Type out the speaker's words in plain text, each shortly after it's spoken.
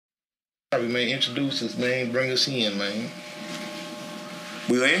Man, introduce us, man. Bring us in, man.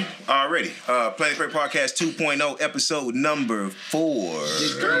 We in already. Planet Crate Podcast 2.0, episode number 4.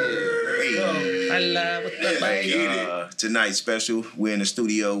 Hey. I love it. Tonight's special, we're in the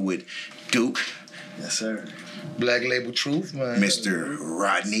studio with Duke. Yes, sir. Black Label Truth, man. Mr.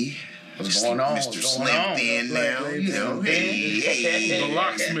 Rodney. What's going on? Mr. Slim Thin now. You know, hey. The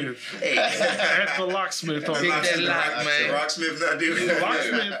locksmith. At the locksmith on Hit that lock, man. The Rocksmith not doing The it.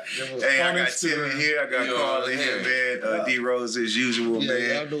 locksmith. Hey, I on got Instagram. Tim in here. I got Carl in here, man. D Rose as usual, Yeah, man.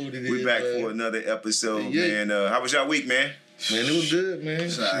 y'all know what it We're is, back man. for another episode, Yeah. man. How was y'all week, man? Man, it was good, man.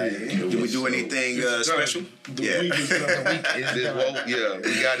 Did we do anything special? The week is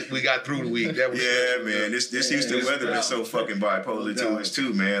done. We got through the week. That was Yeah, special, man. This Houston weather is so fucking bipolar to us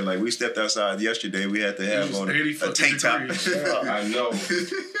too, man. Like we stepped outside yesterday, we had to have on 80 a tank top. degrees. I know.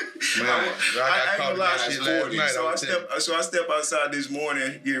 Man, I I ain't got caught gonna in lie, that it's shit last 40. night. So I step outside this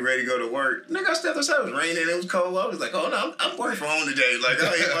morning, getting ready to go to work. Nigga, I stepped outside, it was raining, it was cold. I was like, oh no, I'm working from home today. Like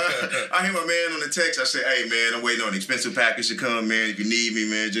I hear my man on the text. I say, hey man, I'm waiting on the expensive package to come, man. If you need me,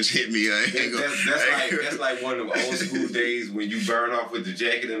 man, just hit me. That's like one of the old school days when you burn off with the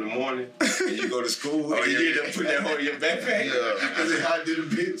jacket in the morning and you go to school and you end up putting that hole in your backpack because it's hot to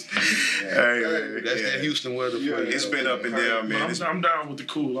the bitch. That's that Houston weather for you. It's been up and down, man. I'm down with the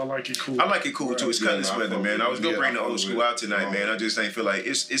cool. I like it cool. I like it cool too. It's cutlass weather, man. I was gonna bring the old school out tonight, man. I just ain't feel like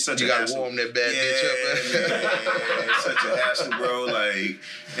it's such You a gotta hassle. warm that bad bitch up. Yeah, it's such a hassle, bro. Like,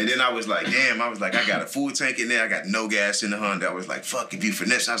 and then I was like, damn. I was like, I got a full tank in there. I got no gas in the Honda. I was like, fuck. If you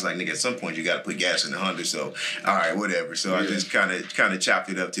finesse, I was like, nigga, at some point you gotta put gas in the Honda. So, all right, whatever. So I just kind of chopped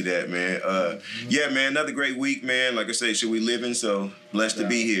it up to that, man. Yeah, man. Another great week, man. Like I say, should we living? So blessed to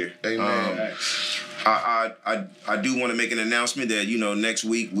be here. Amen. I do want to make an announcement that, you know, next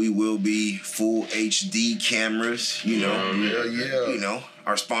week we will be full HD cameras, you know. Yeah. You know,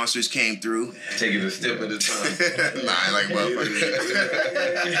 our sponsors came through. Take it a step at a time. Nah, like motherfucker.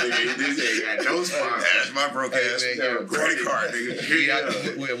 This ain't got no sponsor. That's my broke ass Hey, man, credit card, nigga. We out the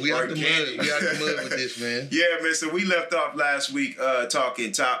mud. We out the mud with this, man. Yeah, man. So we left off last week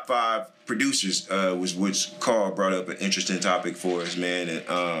talking top 5 producers, was which Carl brought up an interesting topic for us, man.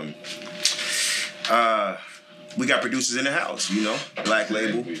 And we got producers in the house, you know, Black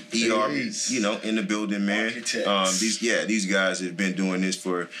Label, ER, you know, in the building, man. These guys have been doing this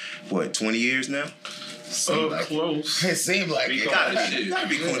for what, 20 years now? Close. It seemed like it. Gotta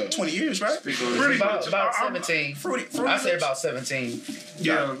be 20 years, right? Pretty much. About 17. I say about 17.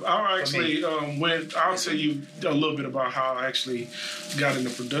 Yeah, I actually I'll tell you a little bit about how I actually got into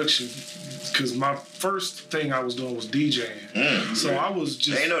production. Because my first thing I was doing was DJing. So I was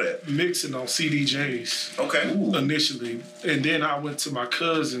just mixing on CDJs initially. And then I went to my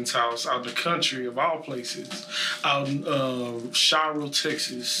cousin's house out in the country, of all places, out in Shiro,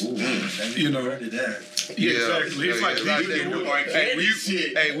 Texas. You know. Yeah, exactly. It's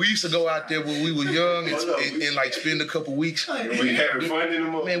we used to go out there when we were young and like spend a couple weeks. We having fun in the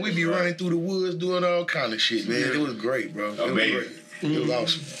morning. Man, we'd be running through the woods doing all kind of shit, man. It was great, bro. It was great. It was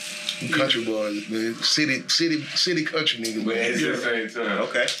awesome. Country boys, man. City country niggas, But man. at the same time.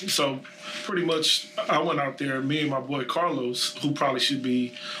 Okay. So pretty much I went out there, me and my boy Carlos, who probably should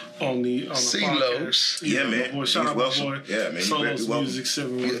be on the podcast. Yeah, man. My boy, shout out my boy. Yeah, man. Solos Music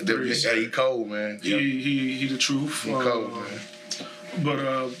 713. He cold, man. He the truth. He cold, man.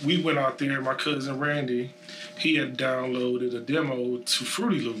 But we went out there, my cousin Randy, he had downloaded a demo to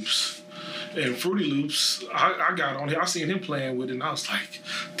Fruity Loops. And Fruity Loops, I got on here. I seen him playing with it, and I was like,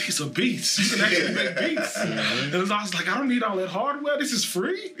 these are beats. You can actually make beats. And I was like, I don't need all that hardware. This is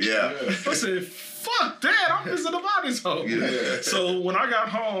free. Yeah. I said, fuck that. I'm visiting about this hoe. Yeah. So when I got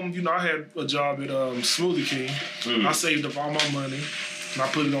home, you know, I had a job at Smoothie King. I saved up all my money, and I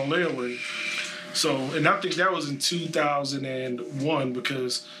put it on layaway. So, and I think that was in 2001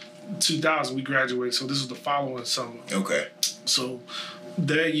 because 2000 we graduated. So this was the following summer. Okay. So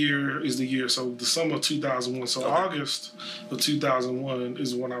that year is the year. So the summer of 2001. So August of 2001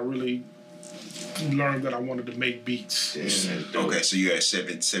 is when I really learned that I wanted to make beats. Okay, so you had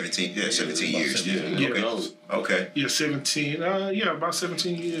 17 years. Yeah. Okay. Yeah, 17. About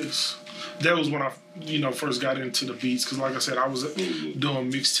 17 years. That was when I, first got into the beats. Because like I said, I was doing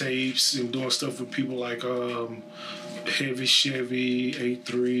mixtapes and doing stuff with people like Heavy Chevy,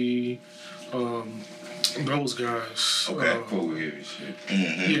 A3, those guys. Okay, cool with Heavy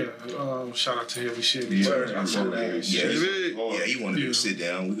Chevy. Yeah, shout out to Heavy Chevy. Yeah, he wanted to sit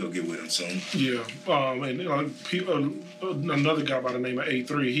down. We gonna get with him soon. Yeah, and another guy by the name of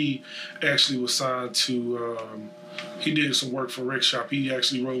A3, he actually was signed to He did some work for Rick Shop. He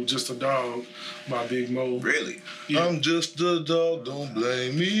actually wrote "Just a Dog" by Big Mo. Really? Yeah. I'm just a dog, don't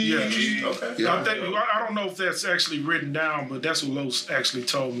blame me. Yeah. Okay. Yeah. I don't know if that's actually written down, but that's what Los actually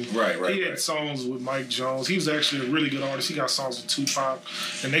told me. Right. He had songs with Mike Jones. He was actually a really good artist. He got songs with Tupac,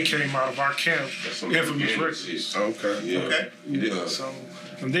 and they came out of our camp, Infamous Records. Okay. Yeah. Okay. Yeah. So,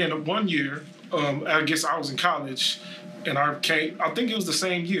 and then one year, I guess I was in college, and I think it was the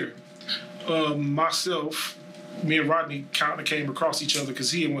same year. Me and Rodney kind of came across each other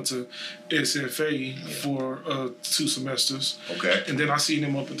because he had went to SFA for 2 semesters. Okay. And then I seen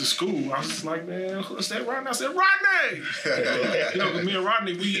him up at the school. I was like, man, what's that, Rodney? I said, Rodney! Cause me and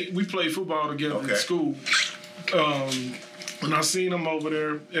Rodney, we played football together in school. And I seen him over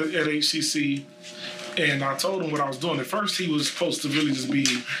there at HCC, and I told him what I was doing. At first, he was supposed to really just be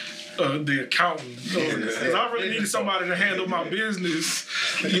the accountant. Because I really needed somebody to handle my business,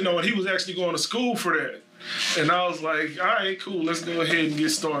 and he was actually going to school for that. And I was like, all right, cool, let's go ahead and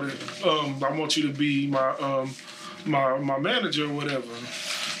get started. I want you to be my manager or whatever.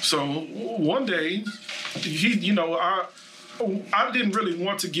 So one day, I didn't really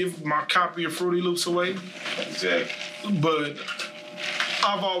want to give my copy of Fruity Loops away. Exactly. But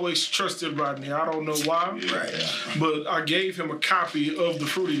I've always trusted Rodney. I don't know why. Right. But I gave him a copy of the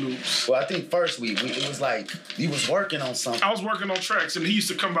Fruity Loops. Well, I think first it was like he was working on something. I was working on tracks, and he used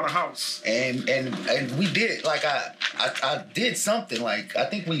to come by the house. And we did, like, I did something, like, I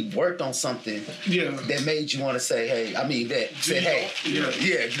think we worked on something that made you want to say, hey, I'm going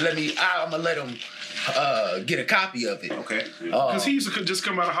to let him get a copy of it. Okay. Because he used to just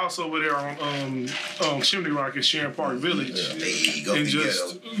come out of the house over there on Chimney Rock in Sharon Park Village. There you go. And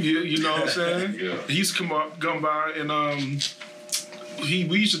just, you know what I'm saying? Yeah. He used to come by, and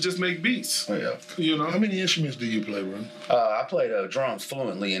we used to just make beats. Oh, yeah. How many instruments do you play, bro? I played drums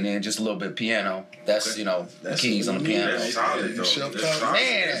fluently, and then just a little bit of piano. That's, the keys on the piano. That's solid, though. Self-taught?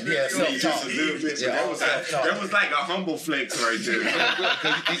 Man, yeah, self-taught. That was like a humble flex right there.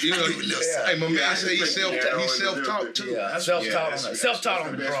 Hey, my man, I say he's self-taught too. Yeah, self-taught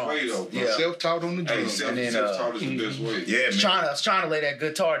on the drums. Yeah. Self-taught on the drums. Self-taught is the best way. Yeah, man. I was trying to lay that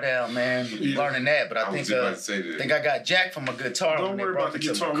guitar down, man. Learning that, but I think I got a guitar. Don't worry about the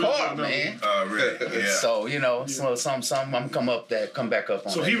guitar. Man. Really? Yeah. So something I'm come back up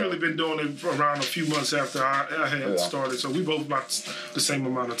on. So he really been doing it around a few months after I had started. So we both about the same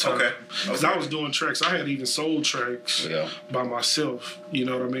amount of time. Okay. Because I was doing tracks. I had even sold tracks by myself. You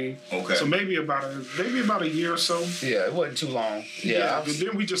know what I mean? Okay. So maybe about a year or so. Yeah, it wasn't too long. Yeah. But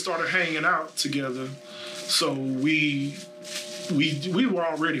then we just started hanging out together. So we were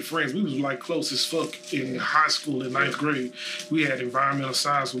already friends. We was like close as fuck in high school in 9th grade. We had environmental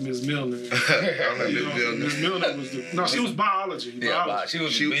science with Ms. Milner. Ms. Milner was she was biology. Yeah, she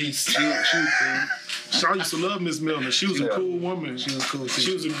was a beast. She was cool. So I used to love Ms. Milner. She was a cool woman. She was cool too.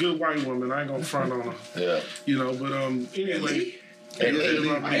 She was a good white woman. I ain't gonna front on her. Yeah. But anyway.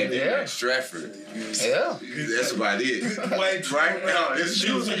 Stratford. Yeah. That's about it. Right now.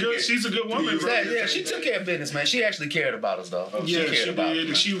 She's a good woman. Yeah, she took care of business, man. She actually cared about us, though. She did.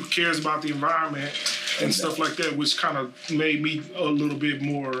 And she cares about the environment and stuff like that, which kind of made me a little bit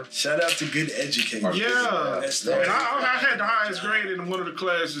more. Shout out to good educators. Yeah. And I had the highest grade in one of the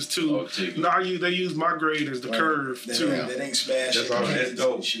classes, too. They used my grade as the curve, too. That ain't smash. That's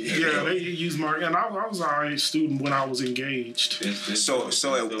dope. Yeah, they used my... And I was an alright student when I was engaged. So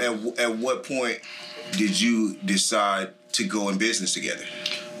at what point did you decide to go in business together?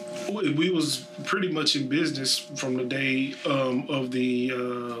 We was pretty much in business from the day of the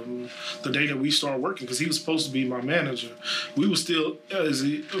day that we started working, because he was supposed to be my manager. We was still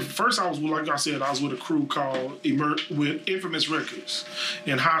first. I was, like I said, I was with a crew called with Infamous Records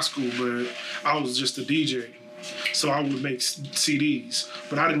in high school, but I was just a DJ. So I would make CDs,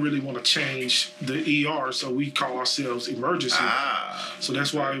 but I didn't really want to change the ER, so we call ourselves Emergency. So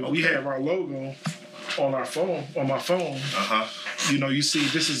that's why we have our logo on my phone. You see,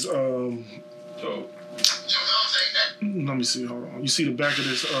 this is let me see. Hold on. You see the back of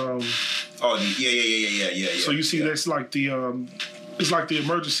this. Yeah. So you see that's like the. It's like the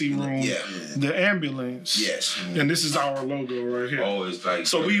emergency room, the ambulance. Yes. And this is our logo right here. Oh, it's like...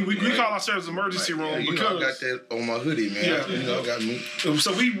 So we call ourselves emergency room because... I got that on my hoodie, man. Yeah. I got me.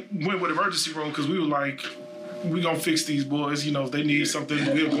 So we went with emergency room because we were like, we gonna fix these boys. If they need something,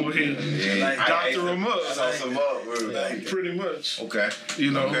 we'll go ahead and doctor them up. Pretty much. Okay.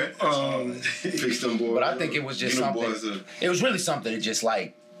 Fix them boys. But I think it was just something... It was really something that just,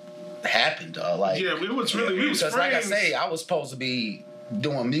 happened, it was really... We was because, friends. like I say, I was supposed to be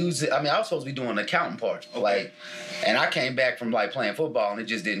doing music. I mean, I was supposed to be doing the accounting part. And I came back from, playing football, and it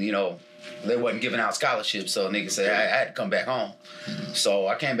just didn't, they wasn't giving out scholarships, so niggas said I had to come back home. So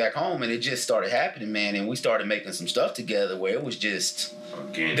I came back home, and it just started happening, man. And we started making some stuff together where it was just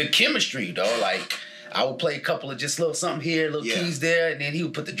the chemistry, though. Like, I would play a couple of just little something here, little keys there, and then he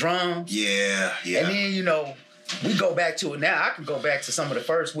would put the drums. Yeah. And then, you know, we go back to it now. I can go back to some of the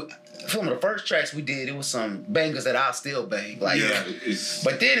first tracks we did. It was some bangers that I'll still bang. Like,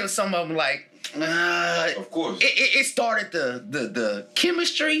 but then it was some of them like, of course, it started the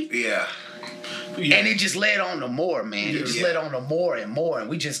chemistry. Yeah. And it just led on to more, man. It just led on to more and more, and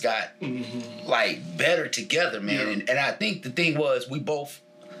we just got like better together, man. And I think the thing was we both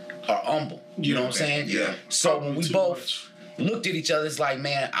are humble. You know what I'm saying? Yeah. So when we both looked at each other, it's like,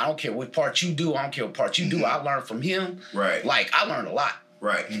 man, I don't care what part you do. I don't care what part you do. I learned from him. Right. Like, I learned a lot.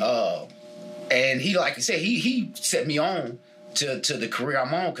 Right. And he, like you said, he set me on to the career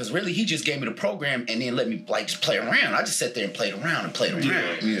I'm on, because really he just gave me the program and then let me like just play around. I just sat there and played around.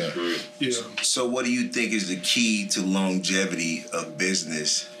 Yeah. So what do you think is the key to longevity of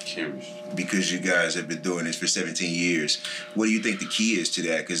business? Chemistry. Because you guys have been doing this for 17 years. What do you think the key is to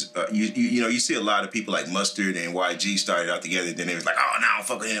that? Because you know, you see a lot of people like Mustard and YG started out together, then they was like, oh, no, I'll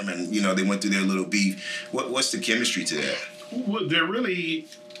fuck with him, and you know, they went through their little beef. What's the chemistry to that? Well, they're really,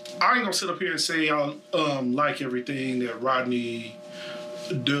 I ain't gonna sit up here and say I like everything that Rodney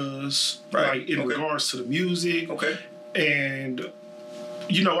does, like in regards to the music. Okay. And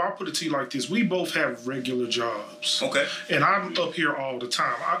you know, I'll put it to you like this: we both have regular jobs. Okay. And I'm up here all the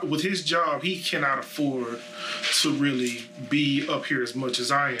time. With his job, he cannot afford to really be up here as much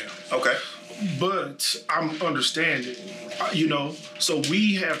as I am. Okay. But I'm understanding, you know, so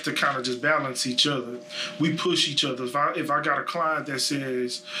we have to kind of just balance each other. We push each other. If I got a client that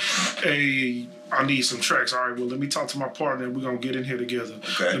says, hey, I need some tracks. All right, well, let me talk to my partner and we're going to get in here together.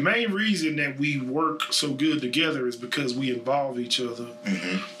 Okay. The main reason that we work so good together is because we involve each other.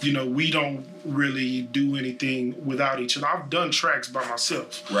 Mm-hmm. You know, we don't really do anything without each other. I've done tracks by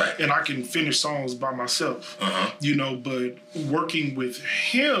myself. Right. And I can finish songs by myself. Uh-huh. You know, but working with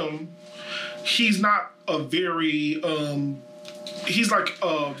him, he's not a very, he's like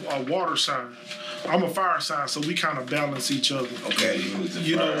a water sign. I'm a fire sign, so we kind of balance each other. Okay.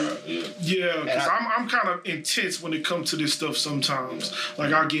 You know, yeah, because I'm kind of intense when it comes to this stuff sometimes.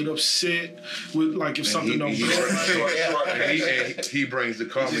 Like, I get upset with, like, if something don't go right. He brings the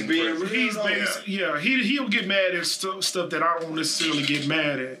calming pressure. He'll get mad at stuff that I don't necessarily get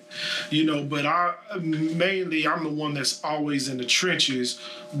mad at, you know, but I'm the one that's always in the trenches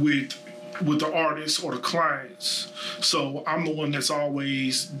with the artists or the clients. So I'm the one that's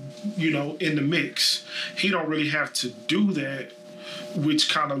always, you know, in the mix. He don't really have to do that,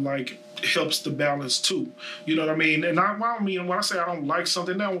 which kind of like helps the balance too. You know what I mean? And I mean, when I say I don't like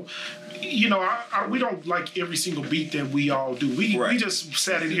something, now, you know, we don't like every single beat that we all do. We just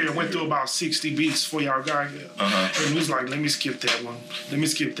sat in here and went through about 60 beats before y'all got here. Uh-huh. And we was like, let me skip that one. Let me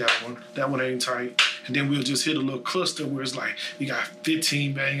skip that one. That one ain't tight. And then we'll just hit a little cluster where it's like, you got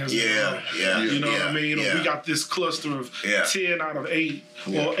 15 bangers. You know what I mean? Or we got this cluster of 10 out of 8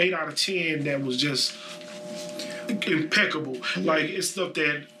 or 8 out of 10 that was just impeccable. Like, it's stuff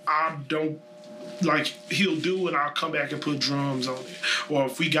that I don't, like, he'll do and I'll come back and put drums on it. Or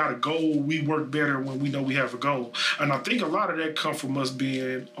if we got a goal, we work better when we know we have a goal. And I think a lot of that come from us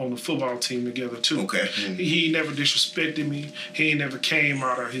being on the football team together too. Okay. He never disrespected me. He never came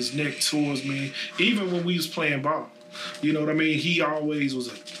out of his neck towards me. Even when we was playing ball. You know what I mean? He always was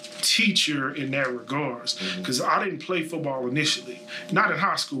a teacher in that regards, because I didn't play football initially, not in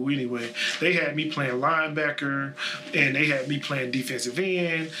high school anyway. They had me playing linebacker and they had me playing defensive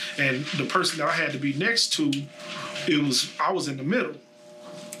end, and the person that I had to be next to, I was in the middle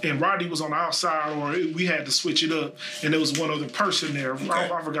and Rodney was on the outside, or we had to switch it up, and there was one other person there. Okay.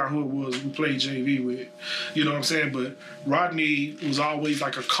 I forgot who it was we played JV with. You know what I'm saying? But Rodney was always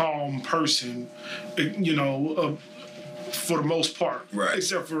like a calm person, you know, for the most part. Right.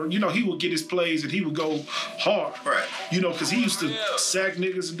 Except for, you know, he would get his plays and he would go hard. Right. You know, because he used to sack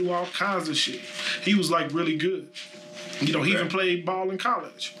niggas and do all kinds of shit. He was like really good. You know, he even played ball in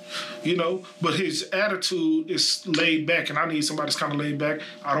college, you know, but his attitude is laid back, and I need somebody that's kind of laid back.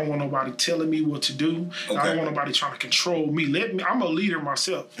 I don't want nobody telling me what to do. Okay. I don't want nobody trying to control me. I'm a leader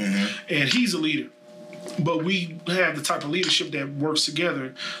myself, and he's a leader. But we have the type of leadership that works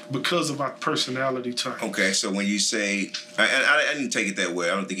together because of our personality type. Okay, so when you say, I didn't take it that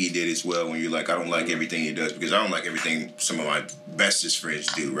way. I don't think he did as well when you're like, I don't like everything he does, because I don't like everything some of my bestest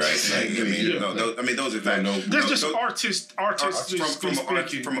friends do, right? Like, I mean, those are facts. That's just artistic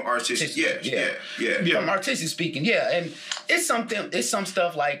from an artist, yeah. From artistic speaking, and it's some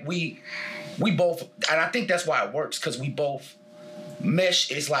stuff like we both, and I think that's why it works, because we both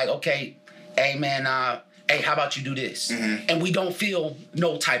Mesh is like, okay, hey man, hey, how about you do this? And we don't feel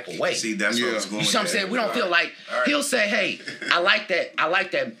no type of way. See, that's what I was going. You see what I'm saying? We don't feel like he'll say, hey, I like that.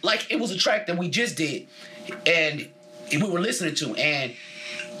 Like it was a track that we just did, and we were listening to, and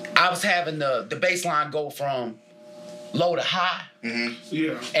I was having the bass line go from low to high.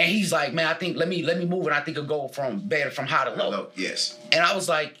 Yeah. And he's like, man, I think let me move it. I think it'll go from high to low. Yes. And I was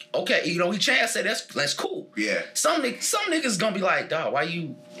like, okay, he chance said that's cool. Yeah. Some niggas gonna be like, dog, why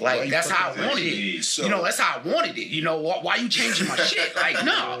you like that's how I wanted it. So, that's how I wanted it. Why you changing my shit? Like,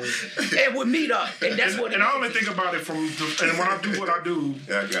 no. And with me and that's what. And I only think about it and when I do what I do,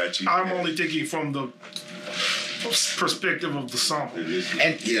 I got you. I'm only thinking from the perspective of the song.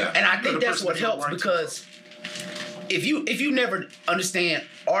 And I think that's what helps because if you never understand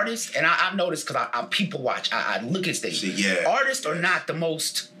artists, and I've noticed because I people watch, I look at things. Artists are not the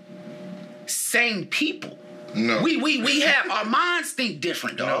most sane people. No, we have our minds think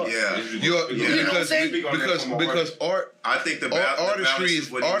different, dog. Because art. I think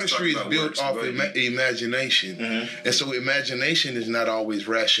artistry is built off imagination, and so imagination is not always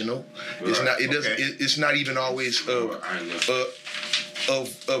rational. It's not. It's not even always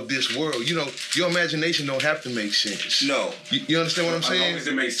of this world. Your imagination don't have to make sense. No. You understand what I'm saying? As long as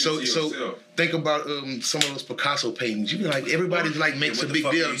it makes sense to yourself. Think about some of those Picasso paintings. You be like, everybody's like makes a big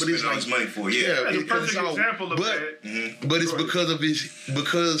deal, but it's like money for and the perfect example of that. But it's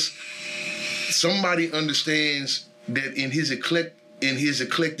because somebody understands that in his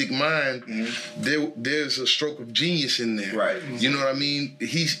eclectic mind, there's a stroke of genius in there. Right. You know what I mean?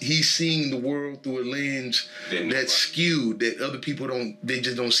 He's seeing the world through a lens that's skewed that other people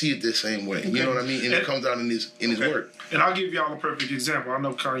just don't see it the same way. You know what I mean? And it comes out in his work. And I'll give y'all a perfect example. I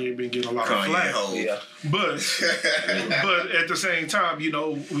know Kanye been getting a lot of flack. But at the same time,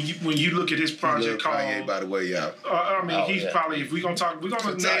 when you look at his project called Kanye, by the way, y'all. He's probably, if we're gonna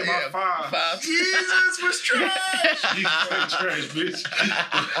name our five. Jesus was trash. Jesus trash, bitch.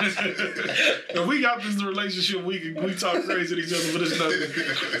 If we got this relationship, we talk crazy to each other, but it's nothing.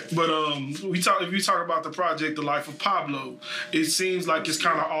 But if you talk about the project, The Life of Pablo, it seems like it's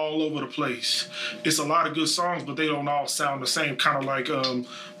kind of all over the place. It's a lot of good songs, but they don't all sound the same. Kind of like the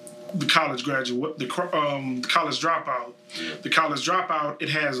college graduate, the college dropout. The college dropout, it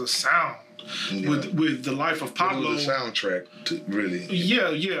has a sound. With The Life of Pablo, it was a soundtrack, really.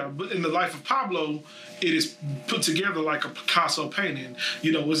 Yeah. But in The Life of Pablo, it is put together like a Picasso painting.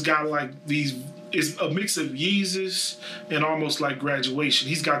 It's got like these. It's a mix of Yeezus and almost like Graduation.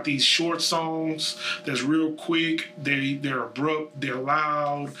 He's got these short songs that's real quick. They're abrupt, they're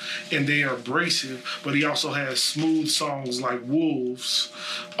loud, and they are abrasive. But he also has smooth songs like Wolves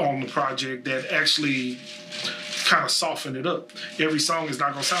on the project that actually kind of soften it up. Every song is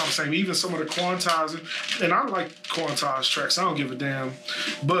not going to sound the same. Even some of the Quantizing, and I like Quantize tracks. I don't give a damn.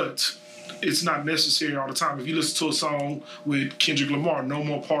 But it's not necessary all the time. If you listen to a song with Kendrick Lamar, No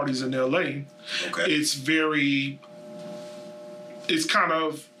More Parties in L.A., it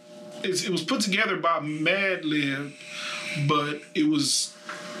was put together by Madlib, but you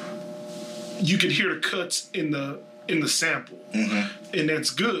could hear the cuts in the sample, and that's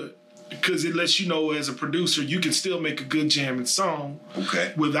good because it lets you know as a producer you can still make a good jamming song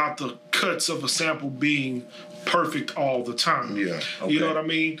without the cuts of a sample being perfect all the time. Yeah. You know what I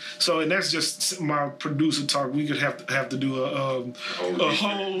mean? So, and that's just my producer talk. We could have to do a whole. No,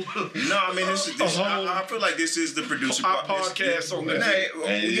 I mean I feel like this is the producer podcast on that.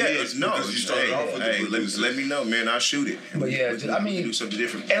 Because you started off with let me know, man. I'll shoot it. But we do something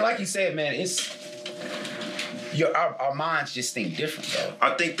different. And like you said, man, it's our minds just think different, though.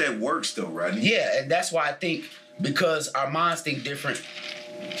 I think that works, though, Rodney. Yeah, and that's why I think because our minds think different.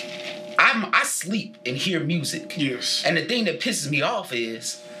 I sleep and hear music. Yes. And the thing that pisses me off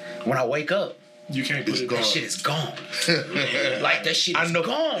is when I wake up, you can't put it that shit is gone. Like that shit is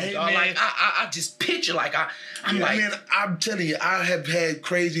gone. Hey, like I just picture like I'm like, man, I'm telling you, I have had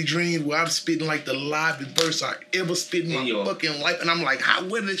crazy dreams where I'm spitting like the livest verse I ever spit in my fucking life, and I'm like,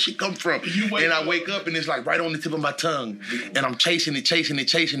 where did she come from? And I wake up and it's like right on the tip of my tongue, and I'm chasing it,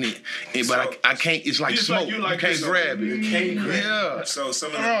 but I can't. It's like smoke. You can't grab it. You can't grab it. Yeah. So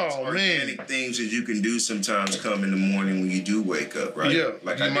some of the organic things that you can do sometimes come in the morning when you do wake up, right? Yeah.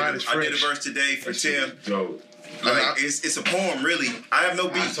 Like I did a verse today for Tim. Like it's a poem, really. I have no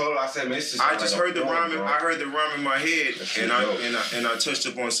beat. I just heard the rhyme. I heard the rhyme in my head, and I touched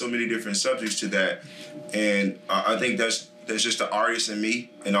upon so many different subjects to that, and I think that's just the artist in me.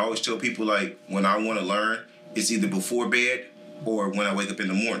 And I always tell people, like, when I want to learn, it's either before bed or when I wake up in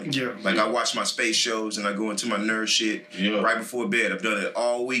the morning. Yeah. Like I watch my space shows and I go into my nerd shit right before bed. I've done it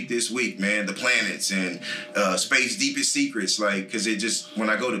all week this week, man. The planets and space deepest secrets, like, because it just, when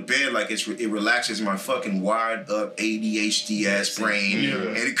I go to bed, like it relaxes my fucking wired up ADHD ass brain,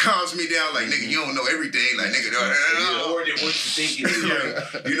 and it calms me down. Like, nigga, you don't know everything. Like, nigga, more than what you think it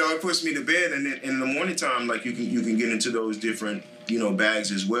is. You know, it puts me to bed, and then in the morning time, like you can get into those different, you know,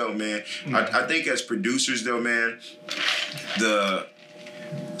 bags as well, man. I think as producers though, man, I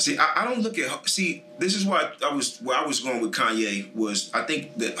don't look at, this is why where I was going with Kanye was, I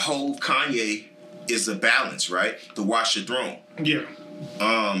think that whole Kanye is a balance, right? The Watch the Throne. Yeah.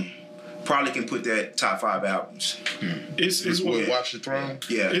 Probably can put that top 5 albums. It's what Watch the Throne.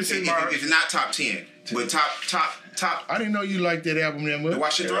 Yeah. It's not top 10, but top. I didn't know you liked that album that much. The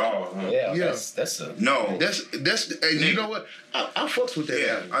Watch the Throne. Yeah. That's a no. That's and you know what? I fucked with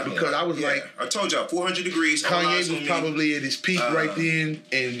that album because I was like, I told y'all 400 Degrees. Kanye was probably at his peak right then,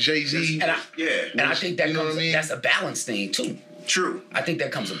 and Jay-Z. And I think that that's a balance thing too. True. I think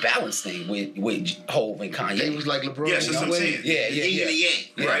that comes a balance thing with Hov and Kanye. It was like LeBron. Yes, that's what I'm saying. Yeah. The yin and the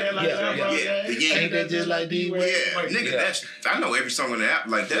yang. Right. The yin. Ain't that just like D-Wade? Yeah, nigga, I know every song on the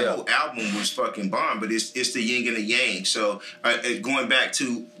album. Like, that whole album was fucking bomb, but it's the yin and the yang. So, going back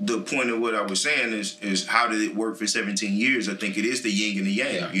to the point of what I was saying is how did it work for 17 years? I think it is the yin and the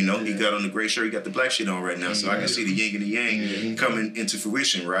yang. Yeah. You know, he got on the gray shirt, he got the black shit on right now. So I can see the yin and the yang coming into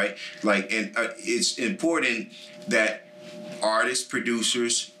fruition, right? Like, and it's important that artists,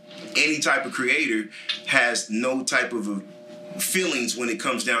 producers, any type of creator has no type of feelings when it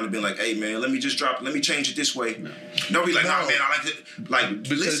comes down to being like, hey man, let me change it this way. Don't be like, nah man, I like it. Like,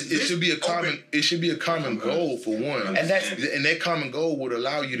 because it should be a common goal for one, and that common goal would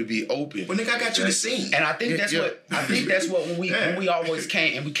allow you to be open. Well, nigga, I got you to sing, and I think that's what when we always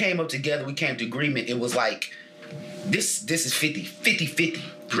came up together, we came to agreement. It was like this is 50-50.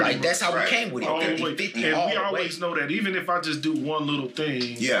 Like, that's how we came with it. 50-50 and we always know that even if I just do one little thing,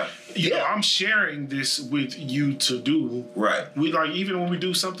 you know, I'm sharing this with you to do. Right. We like, even when we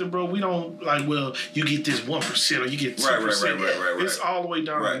do something, bro, we don't like, well, you get this 1% or you get 2%. Right. It's all the way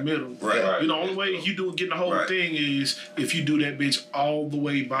down the middle. Right. You know, the only way you getting the whole thing is if you do that bitch all the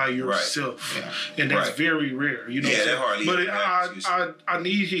way by yourself. Right. And that's very rare. You know what I'm saying? But I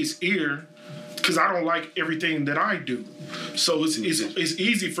need his ear, because I don't like everything that I do. So it's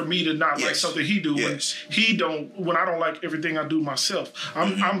easy for me to not like something he do when I don't like everything I do myself.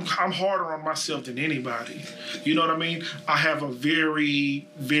 I'm harder on myself than anybody. You know what I mean? I have a very,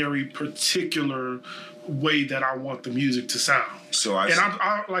 very particular way that I want the music to sound. So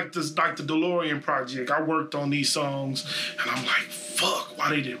I like this, like the DeLorean project. I worked on these songs, and I'm like, fuck, why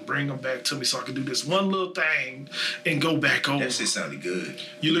they didn't bring them back to me so I could do this one little thing and go back over. That shit sounded good.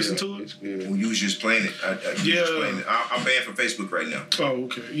 You listen to it? When you was just playing it, I'm banned from Facebook right now. Oh,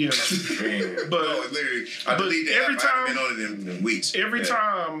 okay, yeah. But literally, I deleted that. Every time, I haven't been on it in weeks. Every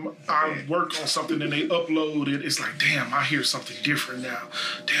time I work on something and they upload it, it's like, damn, I hear something different now.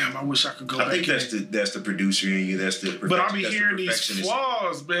 Damn, I wish I could go back. I think that's the producer in you. That's the. But I be hearing these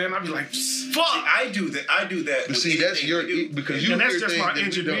flaws, man. I be like, fuck. I do that. But see, that's your because you. And that's just my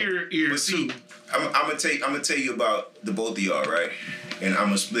engineer ear too. I'm gonna tell you about the both of y'all, right? And I'm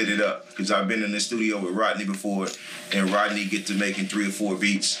gonna split it up because I've been in the studio with Rodney before, and Rodney get to making 3 or 4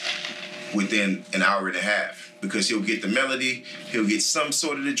 beats within an hour and a half because he'll get the melody, he'll get some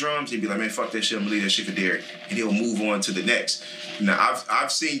sort of the drums, he'll be like, man, fuck that shit, I'm gonna leave that shit for Derek, and he'll move on to the next. Now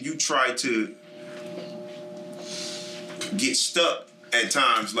I've seen you try to get stuck at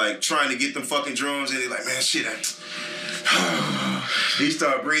times, like trying to get them fucking drums, and they're like, man, shit, he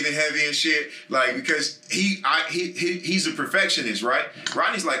started breathing heavy and shit, like, because he's a perfectionist, right?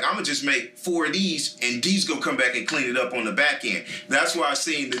 Rodney's like, I'm gonna just make 4 of these, and D's gonna come back and clean it up on the back end. That's why I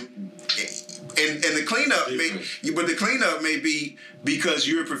seen the cleanup may be because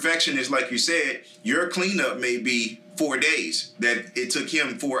you're a perfectionist, like you said. Your cleanup may be 4 days that it took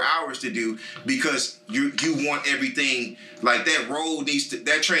him 4 hours to do because you want everything like that roll needs to,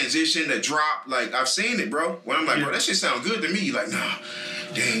 that transition, the drop. Like, I've seen it, bro. When I'm like, bro, that shit sound good to me. You're like, nah.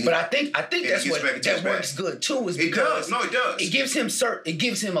 Dang. But I think that's what that works good too. Is because it does. It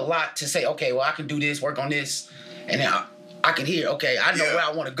gives him a lot to say. Okay, well, I can do this, work on this, and then I can hear. Okay, I know where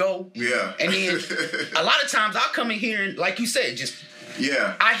I want to go. Yeah. And then a lot of times I'll come in here and, like you said, just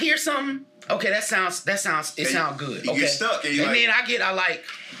I hear something. Okay, it sounds good. You get stuck, and then I like,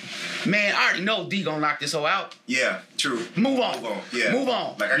 man, I already know D gonna knock this whole out. Yeah, true. Move on. Yeah. Move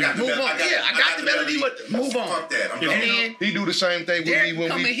on. Like, I got the melody. Move on. Fuck that. And then he do the same thing with me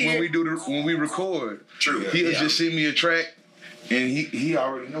when we record. True. He'll just send me a track, And he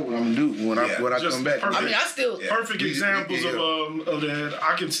already know what I'm gonna do when I come back. Perfect, I mean, I still perfect examples of that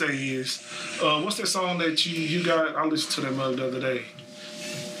I can say is what's that song that you got? I listened to that the other day.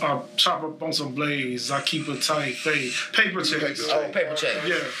 Chop up on some blades. I keep a tight faith. Paper Chase. Oh, Paper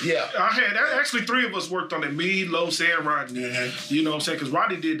Chase. Yeah. I had actually 3 of us worked on it. Me, Los, and Rodney. Mm-hmm. You know what I'm saying? Because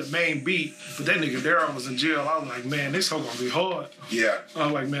Rodney did the main beat, but that nigga Daryl was in jail. I was like, man, this hoe gonna be hard. Yeah. I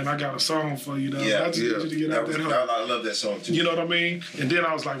was like, man, I got a song for you though. Yeah. I just need you to get out that hoe. I love that song too. You know what I mean? And then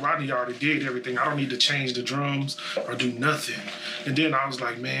I was like, Rodney already did everything. I don't need to change the drums or do nothing. And then I was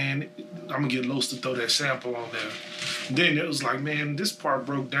like, man, I'm gonna get Los to throw that sample on there. And then it was like, man, this part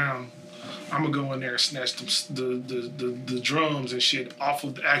broke down. I'm gonna go in there and snatch the drums and shit off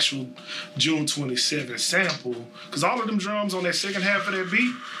of the actual June 27 sample, because all of them drums on that second half of that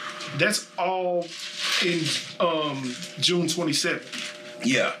beat, that's all in June 27.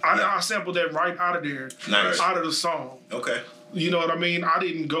 Yeah. I sampled that right out of there, out of the song. Okay. You know what I mean? I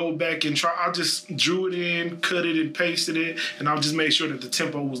didn't go back and try. I just drew it in, cut it, and pasted it, and I just made sure that the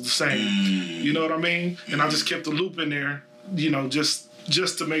tempo was the same. You know what I mean? And I just kept the loop in there, you know, just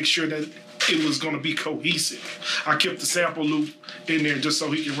to make sure that it was gonna be cohesive. I kept the sample loop in there just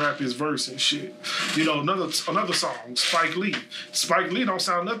so he can rap his verse and shit. You know, another song, Spike Lee. Spike Lee don't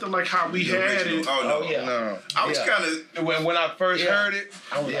sound nothing like how we had it. Oh no, no. I was kind of when I first heard it,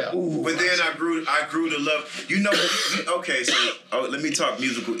 I was like, ooh. But then I grew to love. You know, okay. So let me talk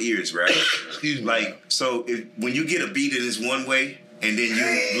musical ears, right? Excuse me. Like, so when you get a beat in this one way and then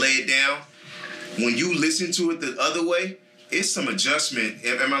you lay it down, when you listen to it the other way, it's some adjustment.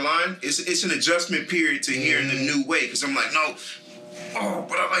 Am I lying? It's an adjustment period to hearing the new way. Because I'm like, no,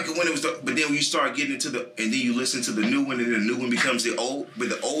 but I like it when it was but then when you start getting into and then you listen to the new one, and the new one becomes the old, but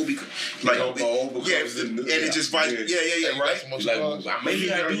the old becomes like the old becomes the new. And it just right? Like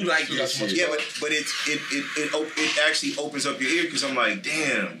maybe I do like this shit. Yeah, but it actually opens up your ear, because I'm like,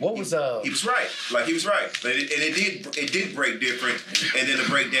 damn. What was he was right. Like he was right. And it did break different, and then the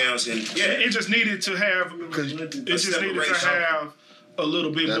breakdowns and it just needed to have a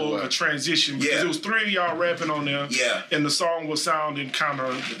little bit more of a transition, because it was 3 of y'all rapping on there, and the song was sounding kind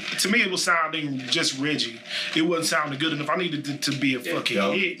of, to me, it was sounding just Reggie. It wasn't sounding good enough. I needed it to be a fucking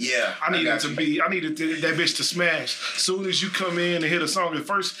hit. Yeah, I needed that bitch to smash. Soon as you come in and hit a song, at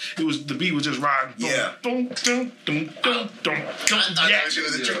first the beat was just riding. Yeah.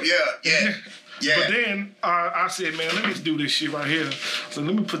 But then I said, man, let me do this shit right here. So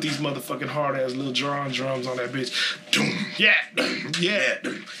let me put these motherfucking hard ass little drums on that bitch. Yeah.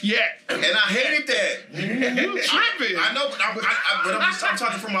 And I hated that. You tripping? I know, but I'm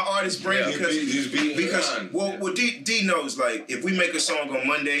talking from my artist brain, because D knows, like, if we make a song on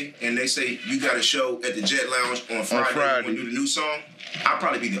Monday and they say you got a show at the Jet Lounge on Friday when you do the new song, I'll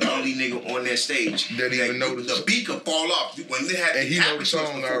probably be the only nigga on that stage that even know the beat could fall off when they had. And he know the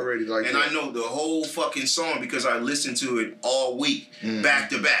song already, like. And I know the whole fucking song because I listened to it all week, back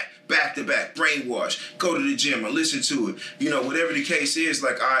to back. Brainwash. Go to the gym. I listen to it. You know, whatever the case is.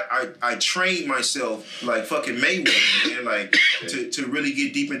 Like I trained myself like fucking Mayweather, man. Like to really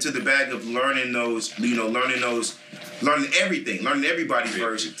get deep into the bag of learning those. You know, learning everything, learning everybody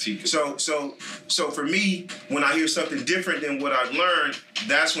first. So for me, when I hear something different than what I've learned,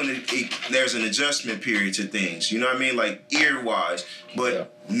 that's when there's an adjustment period to things. You know what I mean? Like ear-wise.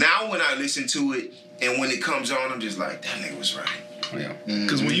 But now when I listen to it and when it comes on, I'm just like, that nigga was right.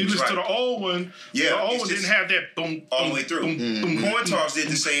 Because when you listen to the old one, the old one didn't have that boom all the way through. Coin Toss did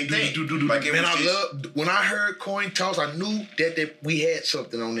the same thing. Like it was when I heard Coin Toss, I knew that we had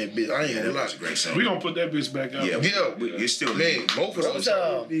something on that bitch. I ain't gonna lie. That's a great song. We gonna put that bitch back up. Yeah, it's still man. Both of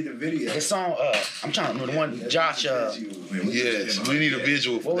those. Need a video. The song. I'm trying to remember the one. Josh. Yes, we need a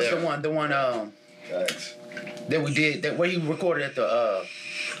visual. What was the one? The one. That we did. That where he recorded at the.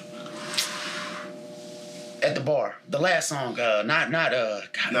 At the bar, the last song, not Geeked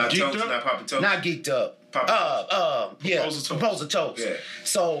Up, not Papa Toast, not Geeked Up, Proposal Toast. Yeah.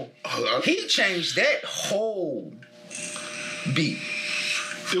 So he changed that whole beat.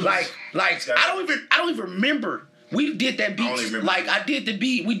 Like I don't even remember. We did that beat. Like I did the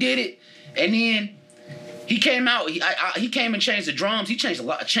beat, we did it, and then he came out. He came and changed the drums. He changed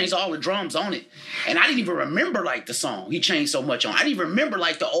all the drums on it, and I didn't even remember like the song. He changed so much on. I didn't even remember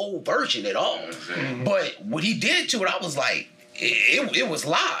like the old version at all. But what he did to it, I was like, it was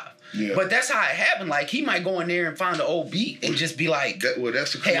live. Yeah. But that's how it happened. Like he might go in there and find the old beat and just be like,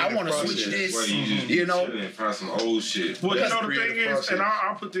 "Hey, I want to switch this." Well, you know, find some old shit. Well, you know the thing is, and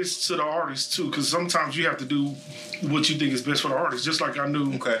I'll put this to the artist too, because sometimes you have to do what you think is best for the artist. Just like I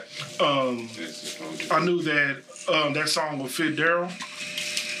knew, I knew that that song would fit Daryl.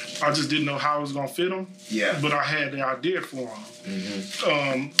 I just didn't know how it was gonna fit him. Yeah. But I had the idea for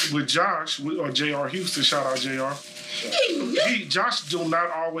him. With Josh or J.R. Houston, shout out J.R. Josh do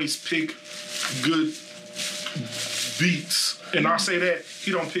not always pick good beats. And I say that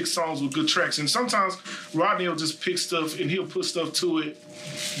he don't pick songs with good tracks. And sometimes Rodney will just pick stuff and he'll put stuff to it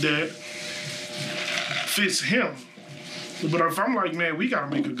that fits him. But if I'm like, man, we gotta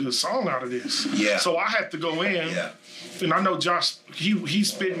make a good song out of this. Yeah. So I have to go in. Yeah. And I know Josh, he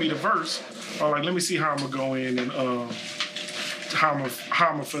spit me the verse. I'm like, let me see how I'm gonna go in and how I'm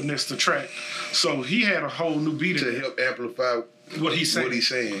gonna finesse the track. So he had a whole new beat to help amplify what he's saying. What he's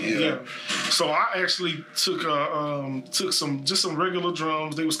saying, yeah. So I actually took some regular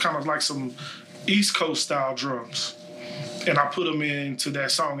drums. They was kind of like some East Coast style drums. And I put them into that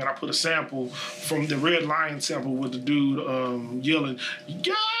song, and I put a sample from the Red Lion sample with the dude yelling,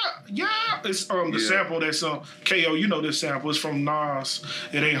 yeah. It's the sample that's KO. You know this sample. It's from Nas.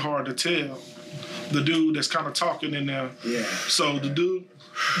 It Ain't Hard to Tell. The dude that's kind of talking in there. Yeah. So the dude.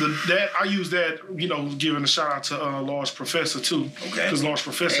 I use that, giving a shout out to Large Professor too. Okay. Because Large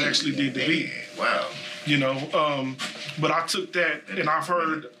Professor actually did the beat. Wow. But I took that, and I've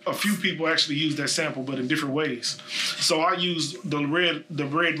heard a few people actually use that sample, but in different ways. So I used the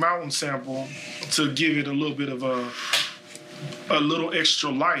Red Mountain sample to give it a little bit of a little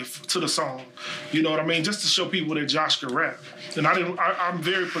extra life to the song. You know what I mean? Just to show people that Josh can rap. And I'm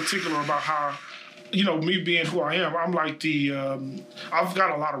very particular about how. Me being who I am, I'm like I've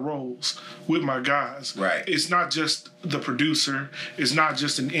got a lot of roles with my guys. Right. It's not just the producer. It's not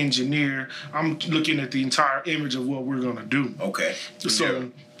just an engineer. I'm looking at the entire image of what we're going to do. Okay.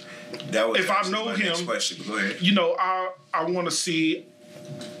 So that was if I know him, next question. Go ahead. I want to see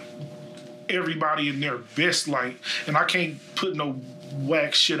everybody in their best light, and I can't put no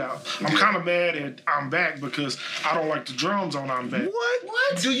whack shit out. I'm kind of mad at I'm Back because I don't like the drums on I'm Back.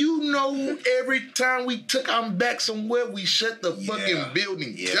 What? Do you know every time we took I'm Back somewhere, we shut the fucking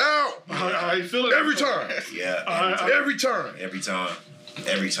building down? I feel it. Every time. Every time.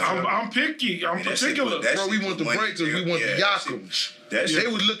 Every time. I'm picky. I'm particular. Bro, we want the breakers. We want the Yakums. They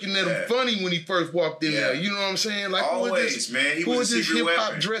was looking at him funny when he first walked in there. You know what I'm saying? Like, always, man. He was this hip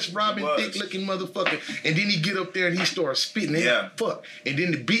hop dressed Robin Thicke looking motherfucker? And then he get up there and he starts spitting. Fuck. And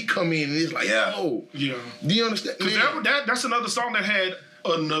then the beat come in and it's like, oh. Yeah. Do you understand? That's another song that had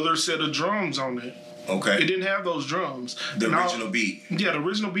another set of drums on it. Okay. It didn't have those drums. The original beat. Yeah, the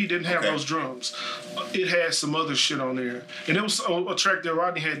original beat didn't have those drums. It had some other shit on there. And it was a track that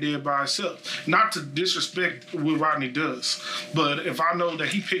Rodney had did by himself. Not to disrespect what Rodney does, but if I know that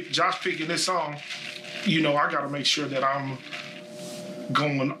Josh picking this song, I got to make sure that I'm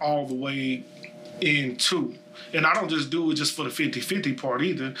going all the way in too. And I don't just do it just for the 50-50 part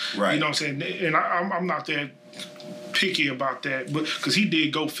either. Right. You know what I'm saying? And I'm not that picky about that, but because he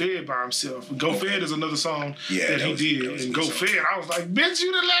did Go Fed by himself. Go Fed is another song that he did. And Go Fed, I was like, bitch,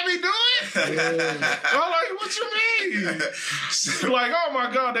 you didn't let me do it? I'm like, what you mean? Like, oh my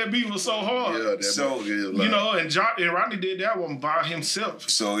God, that beat was so hard. Yeah, and Rodney did that one by himself.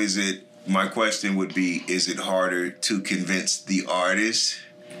 So my question would be, is it harder to convince the artist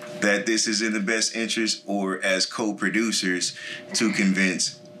that this is in the best interest, or as co-producers to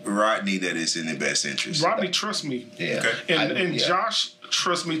convince Rodney that it's in the best interest? Rodney trusts me. Yeah. Okay. And Josh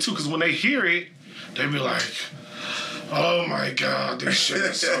trusts me too, because when they hear it, they be like, oh my God, this shit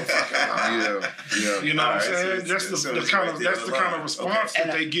is so fucking hot. Yeah. You know what I'm saying? That's the kind of response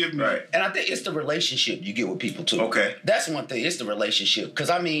that they give me. Right. And I think it's the relationship you get with people too. Okay. That's one thing. It's the relationship. Because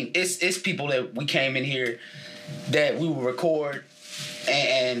I mean, it's people that we came in here that we will record.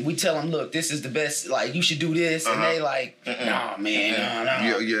 And we tell them, look, this is the best, like, you should do this. And they like, nah, man,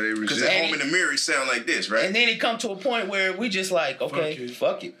 no. Yeah, they resist. Because at home in the mirror, it sound like this, right? And then it come to a point where we just like, okay,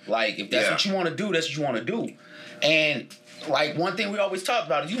 fuck it. Like, if that's what you want to do, that's what you want to do. And, like, one thing we always talk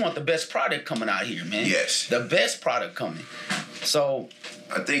about is you want the best product coming out here, man. Yes. The best product coming. So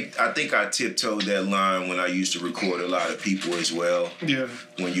I think I tiptoed that line when I used to record a lot of people as well. Yeah.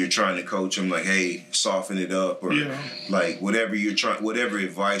 When you're trying to coach them, like, hey, soften it up, or like whatever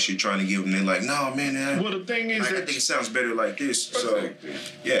advice you're trying to give them, they're like, no, man. Well, the thing is, I think it sounds better like this. So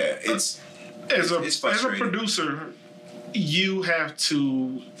yeah, it's as a producer, you have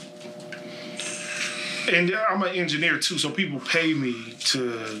to. And I'm an engineer too, so people pay me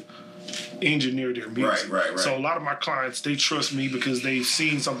to engineer their music. Right. So a lot of my clients, they trust me because they've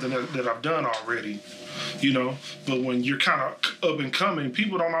seen something that I've done already. you know. But when you're kind of up and coming,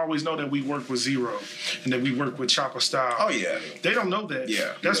 people don't always know that we work with Zero and that we work with Chopper Style. Oh yeah, they don't know that.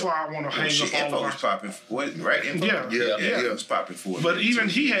 Yeah, that's why I want to hang up all of our. Popping. What? Right? Info? Yeah, it was popping for. But even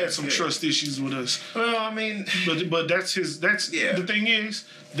he had some trust issues with us. Well, I mean, but that's his. That's the thing is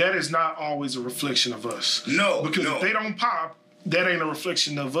that is not always a reflection of us. No, because if they don't pop, that ain't a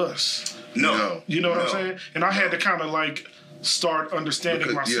reflection of us. No, you know what I'm saying? And I had to kind of like start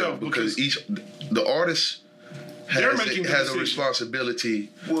understanding myself because the artist has a responsibility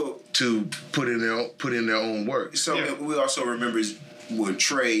to put in their own work. So we also remember where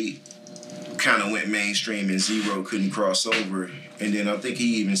Trey kind of went mainstream and Zero couldn't cross over, and then I think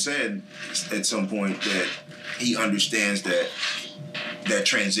he even said at some point that he understands that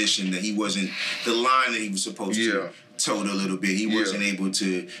transition, that he wasn't the line that he was supposed to tote a little bit. He wasn't able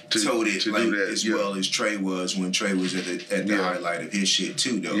to tote it like as well as Trey was when Trey was at the highlight of his shit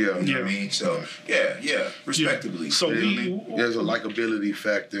too, though. You know what I mean? So respectably. So there's a likability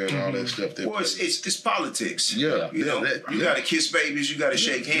factor and all that stuff. Well, it's politics. Yeah, you know, you got to kiss babies, you got to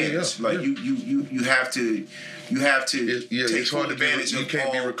shake hands. Like you have to. You have to take full advantage of you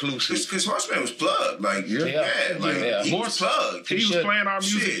can't be reclusive. Because Horseman was plugged. Like, he was plugged. He was playing our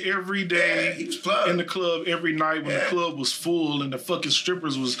music every day. Yeah, he was plugged. In the club every night when the club was full and the fucking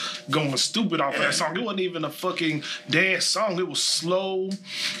strippers was going stupid off of that song. It wasn't even a fucking dance song. It was slow.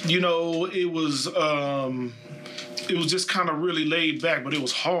 You know, it was just kind of really laid back, but it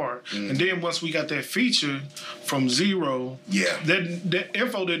was hard. And then once we got that feature from Zero, that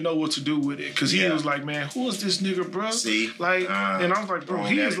Info didn't know what to do with it because he was like, man, who is this nigga, bro? See? Like, and I was like, bro,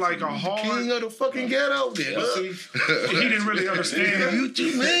 he is like a hard king of the fucking ghetto. He didn't really understand.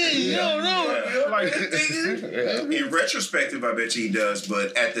 You don't know. Like, in retrospective, I bet you he does,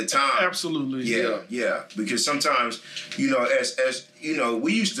 but at the time, absolutely, yeah. Because sometimes, you know, as you know,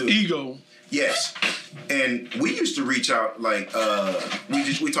 we used to ego. Yes. And we used to reach out like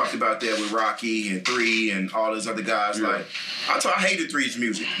we talked about that with Rocky and 3 and all those other guys. Like I hated 3's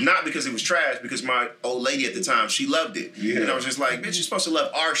music, not because it was trash, because my old lady at the time, she loved it. And I was just like, bitch, you're supposed to love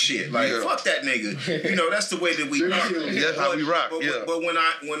our shit. Like fuck that nigga. You know, that's the way that we rock. That's how we rock. But when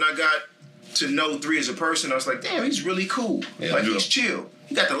I got to know 3 as a person, I was like, damn, he's really cool. Like he's chill.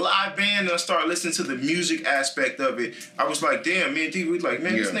 He got the live band, and I started listening to the music aspect of it. I was like, damn, me and D, we like,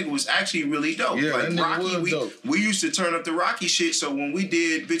 man, this nigga was actually really dope. Like Rocky, we used to turn up the Rocky shit, so when we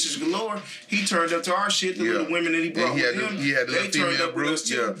did Bitches Galore, he turned up to our shit, the little women that he brought with him. They turned up with us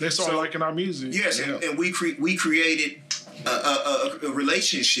too. They started liking our music. Yes, and we created a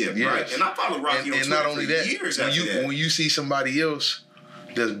relationship, right? And I followed Rocky on Twitter for years after that. When you see somebody else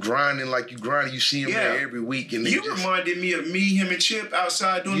that's grinding like you grinding, you see him there every week. And you reminded me of him and Chip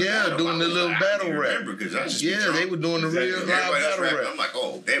outside doing the battle. Doing the little battle rap. They were doing the real live battle rap. I'm like,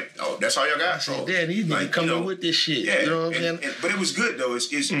 that's all y'all got? I said, Dad, these niggas coming with this shit. Yeah, you know what I'm saying? But it was good, though. It's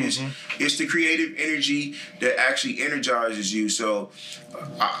the creative energy that actually energizes you. So,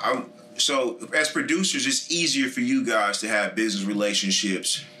 So as producers, it's easier for you guys to have business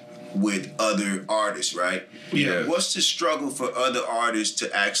relationships with other artists, right? Yeah. What's the struggle for other artists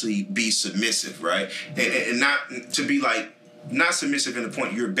to actually be submissive, right? And not to be like, not submissive in the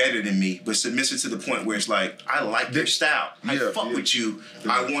point you're better than me, but submissive to the point where it's like, I like your style. I fuck with you.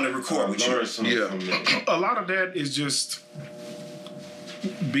 I want to record with you. A lot of that is just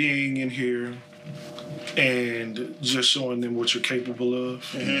being in here and just showing them what you're capable of.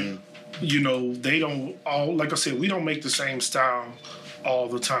 Mm-hmm. You know, they don't all, like I said, we don't make the same style all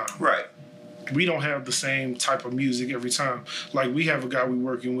the time. Right. We don't have the same type of music every time. Like, we have a guy we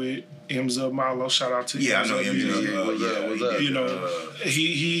working with, Mza Milo. Shout out to him. Yeah, I know Mza. What's up? You know,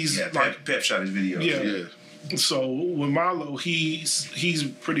 he's like Pep shot his video. Yeah. So with Milo, he's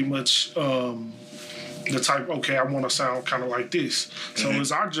pretty much the type. Okay, I want to sound kind of like this. So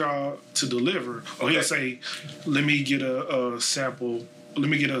it's our job to deliver. Or he'll say, "Let me get a sample." Let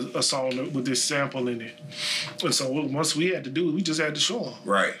me get a song with this sample in it. And so once we had to do it, we just had to show him.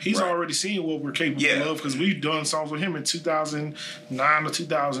 Right. He's already seen what we're capable of because we've done songs with him in 2009 or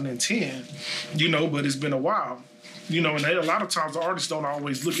 2010, you know, but it's been a while. You know, and a lot of times the artists don't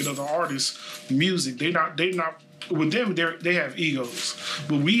always look at other artists' music. They not with them, they have egos.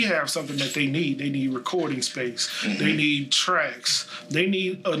 But we have something that they need. They need recording space. Mm-hmm. They need tracks. They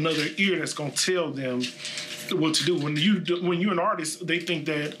need another ear that's going to tell them what to do. When you're an artist, they think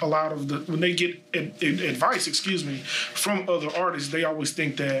that a lot of when they get advice, from other artists, they always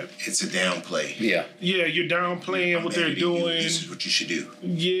think that it's a downplay. Yeah, you're downplaying what they're doing. This is what you should do.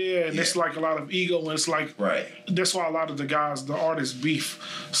 Yeah, and it's like a lot of ego, and it's like that's why a lot of the artists beef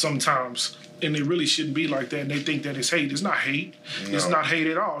sometimes, and it really shouldn't be like that. And they think that it's hate. It's not hate. No. It's not hate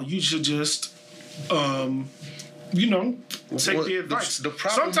at all. You should just you know, take the advice. The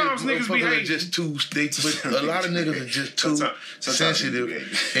problem sometimes niggas be hating. Just too. A lot of niggas are just too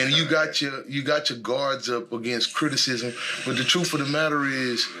sensitive, and you got your guards up against criticism. But the truth of the matter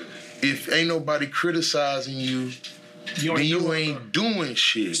is, if ain't nobody criticizing you, you ain't doing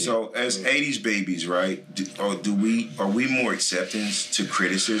shit. So as 80s babies, right? Are we more acceptance to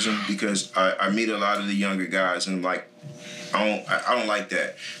criticism? Because I meet a lot of the younger guys, and I'm like, I don't like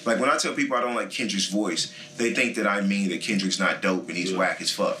that. Like when I tell people I don't like Kendrick's voice, they think that I mean that Kendrick's not dope and he's whack as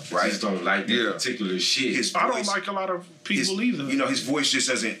fuck, right? I just don't like that particular shit. His voice, I don't like a lot of people either. You know, his voice just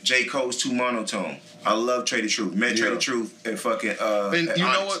doesn't. J. Cole's too monotone. I love Trey the Truth. Met Trey the Truth and fucking. And you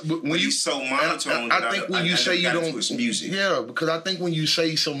know what? When he's so monotone, I think when you say you don't, his music. Yeah, because I think when you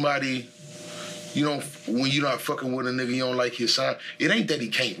say somebody, you know, when you're not fucking with a nigga, you don't like his sound. It ain't that he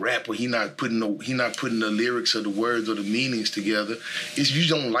can't rap or he not putting the lyrics or the words or the meanings together. It's you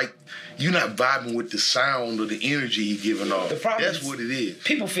don't like. You're not vibing with the sound or the energy he giving off. That's what it is.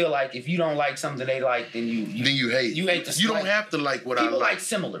 People feel like if you don't like something they like, then you hate. You hate the. You don't have to like what I like. People like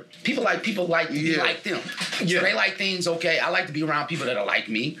similar. People like me like them. Yeah. So they like things. Okay, I like to be around people that are like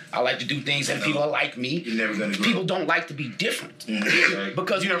me. I like to do things that people are like me. You're never gonna grow. People don't like to be different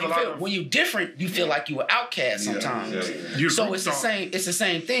because when you're different, you feel like you're an outcast sometimes. Yeah. So it's the same. It's the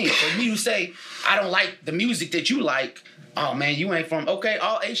same thing. So when you say I don't like the music that you like. Oh man, you ain't from all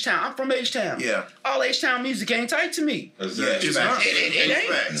H-Town. I'm from H-Town. Yeah. All H-Town music ain't tight to me. Exactly. It's not. It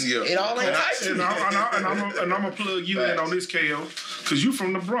ain't. Yeah. It all ain't tight to me. And I'm gonna plug you in on this, KO, because you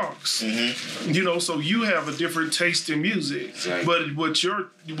from the Bronx. Mm-hmm. You know, so you have a different taste in music. Exactly. But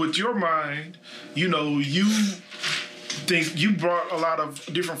with your mind, you know, you think you brought a lot of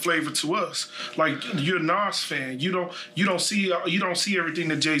different flavor to us. Like you're a Nas fan. You don't see everything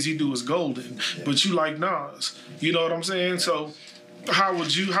that Jay-Z do as golden, but you like Nas. You know what I'm saying? So how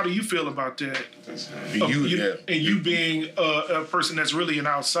do you feel about that? You being a person that's really an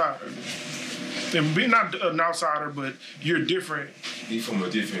outsider. And being not an outsider, but you're different. He's from a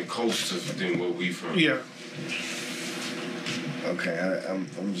different culture than what we from. Yeah. Okay,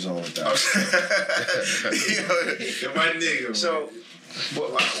 I'm zoned out. My nigga. So,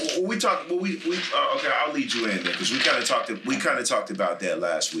 we talked. Okay, I'll lead you in there because we kind of talked about that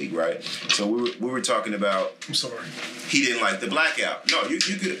last week, right? So we were talking about. I'm sorry. He didn't like the Black Album. No, you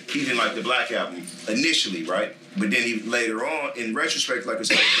could. He didn't like the Black Album initially, right? But then he later on, in retrospect, like I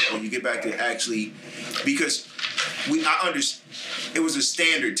said, when you get back to actually, because I understand. It was a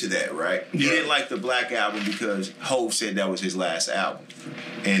standard to that, right? Yeah. He didn't like the Black Album because Hov said that was his last album.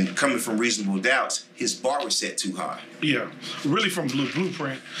 And coming from Reasonable Doubts, his bar was set too high. Yeah, really from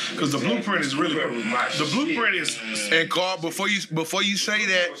Blueprint, because the Blueprint is really the Blueprint is. And Carl, before you say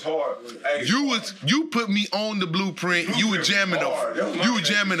that, you put me on the Blueprint. You were jamming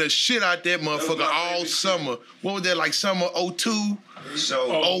the shit out that motherfucker all summer. What was that, like summer 02? So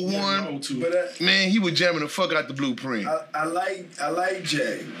 01, but man, he was jamming the fuck out the Blueprint. I like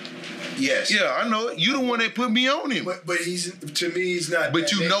Jay. Yes. Yeah, I know it. You the one that put me on him. But he's not.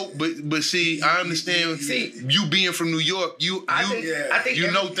 But you know, but see, I understand. You being from New York, I think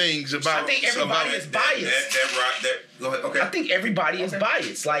you know things about. I think everybody is biased. Go ahead. Okay. I think everybody is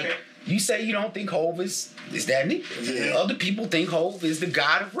biased. Like you say, you don't think Hov is that nigga. Yeah. Other people think Hov is the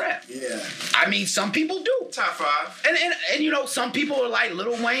god of rap. Yeah. I mean, some people do. Top 5. And you know, some people are like,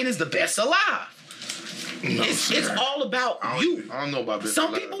 Lil Wayne is the best alive. No, it's all about you. I don't know about this.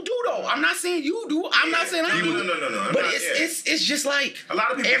 Some people do though. I'm not saying you do. I'm not saying I do. No. But it's just like a lot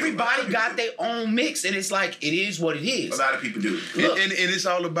of people. Everybody got their own mix, and it's like it is what it is. A lot of people do. Look, and it's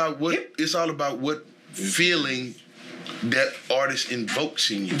all about what feeling that artist invokes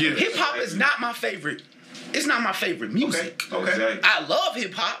in you. Yeah. Hip hop is not my favorite. It's not my favorite music. Okay. Exactly. I love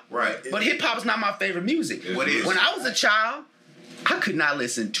hip hop. Right. But hip hop is not my favorite music. What is? When I was a child, I could not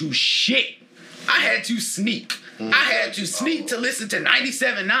listen to shit. I had to sneak. I had to sneak to listen to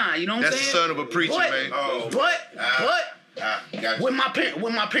 97.9. You know what I'm saying? That's the son of a preacher, man. But when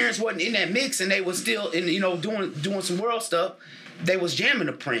my parents wasn't in that mix and they was still in doing some world stuff, they was jamming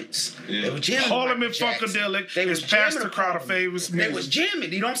the Prince. Yeah. They was jamming Harlem and Funkadelic. They was past the crowd of favorites. They was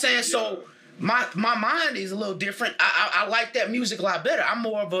jamming. You know what I'm saying? Yeah. So my mind is a little different. I like that music a lot better. I'm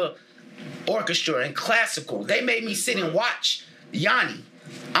more of a orchestra and classical. They made me sit and watch Yanni.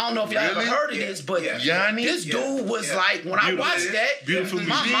 I don't know if y'all ever heard of this, but this dude was like, when I watched that,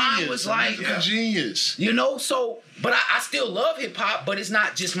 my mind was like, genius. You know, so, but I still love hip hop, but it's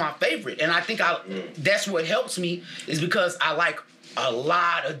not just my favorite. And I think that's what helps me is because I like a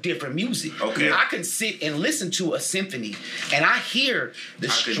lot of different music. Okay. I can sit and listen to a symphony, and I hear the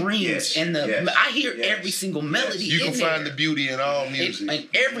strings and I hear every single melody. You can find the beauty in all music and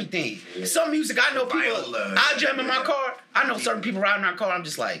everything. Some music I know people. I jam in my car. I know certain people riding my car. I'm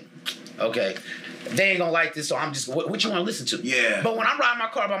just like, okay, they ain't gonna like this, so I'm just what you want to listen to. Yeah. But when I'm riding my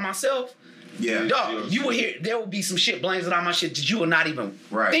car by myself. Yeah, dog. You will hear there will be some shit blasting on my shit that you will not even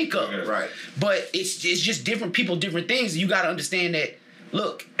think of. Right. But it's just different people, different things. You got to understand that.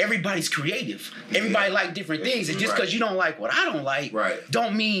 Look, everybody's creative. Everybody like different things, and just because you don't like what I don't like,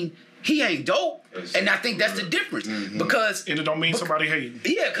 don't mean he ain't dope. And I think that's the difference because and it don't mean somebody hating.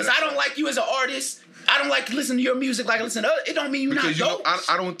 Yeah, because I don't like you as an artist. I don't like to listen to your music like I listen to other. It don't mean you're not dope.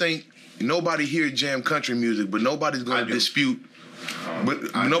 I don't think nobody here jam country music, but nobody's going to dispute.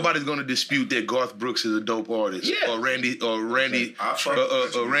 But nobody's gonna dispute that Garth Brooks is a dope artist, or Randy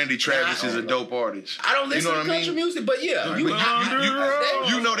Travis is a dope artist. I don't listen to country music, but you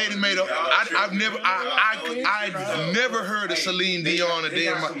know they made a. I've never heard of Celine Dion a day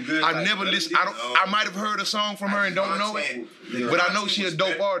in my. I've never listened. I might have heard a song from her and don't know it. But I know she a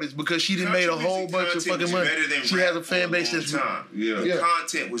dope artist because she done made a whole bunch of fucking money. She has a fan base that's the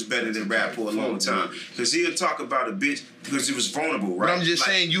content was better than rap for a long time. Because he'll talk about a bitch because it was vulnerable, right? But I'm just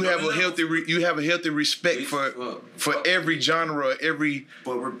saying you have a healthy respect for every genre,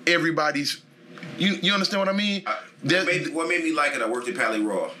 everybody's. You understand what I mean? What made me like it? I worked at Pally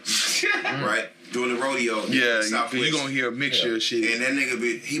Raw, right? Doing the rodeo. Yeah, you gonna hear a mixture of shit. And that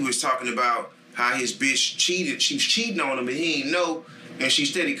nigga, he was talking about how his bitch cheated. She was cheating on him and he ain't know. And she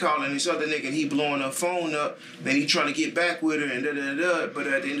steady calling this other nigga and he blowing her phone up. And he trying to get back with her and da-da-da-da. But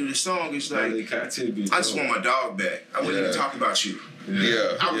at the end of the song, it's like, I just want my dog back. I wasn't even talking about you.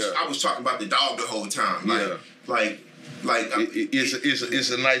 I was talking about the dog the whole time. It's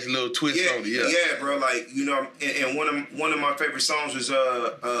a nice little twist on it. Yeah, bro. Like, you know, and one of my favorite songs was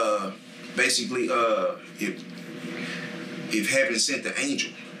basically if Heaven Sent the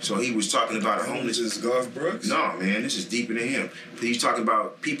Angel. So he was talking about a homeless. This is Garth Brooks? No, man, this is deeper than him. He's talking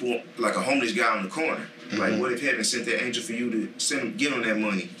about people like a homeless guy on the corner. Mm-hmm. Like, what if Heaven sent that angel for you to get him that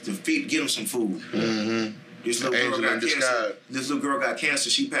money to get him some food? Mm-hmm. This little girl got cancer. This little girl got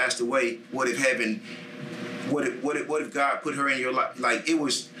cancer. She passed away. What if Heaven? What if God put her in your life? Like it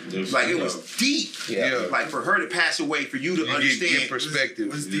was deep. Yeah. Like for her to pass away, for you to understand get perspective.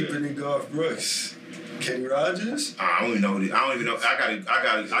 What's deeper than Garth Brooks? Kenny Rogers? I don't even know. I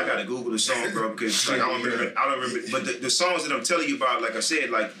gotta Google the song, bro, because like, I don't remember. But the songs that I'm telling you about, like I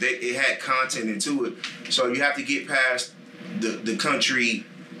said, like it had content into it. So you have to get past the country.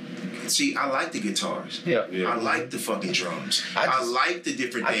 See, I like the guitars. Yeah. I like the fucking drums. I like the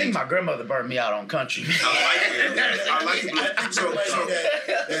different things. I think my grandmother burned me out on country. I like it. So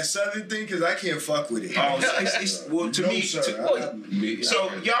that southern thing, because I can't fuck with it. Well, to me.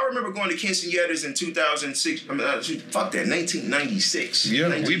 So y'all remember going to Quinceañeras in 2006? Fuck that, 1996. Yeah,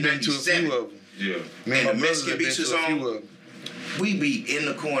 we've been to a few of them. Yeah. Man, the Mexican beats was on. We be in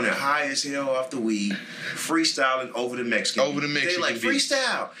the corner, high as hell off the weed, freestyling over the Mexican. They like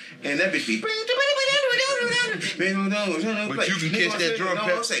freestyle, and that bitch be. But you can catch that drum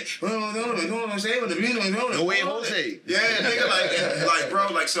pattern. No way, Jose. Yeah, nigga, like, bro,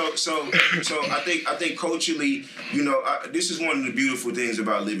 like, so. I think culturally, you know, this is one of the beautiful things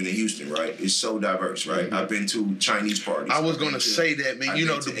about living in Houston, right? It's so diverse, right? Mm-hmm. I've been to Chinese parties. I was gonna say that, man. You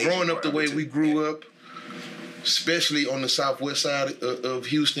know, growing up the way we grew up. Especially on the southwest side of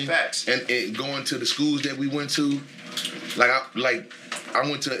Houston, and going to the schools that we went to, I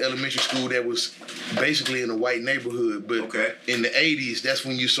went to an elementary school that was basically in a white neighborhood, but in the 80s, that's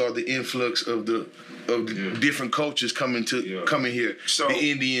when you saw the influx of the different cultures coming here. So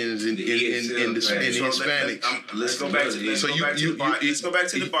the Indians and the Hispanics. Let's go back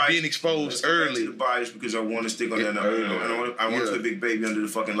to the bias. Being exposed early. To the bias because I want to stick on that. I want to put Big Baby under the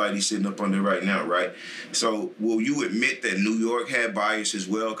fucking light he's sitting up under right now, right? So will you admit that New York had bias as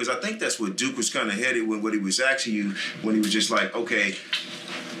well? Because I think that's what Duke was kind of headed when what he was asking you when he was just like, okay,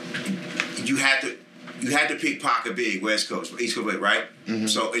 you had to pick Pac Big, West Coast, East Coast, right? Mm-hmm.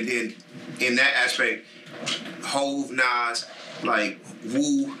 So and then in that aspect, Hove, Nas, like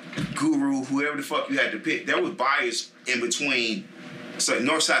Wu, Guru, whoever the fuck you had to pick, there was bias in between. So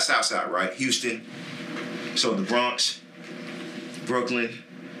North Side, South Side, right? Houston. So the Bronx, Brooklyn,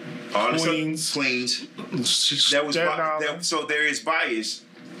 all Queens. There was so there is bias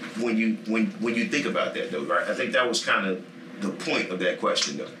when you think about that though, right? I think that was kind of the point of that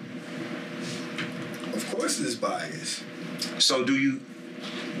question though. Of course there's bias. So do you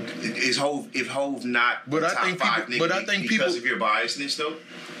if Hove not but top five nigga because people, of your biasness though?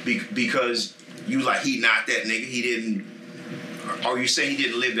 Because you like he not that nigga, he didn't Are you saying he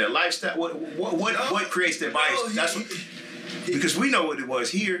didn't live that lifestyle? What creates that bias? That's what, because we know what it was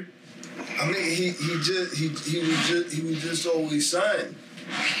here. I mean, he was just always son.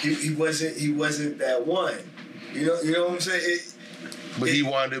 He wasn't that one. You know what I'm saying? But he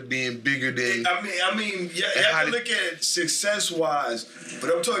wound up being bigger than. I mean, you have to look at it success-wise, but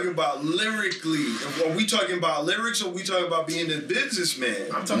I'm talking about lyrically. Are we talking about lyrics, or are we talking about being a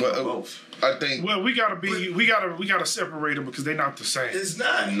businessman? I'm talking about both. I think. Well, we gotta separate them because they're not the same. It's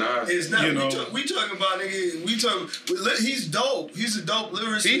not. It's not. We talking about nigga. He's dope. He's a dope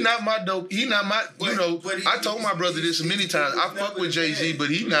lyricist. He not my dope. He not my. I told my brother this many times. I fuck with Jay-Z, but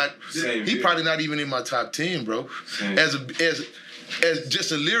he not. He probably not even in my top 10, bro. As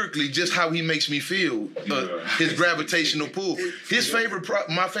just lyrically, just how he makes me feel, his gravitational pull. His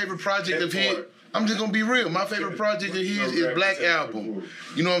my favorite project of his. I'm just gonna be real. My favorite project of his is Black Album.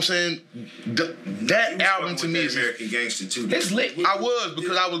 You know what I'm saying? That album to me is American Gangster too. It's lit. I was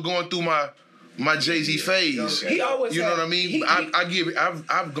because I was going through my Jay-Z phase. He always, you know what I mean?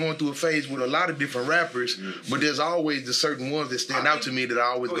 I've gone through a phase with a lot of different rappers, but there's always the certain ones that stand out to me that I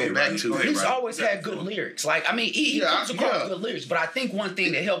always go back to. He's always had good lyrics. Like, I mean, he comes across good lyrics, but I think one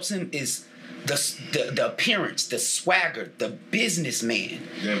thing that helps him is the appearance, the swagger, the businessman.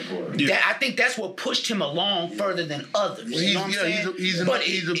 I think that's what pushed him along further than others. Well, you know what I'm saying? He's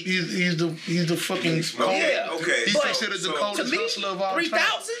the fucking He's considered the coldest hustler of all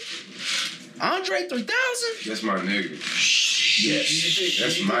 3,000? Andre 3000? That's my nigga. Yes.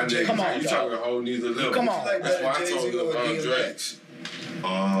 That's my nigga. Come on, you talking a whole nother level. Come on. That's why I told him Andre.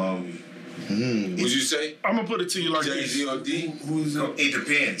 What'd you say? I'm gonna put it to you like Jay-Z or D? It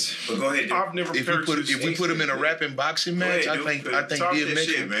depends. But go ahead. I've never. If we put him in a rapping boxing match, I think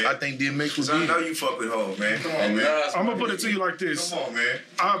DMX would I know you fuck with Hov, man. Come on, man. I'm gonna put it to you like this. Come on, man.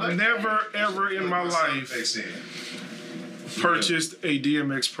 I've never ever in my life purchased a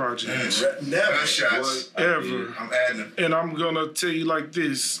DMX project. Never. Shots. Ever. I'm adding them. And I'm gonna tell you like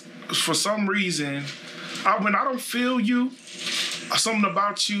this. For some reason, when I don't feel you, something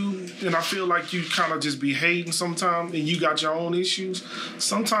about you, and I feel like you kind of just be hating sometimes, and you got your own issues,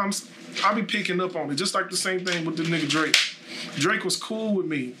 sometimes I be picking up on it. Just like the same thing with the nigga Drake. Drake was cool with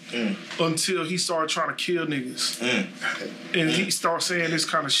me until he started trying to kill niggas. And he started saying this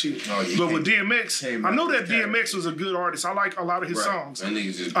kind of shit. But with DMX, I know that DMX was a good artist. I like a lot of his songs.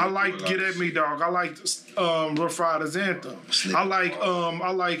 I like Get At Me, Dog. I like Rough Riders Anthem. I like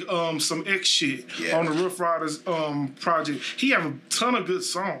some X shit on the Rough Riders project. He have a ton of good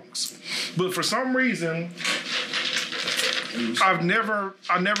songs. But for some reason, I never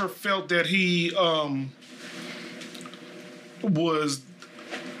felt that he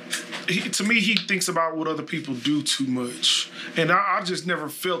to me, he thinks about what other people do too much. And I just never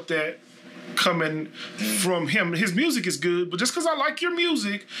felt that coming from him. His music is good, but just because I like your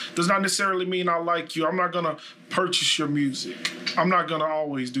music does not necessarily mean I like you. I'm not going to purchase your music. I'm not going to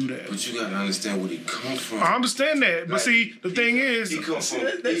always do that. But you got to understand where he comes from. I understand that. But see, the thing is... He comes from...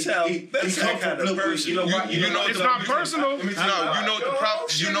 That's how kind of person. You know it's not personal. No, you know what the problem...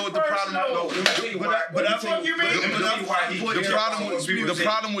 You know what the problem... The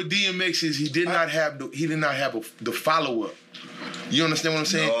problem with DMX is he did not have the follow-up. You understand what I'm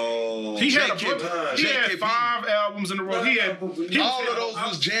saying? No. He had 5 albums in a row. All of those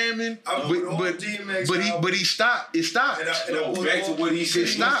was jamming, but he stopped. It stopped. Back to what he said. It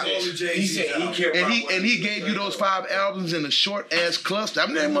stopped. He said he cared about and he gave you those 5 albums in a short ass cluster. I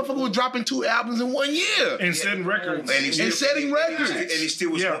mean, that motherfucker was dropping 2 albums in 1 year and setting records. And setting records. And he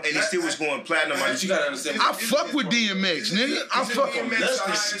still was going platinum. But you gotta understand. I fuck with DMX, nigga. I fuck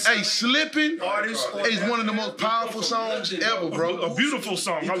with Hey, Slippin' is one of the most powerful songs ever, bro. A beautiful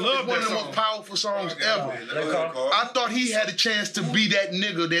song. I love one that of the song. most powerful songs ever. I thought he had a chance to be that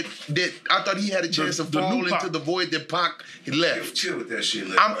nigga that I thought he had a chance to fall into the void that Pac left. Chill with that shit.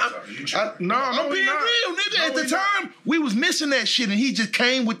 I'm being real, nigga. At the time, we was missing that shit, and he just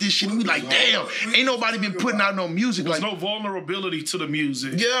came with this shit. And we like, damn, ain't nobody been putting out no music like. There's no vulnerability to the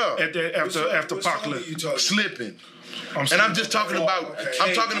music. Yeah. After Pac left. Slipping. I'm just talking about.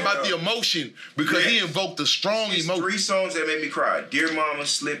 I'm talking about the emotion because he invoked a strong emotion. 3 songs that made me cry: "Dear Mama,"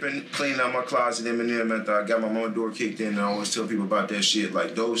 "Slipping," "Cleaning Out My Closet," Eminem. After I got my mom door kicked in, and I always tell people about that shit.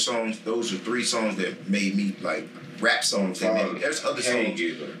 Like those songs, those are 3 songs that made me like rap songs that made me. There's other songs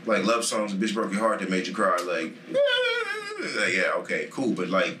like love songs, "Bitch Broke Your Heart" that made you cry. Like yeah, okay, cool, but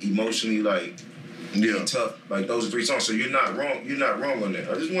like emotionally, like. Yeah, tough. Like those are 3 songs. So you're not wrong. You're not wrong on that.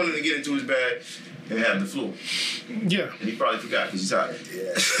 I just wanted to get into his bag and have the floor. Yeah. And he probably forgot because he's tired.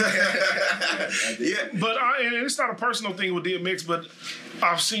 Yeah. But and it's not a personal thing with DMX, but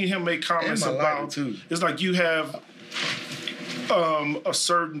I've seen him make comments about. It's like you have a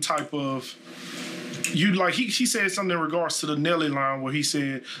certain type of. You like he said something in regards to the Nelly line where he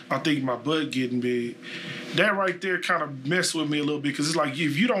said, "I think my butt getting big." That right there kind of messed with me a little bit because it's like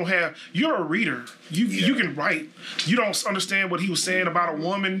if you don't have, you're a reader, you can write. You don't understand what he was saying about a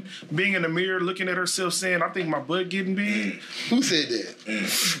woman being in the mirror looking at herself saying, "I think my butt getting big." Who said that?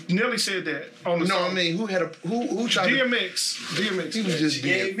 Nelly said that on the song. I mean, who tried DMX. DMX. He was just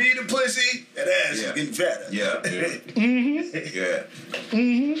gave me the pussy. That ass is getting fatter.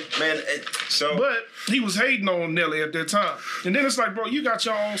 Man, so but he was hating on Nelly at that time. And then it's like, bro, you got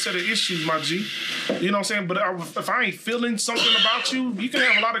your own set of issues, my G. You know what I'm saying? But if I ain't feeling something about you, you can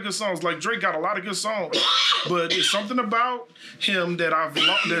have a lot of good songs. Like Drake got a lot of good songs. But it's something about him that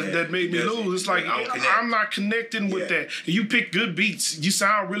that made me lose. It's like, I'm not connecting with that. You pick good beats. You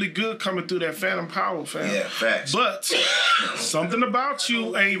sound really good coming through that Phantom Power, fam. Yeah, facts. But something about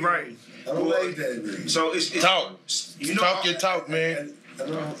you ain't right. I don't like that. So it's talk. Talk your talk, man.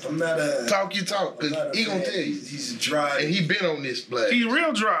 I'm not a talk your talk because he gonna tell you he's dry and he been on this black. He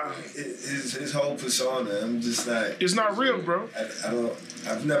real dry. His whole persona. I'm just not. It's not real, bro.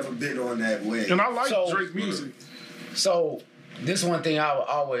 I've never been on that way. And I like Drake music. So this one thing I would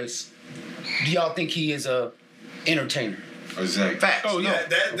always. Do y'all think he is a entertainer? Exactly. Facts. Oh yeah,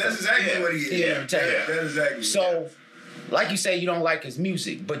 that's exactly what he is. He entertainer. That's exactly. So. Like you say, you don't like his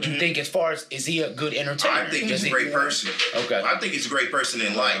music, but you think as far as, is he a good entertainer? I think he's a great person. Okay. I think he's a great person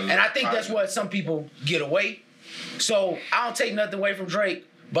in life. And I think that's what some people get away. So I don't take nothing away from Drake,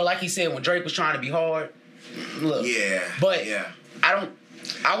 but like he said, when Drake was trying to be hard, look. Yeah. But I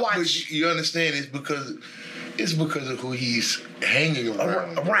watch. But you understand it's because of who he's hanging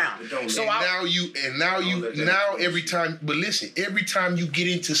around. So now every time, but listen, every time you get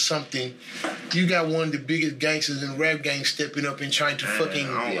into something, you got one of the biggest gangsters in rap game stepping up and trying to fucking.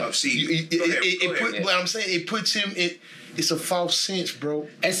 But I'm saying it puts him. It's a false sense, bro.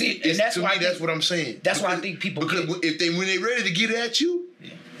 And see, and that's why that's what I'm saying. That's why I think people when they ready to get at you.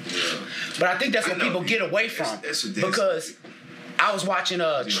 But I think that's what people get away from because. I was watching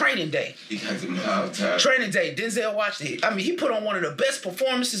Training Day. Training Day. Denzel watched it. I mean, he put on one of the best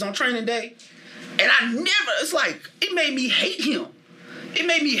performances on Training Day. And it's like, it made me hate him. It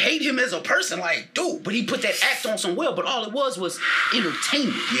made me hate him as a person. Like, dude, but he put that act on some well, but all it was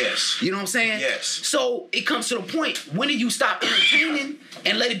entertainment. Yes. You know what I'm saying? Yes. So it comes to the point, when do you stop entertaining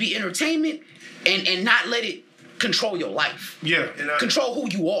and let it be entertainment and not let it control your life? Yeah. Control who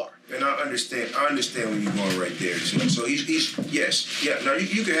you are. And I understand where you're going right there. So he's yes, yeah. Now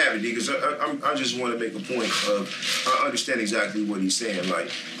you can have it, because I just want to make a point of I understand exactly what he's saying. Like,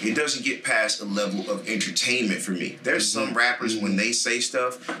 it doesn't get past a level of entertainment for me. There's some rappers when they say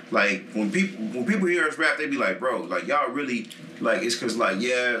stuff, like when people hear us rap, they be like, bro, like y'all really like it's because like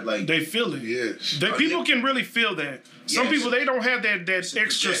they feel it. Yes, people can really feel that. Some people, they don't have that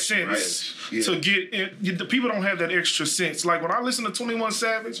extra sense to get in. The people don't have that extra sense. Like when I listen to 21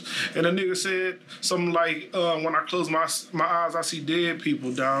 Savage and a nigga said something like, when I close my eyes, I see dead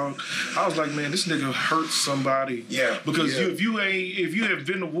people, dog. I was like, man, this nigga hurt somebody. Yeah. Because if you have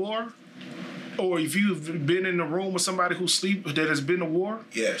been to war, or if you've been in the room with somebody who that has been to war,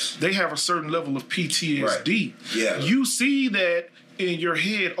 they have a certain level of PTSD. Right. Yeah. You see that in your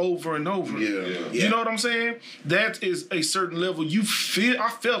head over and over. You know what I'm saying? That is a certain level.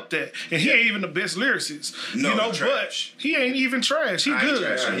 I felt that. And he ain't even the best lyricist. No, you know, trash. But he ain't even trash. He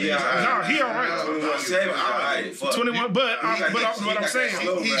good. He all right. 21, but I'm saying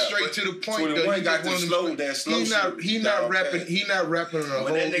he's straight to the point. 21 got the slow. He not rapping. He not rapping.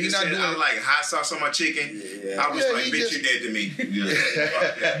 When that nigga said, I'm like hot sauce on my chicken, I was like, bitch, you dead to me.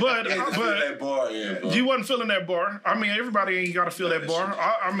 But you wasn't feeling that bar. I mean, everybody ain't got to feel that bar.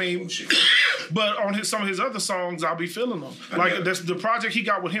 I mean, but on some of his other songs, I'll be feeling them. Like that's the project he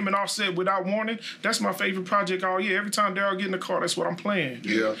got with him and Offset, Without Warning. That's my favorite project all year. Every time Daryl get in the car, that's what I'm playing.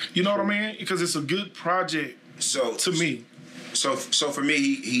 Yeah, you know what I mean? Because it's a good project. So to me, so for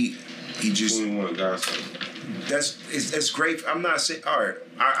me, he just that's great. I'm not saying. All right,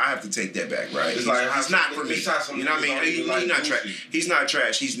 I have to take that back. Right, he's not for me. You know what I mean? He's not trash. He's not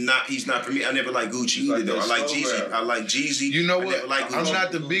trash. He's not for me. I never liked Gucci either. Though I like Jeezy. I like Jeezy. You know what? I'm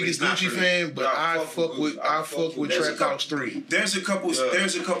not the biggest Gucci fan, but I fuck with Trap House 3. There's a couple songs. I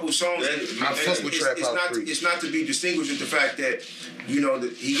fuck with Trap House 3. It's not to be distinguished with the fact that you know,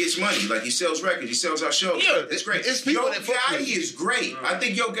 he gets money. Like, he sells records, he sells our shows. Yeah, it's great. It's people Yo that fuck with Gotti is great. I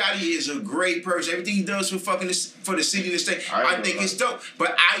think Yo Gotti is a great person. Everything he does for the city and the state, I think it's dope.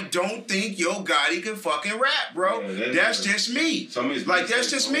 But I don't think Yo Gotti can fucking rap, bro. Yeah, that's just me. Like,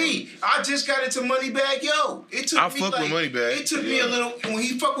 that's just me. I just got into Moneybagg Yo. It took me fuck with Moneybagg. It took me a little, when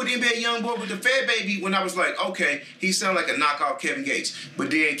he fucked with NBA Youngboy with the Fat Baby, when I was like, okay, he sound like a knockoff Kevin Gates.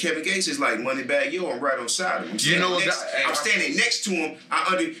 But then Kevin Gates is like Moneybagg Yo, I'm right on side of him. I'm standing next to him.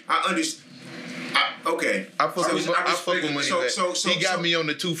 Okay. I fuck with Moneybagg. He got me on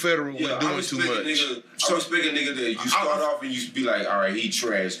the 2 Federal with doing too much. I respect a nigga that you start off and you be like, all right, he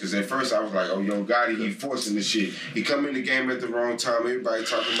trash. Because at first I was like, oh, Yo Gotti, he forcing the shit. He come in the game at the wrong time. Everybody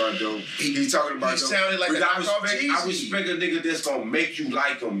talking about dope. He talking about dope. He sounded like I respect a nigga that's gonna make you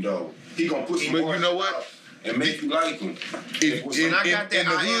like him though. He gonna put some you know what? And make you like him. In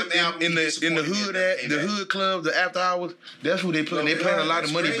the hood club, the after hours, that's who they play. They playing a lot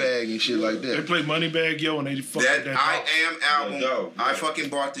of Moneybagg and shit like that. They play Moneybagg Yo and they fuck that I Am album. I fucking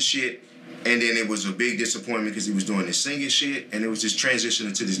bought the shit. And then it was a big disappointment because he was doing this singing shit, and it was just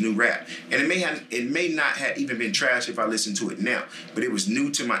transitioning to this new rap. And it may not have even been trash if I listened to it now, but it was new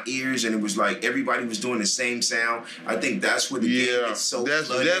to my ears, and it was like everybody was doing the same sound. I think that's where the game is so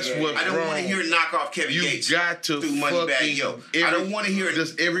flooded. That's what's I don't want to hear knockoff Kevin Gates. You got to through Moneybagg Yo. I don't want to hear it.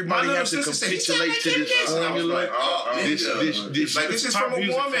 Does everybody have to capitulate to this formula? This is from a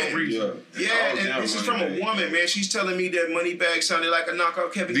woman. Yeah, and this is from a woman, man. She's telling me that Moneybagg sounded like a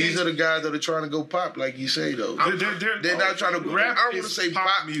knockoff Kevin Gates. These are the guys that are trying to go pop, like you say, though. They're not trying to rap. I want to say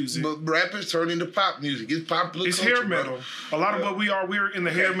pop music, but rap is turning to pop music. It's popular. It's culture, hair metal. A lot of what we're in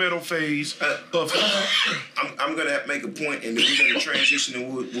the hair metal phase of. I'm gonna have to make a point, and then we're gonna transition,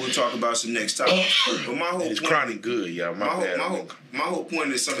 and we'll talk about some next topic. But my whole it's chronic good, y'all. My whole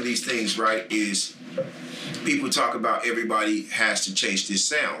point is some of these things, right? Is people talk about everybody has to chase this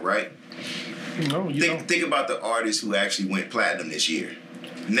sound, right? No, you don't. Think about the artists who actually went platinum this year.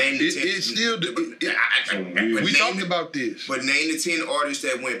 Name the 10. We talked about this. But name the 10 artists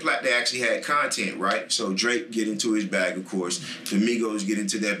that went platinum. They actually had content, right? So Drake get into his bag, of course. The Migos get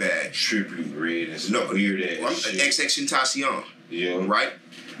into their bag. Trippie Redd and some weird ass shit. XXXTentacion. Yeah. Right?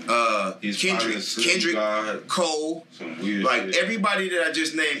 Kendrick, Cole, like everybody that I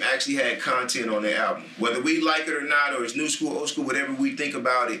just named actually had content on their album. Whether we like it or not, or it's new school, old school, whatever we think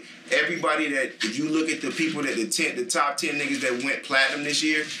about it, everybody that, if you look at the people that the top 10 niggas that went platinum this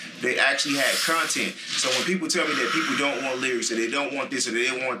year, they actually had content. So when people tell me that people don't want lyrics or they don't want this or they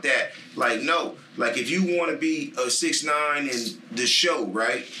don't want that, like no. Like if you want to be a 6ix9ine in the show,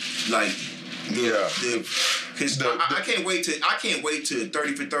 right? Like because I can't wait to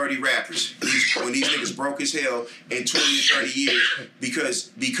 30 for 30 rappers when these niggas broke as hell in 20 to 30 years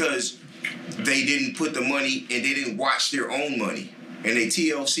because they didn't put the money and they didn't watch their own money. And they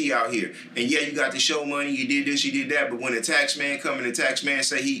TLC out here. And yeah, you got the show money, you did this, you did that, but when the tax man come and the tax man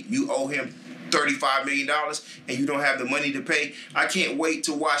say you owe him $35 million and you don't have the money to pay, I can't wait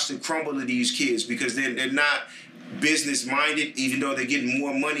to watch the crumble of these kids because they're not business minded, even though they're getting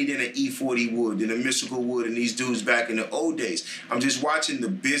more money than an E40 would, than a Mystical would, and these dudes back in the old days. I'm just watching the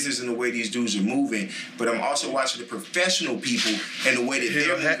business and the way these dudes are moving, but I'm also watching the professional people and the way that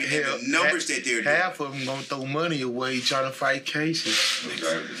they're moving and the numbers that they're doing. Half of them gonna throw money away trying to fight cases.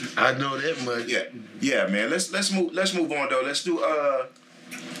 I know that much. Yeah, man. Let's move on though. Let's do the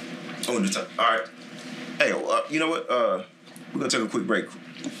time. All right. Hey, you know what? We're gonna take a quick break.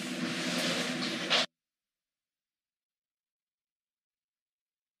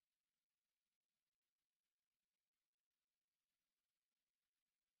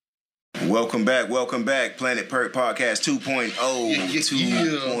 Welcome back. Planet Perk Podcast 2.0.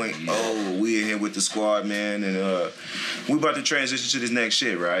 2.0. We in here with the squad, man, and we about to transition to this next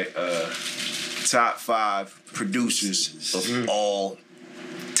shit, right? Top 5 producers of all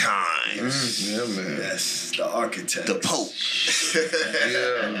time. Yeah, man. That's the architect. The Pope.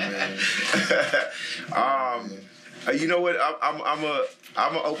 Yeah, man. You know what? I'm gonna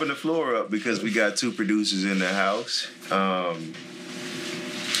open the floor up because we got 2 producers in the house.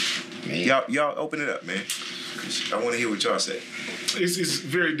 Y'all open it up, man. I want to hear what y'all say. It's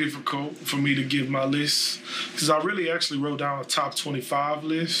very difficult for me to give my list because I really actually wrote down a top 25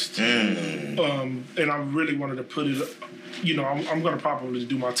 list, and I really wanted to put it. You know, I'm gonna probably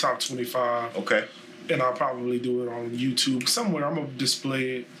do my top 25. Okay. And I'll probably do it on YouTube somewhere. I'm gonna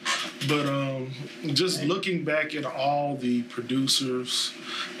display it, but just looking back at all the producers,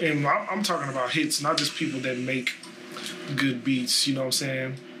 and I'm talking about hits, not just people that make good beats. You know what I'm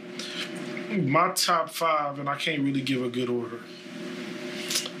saying? My top 5, and I can't really give a good order.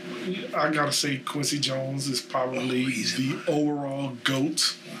 I gotta say Quincy Jones is probably the overall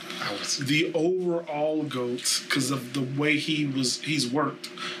GOAT. The overall GOAT because of the way he's worked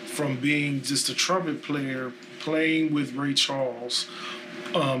from being just a trumpet player, playing with Ray Charles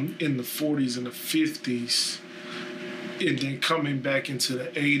in the 40s and the 50s, and then coming back into the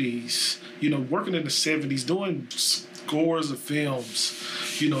 80s, working in the 70s, doing scores of films,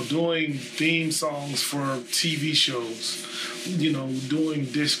 doing theme songs for TV shows, doing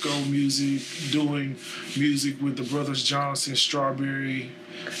disco music, doing music with the Brothers Johnson, Strawberry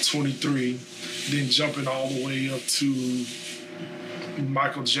 23, then jumping all the way up to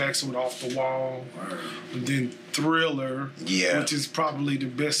Michael Jackson with Off the Wall, and then Thriller, which is probably the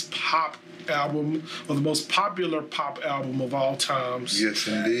best pop album or the most popular pop album of all times. Yes,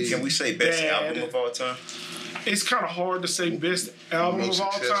 indeed. Can we say best album of all time? It's kind of hard to say best album of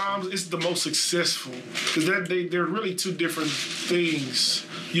all time. It's the most successful because they're really two different things.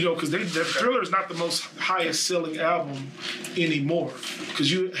 Because the Thriller is not the most highest selling album anymore.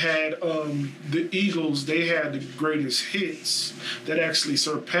 Because you had the Eagles, they had the greatest hits that actually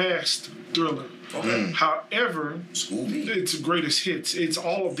surpassed Thriller. Okay. However, it's the greatest hits. It's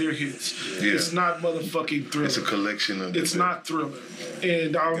all of their hits. Yeah. It's not motherfucking Thriller. It's a collection of. It's not Thriller,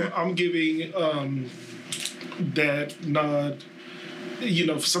 and I'm giving that nod.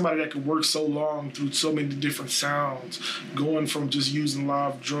 For somebody that could work so long through so many different sounds, going from just using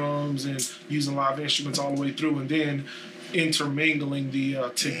live drums and using live instruments all the way through, and then intermingling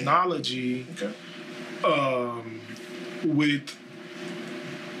the technology with,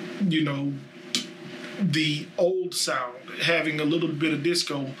 the old sound, having a little bit of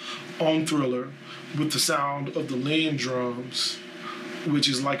disco on Thriller with the sound of the Linn drums, which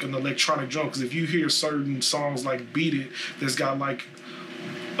is like an electronic drum. Because if you hear certain songs like Beat It, that's got like,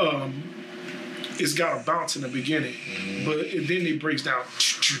 it's got a bounce in the beginning, but then it breaks down.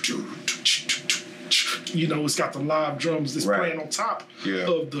 It's got the live drums that's playing on top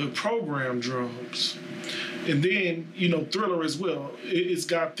of the program drums. And then, Thriller as well. It's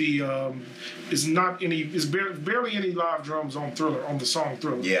got the, it's barely any live drums on Thriller, on the song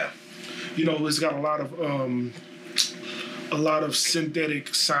Thriller. Yeah. It's got a lot of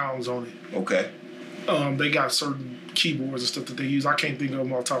synthetic sounds on it. Okay. They got certain keyboards and stuff that they use. I can't think of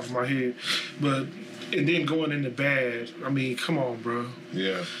them off the top of my head. And then going into Bad, I mean, come on, bro.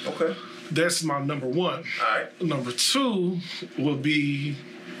 Yeah. Okay. That's my number one. All right. Number two will be,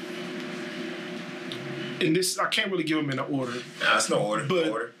 and this, I can't really give them in an order. Nah, it's no order.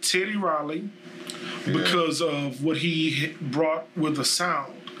 But Teddy Riley, because of what he brought with the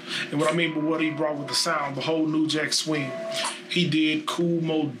sound. And what I mean by what he brought with the sound, the whole New Jack Swing. He did Kool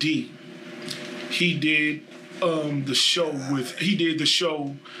Moe Dee. He did the show with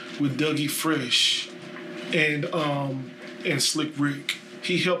Dougie Fresh and Slick Rick.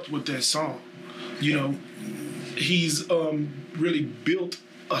 He helped with that song. He's really built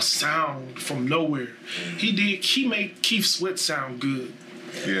a sound from nowhere. He made Keith Sweat sound good.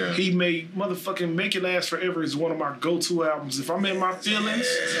 Yeah. He made motherfucking Make It Last Forever is one of my go-to albums. If I'm in my feelings,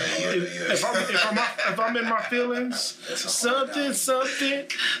 if I'm in my feelings, something just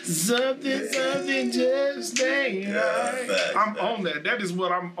ain't right. I'm on that. That is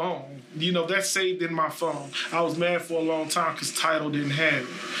what I'm on. That's saved in my phone. I was mad for a long time because Tidal didn't have it.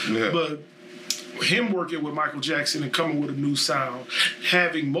 Yeah. But him working with Michael Jackson and coming with a new sound,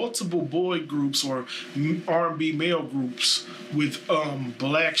 having multiple boy groups or R&B male groups with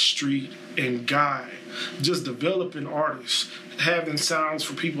Blackstreet and Guy, just developing artists, having sounds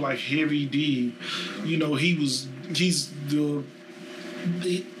for people like Heavy D. He's the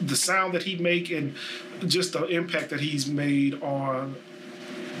sound that he make and just the impact that he's made on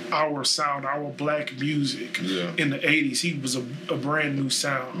our sound, our black music in the 80s. He was a brand new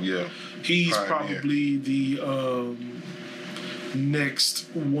sound. Yeah. He's probably the next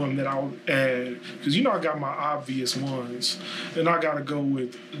one that I'll add. Because I got my obvious ones. And I got to go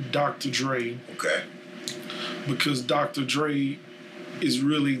with Dr. Dre. Okay. Because Dr. Dre is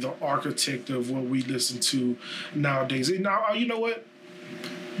really the architect of what we listen to nowadays. And now, you know what?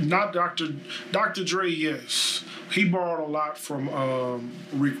 Not Dr. Dre, yes. He borrowed a lot from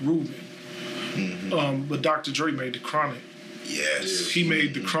Rick Rubin. Mm-hmm. But Dr. Dre made the Chronic. Yes. He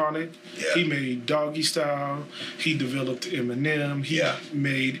made the Chronic. Yeah. He made Doggy Style. He developed Eminem. He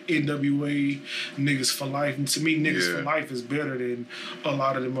made NWA, Niggas for Life. And to me, Niggas for Life is better than a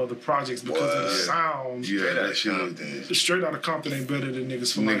lot of them other projects because of the sound. Yeah, Straight Outta Compton ain't better than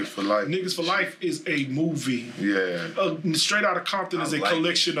Niggas for Life. Niggas for Life is a movie. Yeah. Straight Outta Compton is a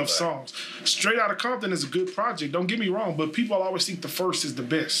collection of songs. Straight Outta Compton is a good project. Don't get me wrong, but people always think the first is the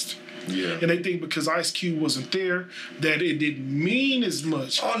best. Yeah. And they think because Ice Cube wasn't there that it didn't mean as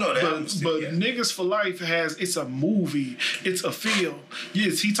much. Oh no, but Niggas for Life it's a movie, it's a feel.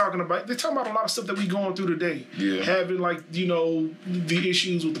 Yes, they're talking about a lot of stuff that we going through today. Yeah. Having the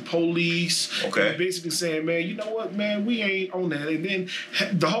issues with the police. Okay. Basically saying, man, you know what, man, we ain't on that. And then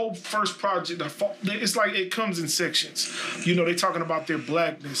the whole first project, it's like it comes in sections. They talking about their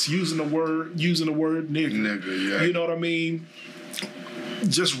blackness, using the word nigga. Yeah. You know what I mean?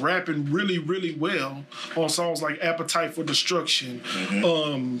 Just rapping really, really well on songs like Appetite for Destruction.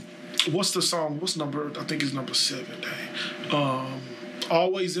 Mm-hmm. What's the song? What's number? I think it's number 7.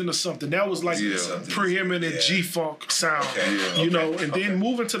 Always Into Something. That was like preeminent G-Funk sound. Okay. And then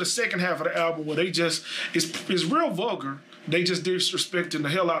moving to the second half of the album where they just, it's real vulgar. They just disrespecting the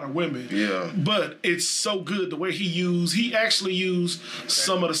hell out of women. Yeah. But it's so good the way he actually used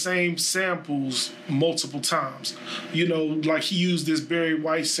some of the same samples multiple times. Like he used this Barry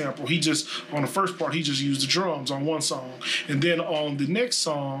White sample. On the first part, he just used the drums on one song. And then on the next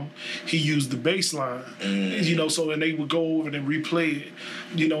song, he used the bass line. And they would go over and replay it.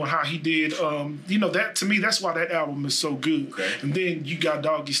 And how he did, that to me, that's why that album is so good. Okay. And then you got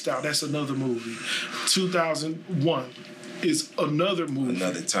Doggy Style. That's another movie. 2001. Is another movie.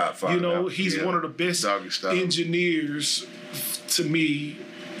 Another top 5. He's one of the best engineers to me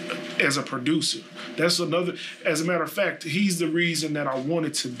as a producer. That's another. As a matter of fact, he's the reason that I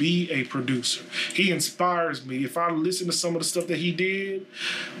wanted to be a producer. He inspires me. If I listen to some of the stuff that he did,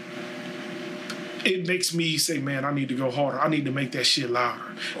 it makes me say, man, I need to go harder. I need to make that shit louder.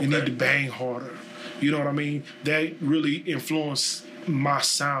 Okay. It need to bang harder. You know what I mean? That really influenced my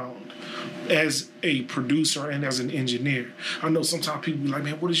sound as a producer and as an engineer. I know sometimes people be like,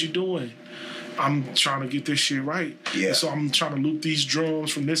 man, what is you doing? I'm trying to get this shit right. Yeah. And so I'm trying to loop these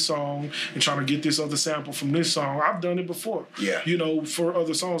drums from this song and trying to get this other sample from this song. I've done it before. Yeah. For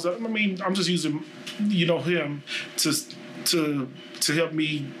other songs. I'm just using, him to help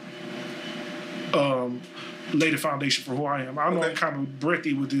me lay the foundation for who I am. I know I'm kind of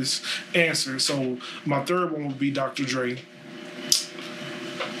breathy with this answer. So my third one would be Dr. Dre.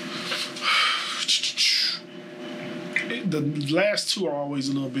 The last two are always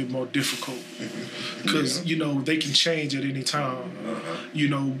a little bit more difficult because they can change at any time.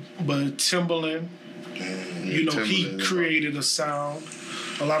 But Timbaland, he created a sound.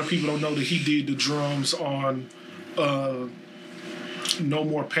 A lot of people don't know that he did the drums on No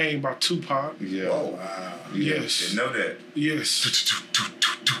More Pain by Tupac. Yeah. Oh wow. Yes. Didn't know that. Yes.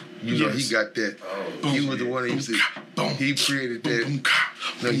 He got that. He was the one that used to. He created that.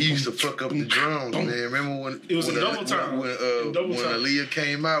 No, he used to fuck up the drums, man. Remember when it was a double time when Aaliyah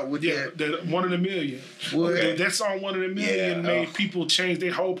came out with that 1 in a million. What? That song 1 in a million made people change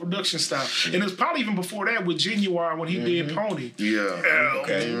their whole production style. And it was probably even before that with Genuine when he did Pony. Yeah.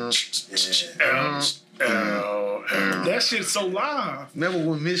 That shit's so live. Remember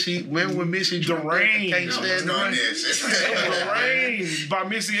when Missy The Rain. Can't stand the rain. The Rain by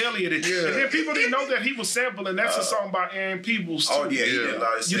Missy Elliott. And then people didn't know that he was sampling. That's a song by Aaron Peebles too. Oh yeah, he did a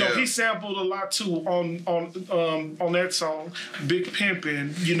lot of he sampled a lot too on that song, Big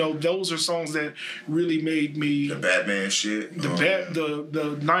Pimpin'. Those are songs that really made me the Batman shit.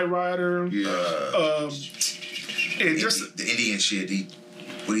 The Knight Rider. Yeah. And just the Indian shit.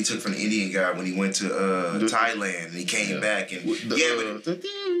 What he took from the Indian guy when he went to Thailand and he came back and I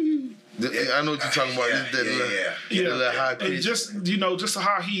know what you're talking about. That high pitch. And just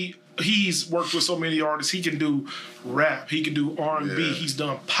how he's worked with so many artists. He can do rap. He can do R&B. Yeah. He's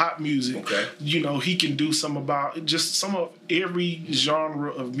done pop music. Okay. He can do some of every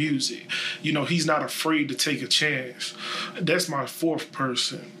genre of music. He's not afraid to take a chance. That's my fourth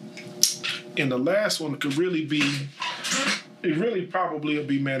person. And the last one could really be. It really probably will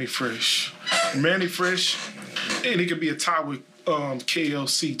be Mannie Fresh. Mannie Fresh, and it could be a tie with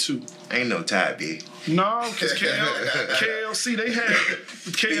KLC too. Ain't no tie, B. No, because KLC, they had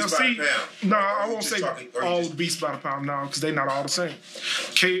KLC. No, I won't say all beats by the pound. No, because they're not all the same.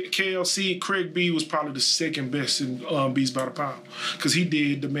 KLC, Craig B was probably the second best in beats by the pound because he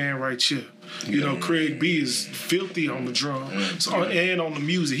did The Man Right Here. Craig B is filthy on the drum and on the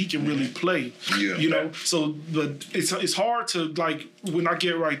music. He can really play. Yeah. So it's hard to when I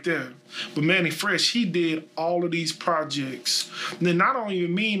get right there. But Mannie Fresh, he did all of these projects. And then I don't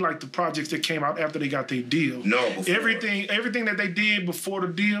even mean the projects that came out after they got their deal. No, everything that they did before the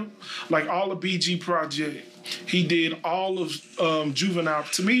deal, like all the BG project. He did all of Juvenile.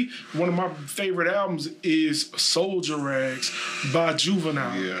 To me, one of my favorite albums is Soldier Rags by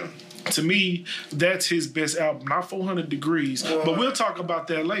Juvenile. Yeah. To me, that's his best album. Not 400 Degrees, but we'll talk about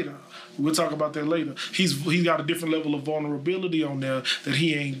that later. He's got a different level of vulnerability on there that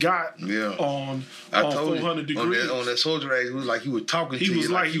he ain't got on 400 Degrees. On that Soldier Act, he was like he was talking to you. He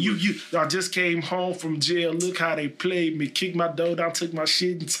was like, you. I just came home from jail. Look how they played me. Kicked my door down, took my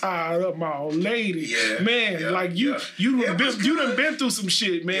shit, and tied up my old lady. Yeah. Man, like you done been through some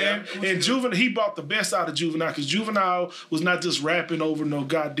shit, man. And Juvenile, he brought the best out of Juvenile because Juvenile was not just rapping over no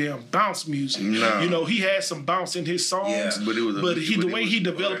goddamn bounce music. No. You know, he had some bounce in his songs, but the way he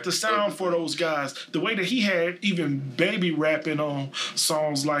developed the sound for those guys, the way that he had even Baby rapping on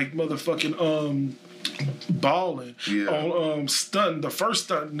songs like motherfucking Ballin' on Stunt, the first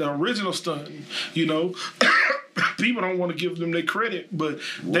Stunt, the original Stunt, you know. People don't want to give them their credit, but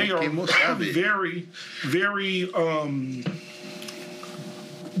they are very, very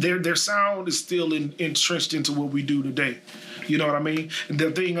their sound is still entrenched into what we do today. You know what I mean?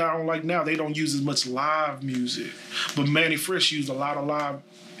 The thing I don't like now, they don't use as much live music. But Mannie Fresh used a lot of live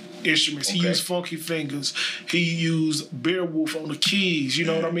instruments. He used Funky Fingers. He used Beowulf on the keys. You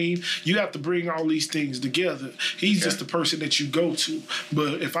know what I mean? You have to bring all these things together. He's just the person that you go to.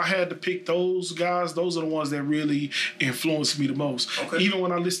 But if I had to pick those guys, those are the ones that really influenced me the most. Even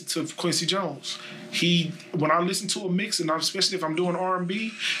when I listen to Quincy Jones, when I listen to a mix, and especially if I'm doing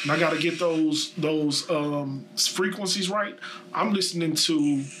R&B, and I got to get those frequencies right, I'm listening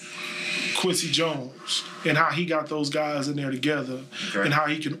to Quincy Jones and how he got those guys in there together and how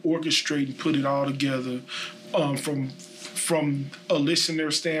he can orchestrate and put it all together from a listener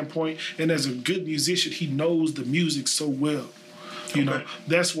standpoint. And as a good musician, he knows the music so well. You know,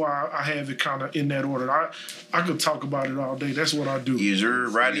 that's why I have it kind of in that order. I could talk about it all day. That's what I do. User,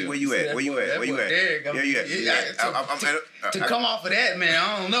 Rodney, where you at? Where you at? To come off of that, man,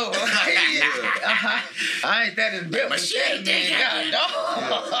 I don't know. I ain't that in depth with that,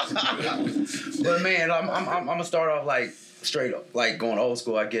 man. But man, I'm gonna start off like straight up, like going old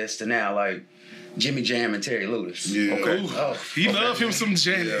school, I guess, to now, like Jimmy Jam and Terry Lewis. Yeah. Okay. He loved him some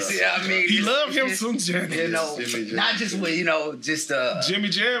Janis. Yeah, I mean, he loved him some Janis. You know, not just with, just Jimmy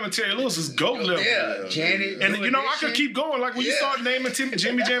Jam and Terry Lewis is GOAT level. Yeah, Janet. And you know, I could keep going. Like when you start naming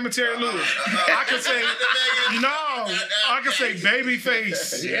Jimmy Jam and Terry Lewis, I could say, I could say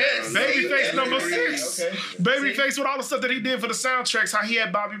Babyface. Yes. Babyface number 6. Okay. Babyface with all the stuff that he did for the soundtracks, how he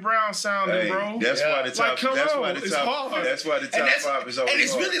had Bobby Brown sounding, bro. That's why the top. It's hard. That's why the top 5 is always. And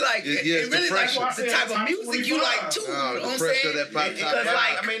it's really like, the type of music you like too. You know what I'm saying? Because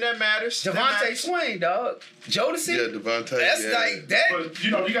I mean, that matters. Devontae Swing, dog. Jodeci. Yeah, Devontae. That's like that. But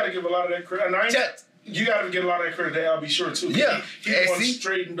you got to give a lot of that credit. You got to get a lot of that credit to Al B. Sure too. Yeah, he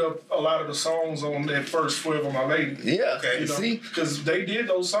straightened up a lot of the songs on that first Forever My Lady. Yeah, because they did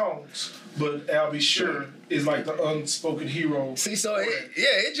those songs, but Al B. Sure is like the unspoken hero. See, so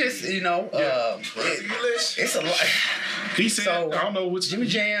it just it's a lot. He said, I don't know which Jimmy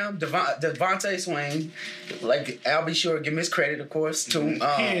Jam, Devontae Swing, like Al B. Sure, give him his credit, of course. Too.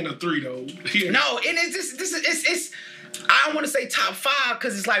 He ain't a 3 though. No, and it's. I don't want to say top 5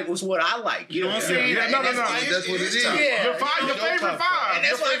 because it's like it's what I like. You know what I'm saying? Yeah, no. That's what it is. Yeah. Your favorite 5. And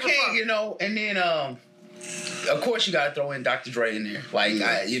that's why I can't, And then, of course, you got to throw in Dr. Dre in there. Like,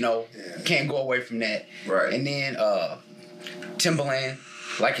 can't go away from that. Right. And then Timbaland,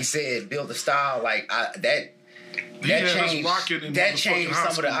 like you said, build a style like that changed. That changed some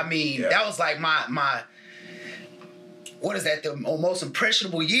of the. I mean, that was like my. What is that? The most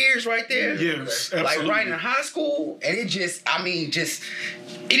impressionable years right there. Yes, absolutely. absolutely. Like right in high school, and it just,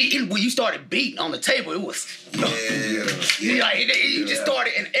 when you started beating on the table, it was. You just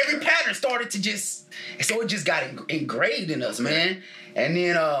started, and every pattern started to just. So it just got engraved in us, man. And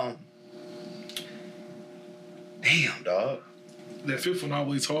then, damn, dog. That fifth one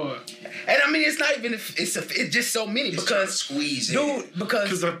always hard. And I mean, it's not even. It's just so many because squeeze dude.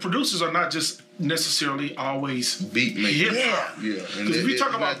 Because the producers are not just necessarily always beat makers. Yeah. Because we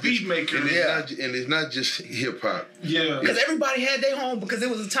talk about beat makers, and it's not just hip hop. Yeah. Because everybody had their home. Because there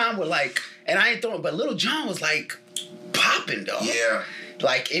was a time where and I ain't throwing, but Lil Jon was like popping, dog. Yeah.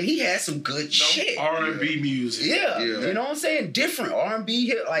 Like, and he had some good shit. R&B music. Yeah. You know what I'm saying? Different R&B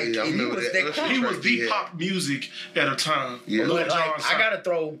hit. Like, he was the pop music at a time. Yeah. But like, I gotta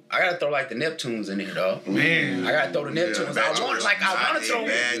throw like the Neptunes in there, dog. Man, I gotta throw the Neptunes. I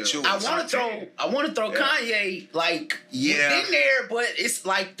want to throw Kanye within there, but it's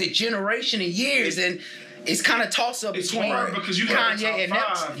like the generation of years and. It's kind of toss up between Kanye and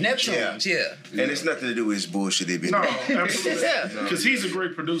Neptunes, And it's nothing to do with his bullshit. No, absolutely. Because he's a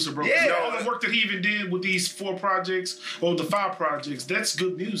great producer, bro. Yeah. All the work that he even did with these 4 projects, or the 5 projects, that's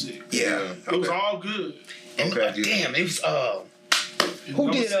good music. Yeah. It was all good. And damn, it was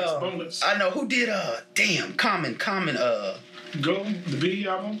Who did I know who did damn Common Go the B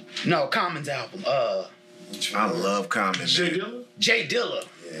album? No, Common's album. I love Common. Jay Dilla? Jay Dilla.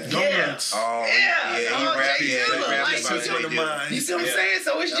 Donuts. Oh, yeah. He rapped you see what I'm saying?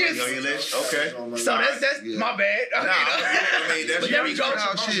 So it's just on your list. Okay. So that's my bad. I mean, that's there we go.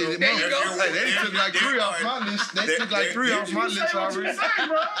 Shit, There you go. They took like 3 off my list. They took like 3 off my list already.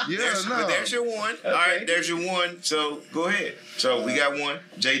 Yeah, no. But there's your one. All right, there's your one. So go ahead. So we got one.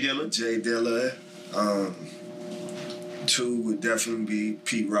 Jay Dilla. Jay Dilla. 2 would definitely be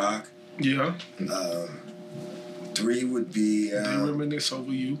Pete Rock. Yeah. 3 would be Reminisce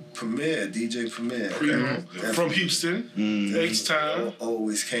Over You. DJ Premier. From Houston. H-Time.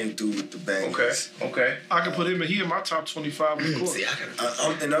 Always came through with the bangers. Okay. I can put him in my top 25 of course.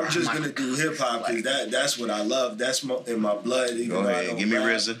 I'm just gonna do hip hop because that's what I love. That's in my blood. Go ahead. Give me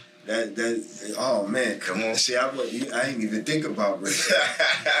RZA. Oh man, come on. See, I didn't even think about RZA.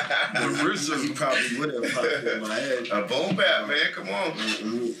 RZA. He probably would have popped in my head. A boom bap, man. Come on.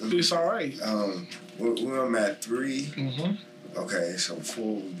 It's all right. Where I'm at 3. Mm-hmm. Okay, so 4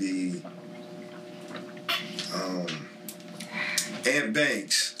 would be Ant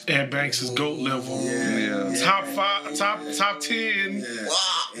Banks. Ant Banks is GOAT level. Yeah. Top 5, top 10. Yeah.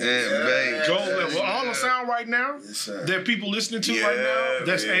 Ant Banks. GOAT level. All the sound right now that people listening to right now,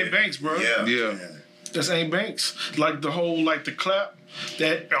 that's Ant Banks, bro. Yeah. That's Ant Banks. Like the whole, like the clap,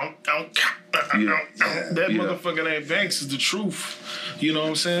 that motherfucking Ant Banks is the truth. You know what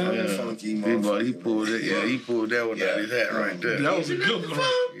I'm saying? Yeah. Funky He pulled it. Yeah, he pulled that one out of his hat right there. That was a good one.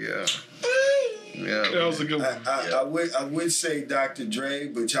 Yeah. That was a good one. I would say Dr. Dre,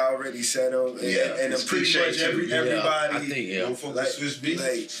 but y'all already said him. And pretty much everybody. I think, like Swiss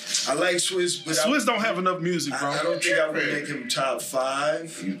Beats. I like Swiss, but Swiss don't have enough music, bro. I don't think I would make him top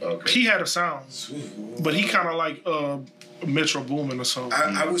 5. Okay. He had a sound, but he kind of like Metro Boomin or something.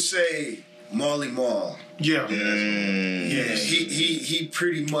 I would say Marley Marl. Yeah. He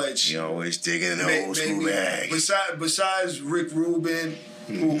pretty much. You always digging in the old school bag. Besides Rick Rubin,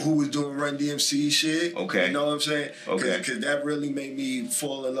 who was doing Run DMC shit. Okay. You know what I'm saying? Okay. Because that really made me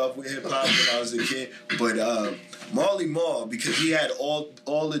fall in love with hip hop when I was a kid. But Marley Marl, because he had all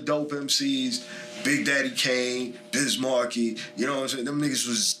the dope MCs. Big Daddy Kane, Biz Markie, you know what I'm saying? Them niggas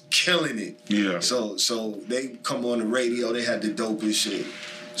was killing it. Yeah. So they come on the radio, they had the dopest shit.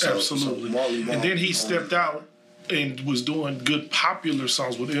 Absolutely. Marley Marl, and then he stepped out and was doing good popular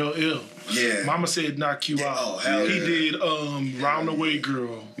songs with LL. Yeah. Mama Said Knock You Out. Oh, hell he yeah. did Round the Way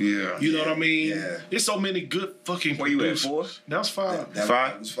Girl. Yeah. You know what I mean? Yeah. There's so many good fucking Where you at, producers. 4? That was 5. That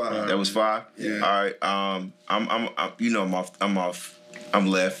 5? was 5. That was 5? Yeah. All right. I'm you know, I'm left. I'm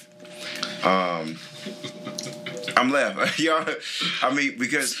left. Y'all, I mean,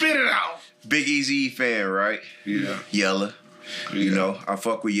 because Spit it out. Big Easy fan, right? Yeah. Yella. You know, I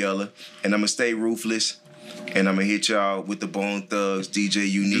fuck with Yella. And I'm going to stay ruthless. And I'm going to hit y'all with the Bone Thugs, DJ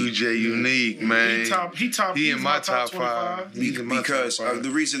Unique. DJ Unique, man. He in my top 5. Because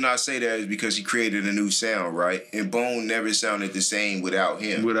the reason I say that is because he created a new sound, right? And Bone never sounded the same without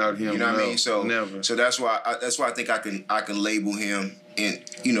him. You know what I mean? So never. So that's why I think I can label him in,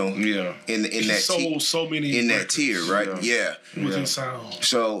 you know, in that so many in that tier, right? Yeah. With his sound.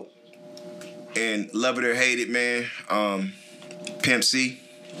 So, and love it or hate it, man. Pimp C.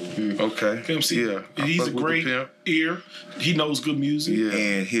 Okay. Pimp C. Yeah. He's a great ear. He knows good music. Yeah.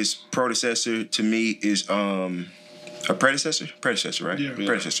 And his predecessor to me is a predecessor, right? Yeah.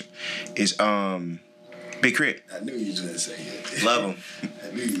 Predecessor is Big Crit. I knew you was gonna say it. Love him.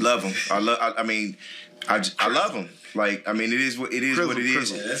 Love him. I love him. Like, I mean, it is what it is.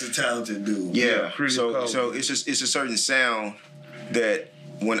 Yeah, that's a talented dude. Yeah. So it's a certain sound that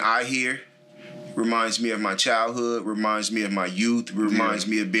when I hear, reminds me of my childhood, reminds me of my youth, reminds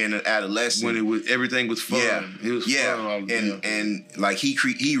me of being an adolescent. When everything was fun. Yeah, it was fun. And like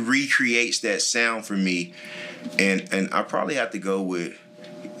he recreates that sound for me, and I probably have to go with,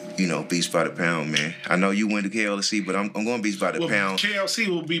 you know, Beats by the Pound, man. I know you went to KLC, but I'm going Beats by the Pound. KLC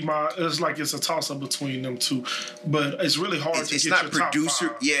will be it's a toss up between them two, but it's really hard to it's get not your producer.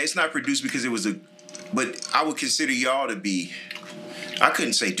 top 5. Yeah, it's not produced because it was but I would consider y'all to be. I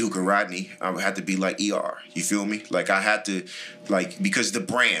couldn't say Duke or Rodney. I would have to be like ER. You feel me? Like I had to, like, because the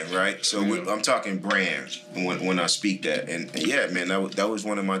brand, right? So I'm talking brand when I speak that. And yeah, man, that was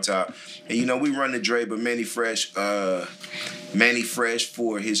one of my top. And you know, we run the Dre, but Manny Fresh for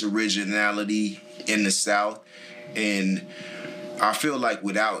his originality in the South. And I feel like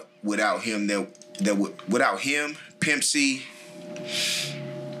without him, without him, Pimp C,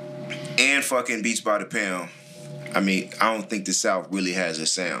 and fucking Beats by the Pound, I mean, I don't think the South really has a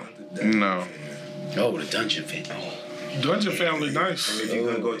sound. No. Oh, the Dungeon Fan. Dungeon Family, nice. If you're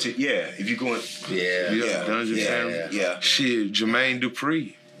gonna go to, if you're going, Dungeon Family, shit, Jermaine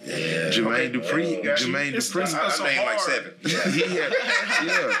Dupri. Yeah, Jermaine Dupri. Jermaine Dupri. I named like 7. Jermaine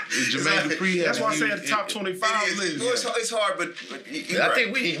Dupri. That's why I said the top 25 list. It's hard, but I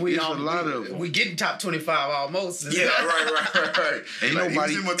think we a lot of we getting top 25 almost. Yeah, right.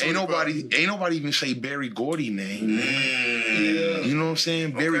 Ain't nobody even say Barry Gordy name. You know what I'm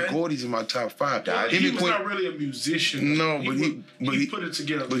saying? Barry Gordy's in my top 5. He was not really a musician. No, but he put it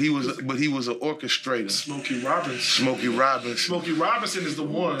together. But he was an orchestrator. Smokey Robinson. Smokey Robinson is the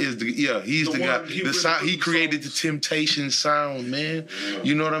one. He's the guy. He created the Temptation sound, man.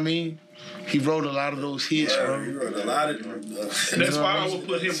 You know what I mean? He wrote a lot of those hits, bro. He wrote a lot of. That's why I would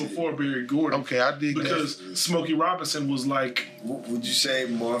put him before Barry Gordy. Okay, I dig because Smokey Robinson was like. Would you say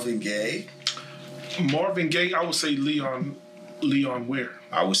Marvin Gaye? Marvin Gaye, I would say Leon Ware.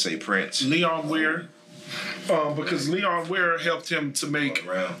 I would say Prince. Leon Ware, because Leon Ware helped him to make.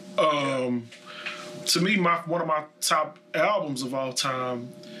 To me, one of my top albums of all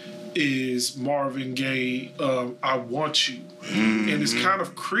time is Marvin Gaye, I Want You. Mm-hmm. And it's kind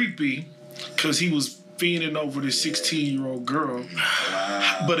of creepy because he was fiending over this 16-year-old girl.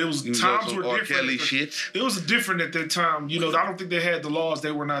 Wow. But it was times were different. Kelly shit. It was different at that time. You know, I don't think they had the laws.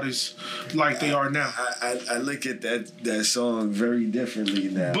 They were not as like they are now. I look at that song very differently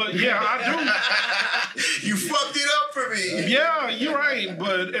now. But yeah, I do. You fucked it up for me. Yeah, you're right.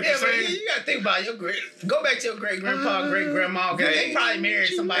 But at the same, you gotta think about go back to your great grandpa, great grandma. They probably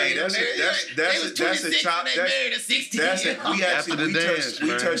married somebody. Hey, that's a top. They married a 16. We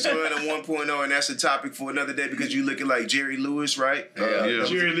touched on it at 1.0, and that's a topic for another day because you looking like Jerry Lewis, right?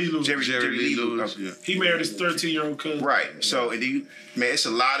 Jerry Lee Lewis. Jerry Lee Lewis. Yeah. He married his 13-year-old cousin. Right. So, and it's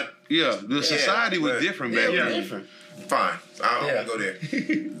a lot of. Yeah, the society was different back then. Different. Fine. I don't want to go there.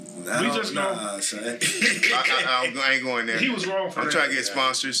 We just know. I ain't going there. He was wrong for I'm trying to get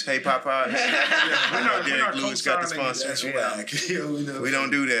sponsors. Hey, Popeyes. Derek Lewis got the sponsors. We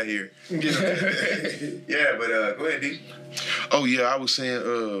don't do that here. Yeah, but go ahead, D. Oh, yeah, I was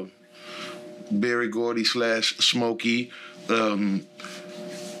saying Barry Gordy / Smokey,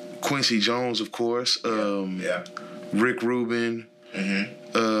 Quincy Jones, of course, Rick Rubin,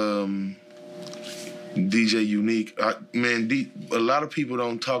 DJ Unique. A lot of people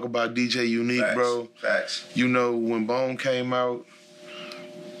don't talk about DJ Unique, bro. Facts. You know, when Bone came out,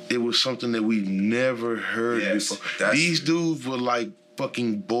 it was something that we never heard before. These dudes were like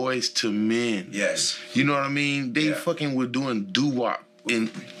fucking boys to men. Yes. You know what I mean? They fucking were doing doo-wop.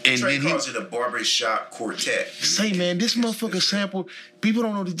 And Trey then calls it a barbershop quartet. Say, man, this motherfucker sampled. People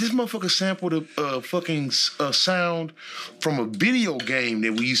don't know this motherfucker sampled a fucking sound from a video game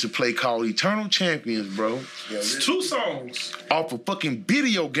that we used to play called Eternal Champions, bro. It's 2 songs off a fucking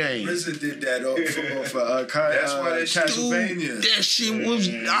video game. RZA did that off Castlevania. That shit was.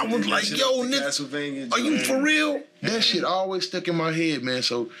 I was like, yo, nigga, are you for real? That shit always stuck in my head, man.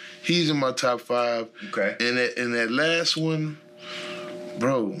 So he's in my top 5. Okay. And that last one.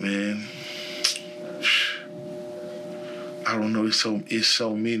 Bro, man, I don't know. It's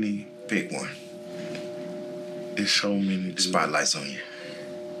so many. Pick one. It's so many. Dude. Spotlight's on you.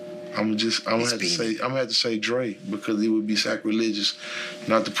 I'm gonna have to say Dre because it would be sacrilegious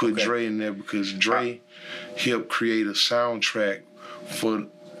not to put Dre in there because Dre helped create a soundtrack for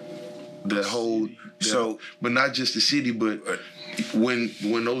the whole. But not just the city, but when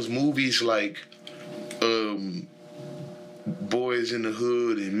those movies like. Boys in the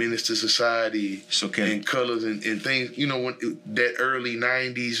Hood and Menace to Society and Colors and things, you know, when that early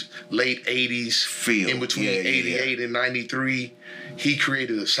 90s, late 80s feel in between 88 and 93, he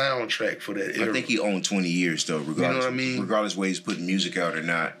created a soundtrack for that era. I think he owned 20 years though, regardless. You know what I mean? Regardless whether he's putting music out or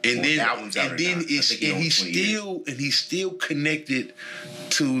not. And then albums out he's still connected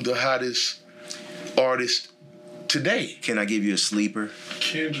to the hottest artist today. Can I give you a sleeper?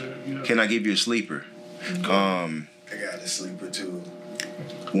 Kendrick, yeah. Can I give you a sleeper? I got a sleeper too.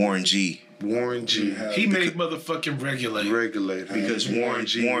 Warren G. He made motherfucking Regulator. Because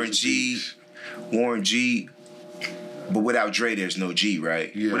Warren G. But without Dre, there's no G,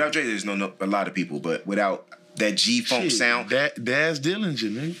 right? Yeah. Without Dre, there's no a lot of people. But without that G-funk sound, Daz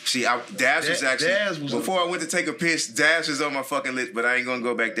Dillinger, nigga. See, Daz was actually before I went to take a piss. Daz was on my fucking list, but I ain't gonna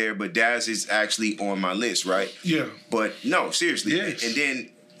go back there. But Daz is actually on my list, right? Yeah. But no, seriously. Yes. And then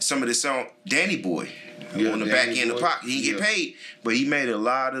some of the song, Danny Boy. On the back end of the pocket. He didn't get paid, but he made a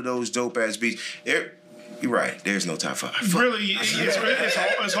lot of those dope ass beats. You're right. There's no top 5. Really,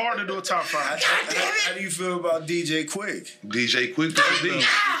 it's hard to do a top 5. How do you feel about DJ Quick? DJ Quick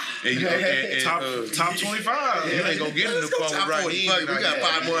and top 25. You ain't gonna get in the phone with Raheem. We got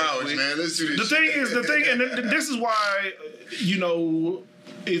 5 more hours, man. Let's do this. The thing, and this is why, you know,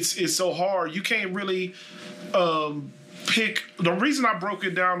 it's so hard. You can't really pick. The reason I broke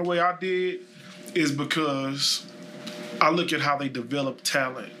it down the way I did is because I look at how they develop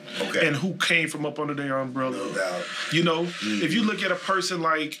talent. Okay. And who came from up under their umbrella. No doubt. You know, if you look at a person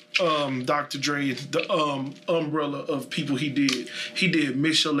like Dr. Dre, the umbrella of people he did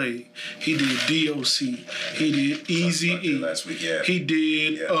Michel'le, he did DOC, he did Eazy-E, last week, yeah. He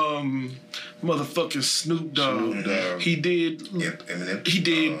did motherfucking Snoop Dogg. He did Eminem. He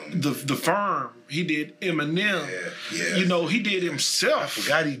did the Firm. He did Eminem. Yeah. You know, he did himself. I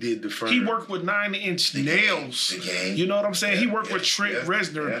forgot he did the Firm. He worked with 9 Inch Nails. The Game. You know what I'm saying? He worked with Trent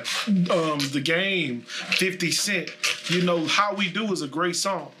Reznor, The Game, 50 Cent. You know, How We Do is a great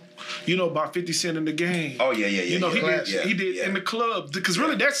song. You know, by 50 Cent in The Game. Oh, yeah. You know, he did In the Club. Because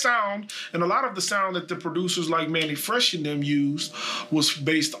really that sound, and a lot of the sound that the producers like Manny Fresh and them used was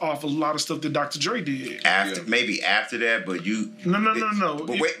based off a lot of stuff that Dr. Dre did. Maybe after that, but you... No.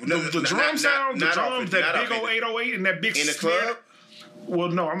 But wait, the drum sound, the drums, that big old 808 and that big In the snare. club? Well,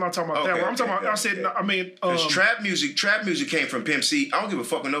 no, I'm not talking about that one. I'm talking about, trap music came from Pimp C. I don't give a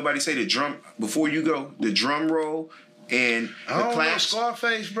fuck when nobody say the drum, before you go, the drum roll and the claps.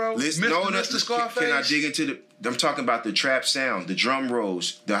 Scarface, bro. Mr. Scarface. Can I dig into the... I'm talking about the trap sound, the drum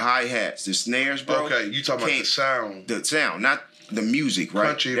rolls, the hi-hats, the snares, bro. Okay, you talking about the sound. The sound, not the music,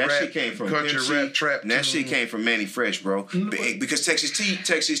 right? Shit came from country MC, rap, trap. and that shit came from Manny Fresh, bro. Because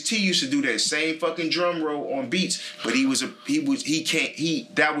Texas T used to do that same fucking drum roll on beats, but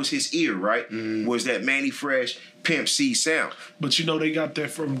that was his ear, right? Was that Manny Fresh Pimp C sound? But you know they got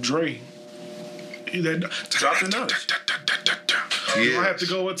that from Dre. Drop the notes. Yeah. I have to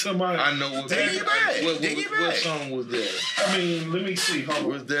go into my. I know what. What song was that? I mean, let me see. Hold on.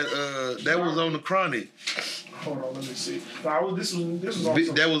 Was that that was on the Chronic? Hold on, let me see. This was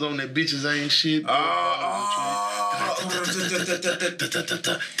also, that was on that Bitches Ain't Shit.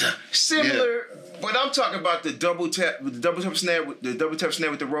 Similar, but I'm talking about the double tap snare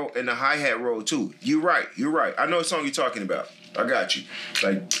with the roll and the hi hat roll too. You're right. I know what song you're talking about. I got you.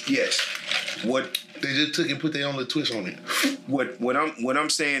 Like, yes. What they just took and put their own little twist on it. What I'm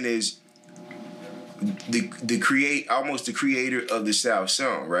saying is the creator of the South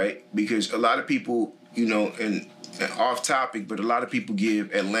song, right? Because a lot of people, you know, and off topic, but a lot of people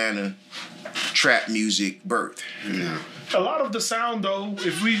give Atlanta trap music birth. Yeah. A lot of the sound, though,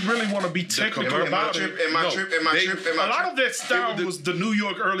 if we really want to be technical about it, a lot of that sound was the New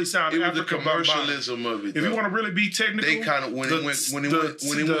York early sound. It was the commercialism of it. If you want to really be technical, they kind of when it went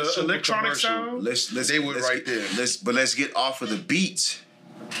the electronic sound. They were right there. Let's get off of the beats.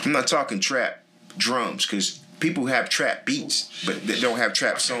 I'm not talking trap drums because people have trap beats, but they don't have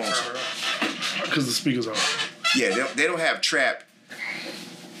trap songs. Because the speakers are. Yeah, they don't have trap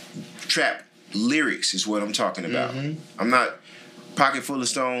lyrics is what I'm talking about. I'm not pocket full of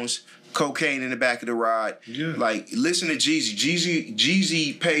stones, cocaine in the back of the ride. Yeah. Like, listen to Jeezy.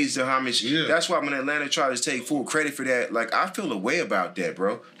 Jeezy pays the homage. Yeah. That's why when Atlanta tries to take full credit for that, like, I feel a way about that,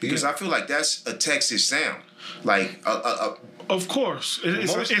 bro. Because I feel like that's a Texas sound. Like, of course.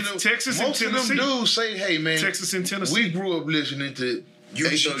 It's Texas and Tennessee. Most of them dudes say, hey, man, Texas and Tennessee. We grew up listening to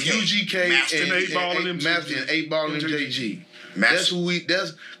UGK and 8 Ball and JG. That's who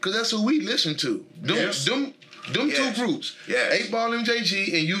we listen to. Them two groups. Yes. 8 Ball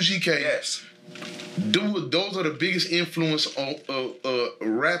MJG and UGK. Yes. Those are the biggest influence on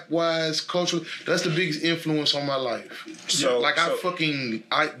rap wise, culture. That's the biggest influence on my life.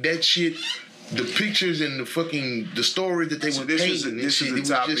 That shit. The pictures and the story that they were painting. This is the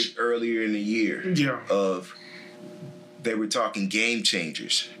topic earlier in the year. Yeah. Of they were talking game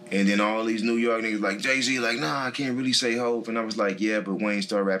changers. And then all these New York niggas like Jay-Z, like, nah, I can't really say Hov. And I was like, yeah, but Wayne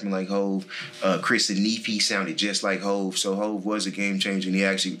started rapping like Hov. Chris and Neefy sounded just like Hov. So Hov was a game changer. And he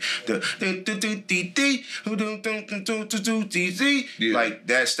actually, like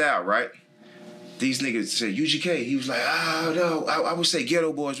that style, right? These niggas said UGK. He was like, no, I would say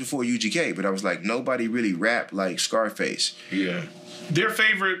Ghetto Boys before UGK. But I was like, nobody really rapped like Scarface. Yeah. Their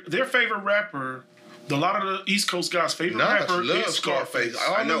favorite rapper. A lot of the East Coast guys' favorite rapper is Scarface.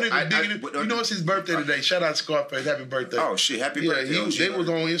 I know. You know it's his birthday today. Shout out to Scarface. Happy birthday. Oh, shit. Happy birthday. They was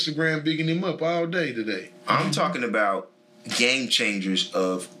on Instagram bigging him up all day today. I'm talking about game changers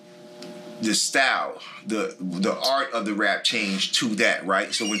of the style, the art of the rap changed to that,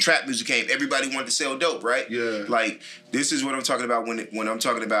 right? So when trap music came, everybody wanted to sell dope, right? Yeah. Like, this is what I'm talking about when I'm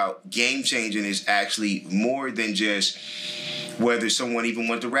talking about game changing is actually more than just whether someone even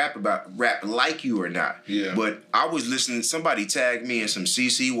wants to rap like you or not. Yeah. But I was listening, somebody tagged me in some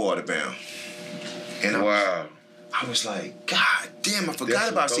CC Waterbound. And I was like, God damn, I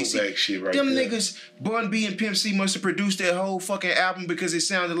forgot about CC. Shit right Them there. niggas, Bun B and Pimp C must have produced that whole fucking album because it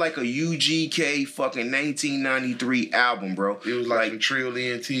sounded like a UGK fucking 1993 album, bro. It was like some Trill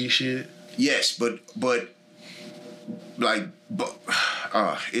ENT shit. Yes, but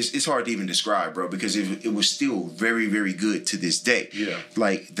it's hard to even describe, bro, because it was still very, very good to this day. Yeah.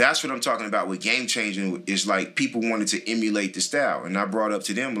 Like, that's what I'm talking about with game changing. Is like people wanted to emulate the style, and I brought up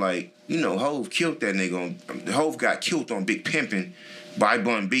to them like, you know, Hove killed that nigga Hove got killed on Big Pimpin' by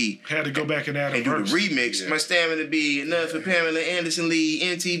Bun B. Had to go back and add a do verse. the remix. Yeah. My stamina be enough for Pamela Anderson Lee,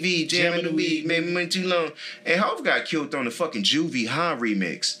 MTV, jamming the weed, maybe went too long. And Hove got killed on the fucking Juvie Han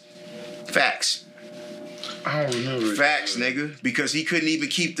remix. Facts. I don't remember. Facts, nigga. Because he couldn't even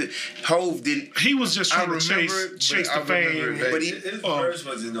keep the Hove didn't. He was just trying to remember chase the fame. But his verse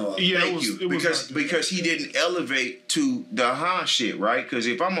wasn't all. Yeah, Thank you. Because he didn't elevate to the Han shit, right? Because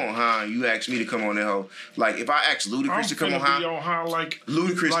if I'm on Han, you ask me to come on that hoe. Like if I ask Ludacris to come on Han, like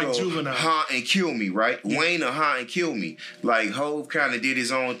Ludacris like go Juvenile. Han and kill me, right? Yeah. Wayne or Han and kill me. Like Hove kind of did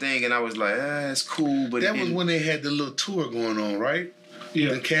his own thing, and I was like, it's cool. But that was when they had the little tour going on, right?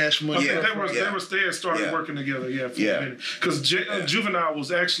 Yeah, the Cash Money. Yeah, they started working together. Yeah, for a minute. Because Juvenile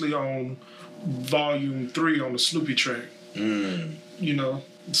was actually on Volume 3 on the Snoopy track. Mm. You know,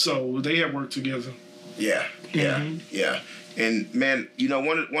 so they had worked together. Yeah. And man, you know,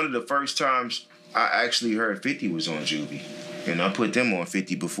 one of the first times I actually heard 50 was on Juvie. And I put them on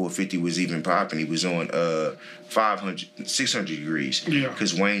 50 before 50 was even popping. He was on 600 Degrees. Yeah.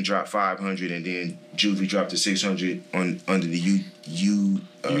 Because Wayne dropped 500 and then Juvie dropped to 600 under the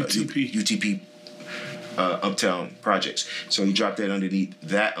UTP Uptown Projects. So he dropped that underneath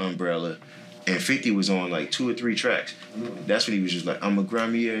that umbrella. And 50 was on like 2 or 3 tracks. That's when he was just like, I'm a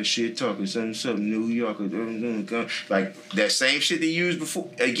grimy ass shit talker, something New Yorker. Like that same shit they used before.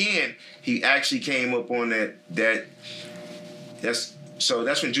 Again, he actually came up on that's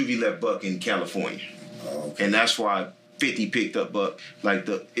when Juvie left Buck in California. Oh, okay. And that's why 50 picked up Buck. Like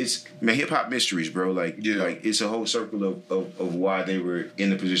hip hop mysteries, bro. Like it's a whole circle of why they were in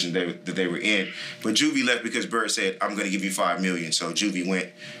the position that they were in. But Juvie left because Bird said, I'm gonna give you $5 million. So Juvie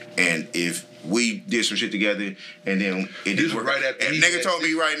went, and if we did some shit together, and then it didn't work. Right after and nigga told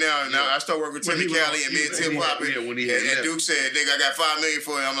me right now, I start working with Timmy Cali and me and Tim Poppin'. And Duke said, nigga, I got $5 million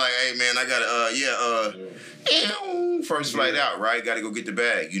for you. I'm like, hey man, I got first flight out, right? Got to go get the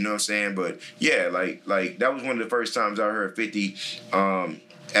bag. You know what I'm saying? But yeah, like that was one of the first times I heard 50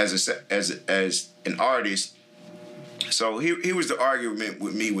 as an artist. So here was the argument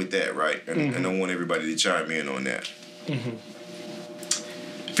with me with that, right? And I want everybody to chime in on that. Mm-hmm.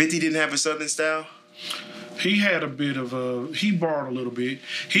 50 didn't have a Southern style? He had a bit of he borrowed a little bit.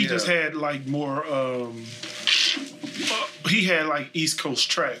 He just had like more he had like East Coast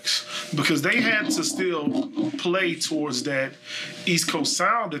tracks because they had to still play towards that East Coast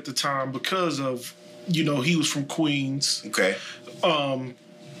sound at the time because of, you know, he was from Queens. Okay.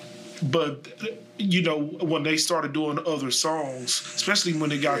 But, you know, when they started doing other songs, especially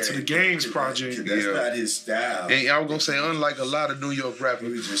when they got to the Games project. That's not his style. And I was going to say, unlike a lot of New York rappers,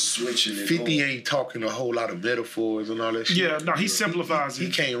 he was just switching it 50 ain't talking a whole lot of metaphors and all that shit. Yeah, no, he simplifies it.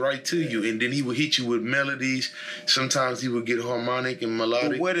 He came right to you, and then he would hit you with melodies. Sometimes he would get harmonic and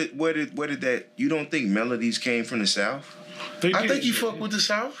melodic. But where did that, you don't think melodies came from the South? I think he fucked with the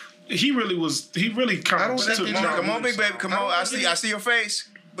South. He really kind of took come on, big baby, come on. I see your face.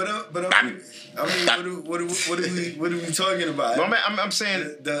 But I mean, what are we talking about? No, I'm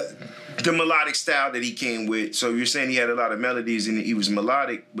saying the melodic style that he came with. So you're saying he had a lot of melodies and he was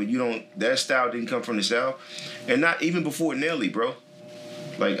melodic, but that style didn't come from the South, and not even before Nelly, bro.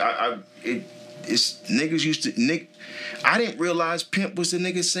 Like it's niggas used to I didn't realize Pimp was the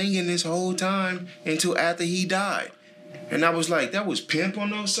nigga singing this whole time until after he died, and I was like, that was Pimp on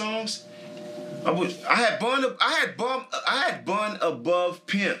those songs. I had Bun above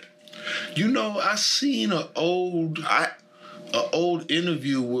Pimp. You know, I seen an old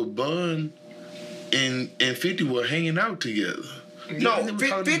interview with Bun and 50 were hanging out together. No,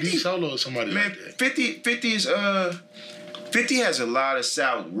 50 Solo or somebody man, like that. 50 has a lot of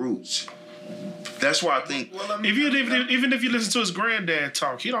South roots. That's why I think. Well, I mean, even if you listen to his granddad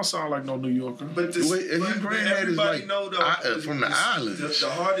talk, he don't sound like no New Yorker. But his granddad is like from the islands. The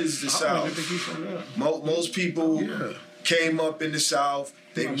heart is the South. Most people came up in the South.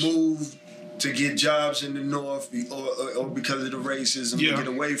 They moved to get jobs in the North or because of the racism to get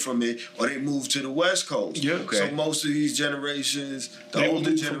away from it, or they move to the West Coast. Yeah. Okay. So most of these generations, the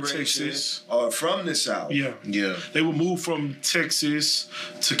older generations, are from the South. Yeah. Yeah. They would move from Texas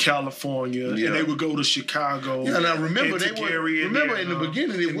to California, and they would go to Chicago. Yeah, now remember in the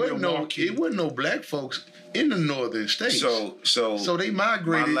beginning it wasn't no black folks in the northern states. So they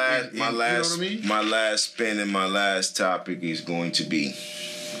migrated. My last spin and my last topic is going to be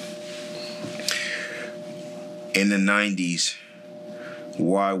in the 90s.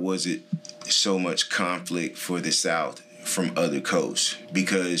 Why was it so much conflict for the South from other coasts?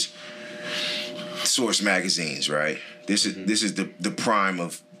 Because Source magazines, right? This is the prime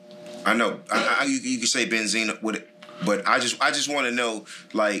of. I know you could say Benzino with it, but I just want to know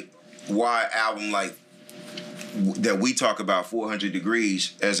like why album like that we talk about 400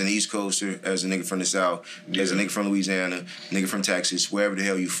 Degrees as an East Coaster, as a nigga from the South, as a nigga from Louisiana, nigga from Texas, wherever the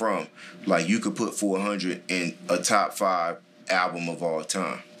hell you from, like you could put 400 in a top 5 album of all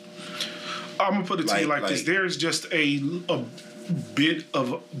time. I'm gonna put it to you like this: there's just a bit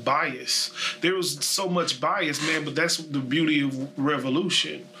of bias. There was so much bias, man, but that's the beauty of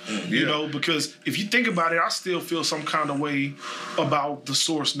Revolution. You know, because if you think about it, I still feel some kind of way about the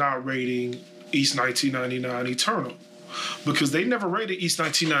Source not rating East 1999 Eternal. Because they never rated East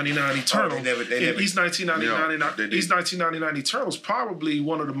 1999 Eternal. East 1999 Eternal is probably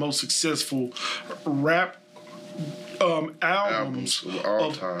one of the most successful rap albums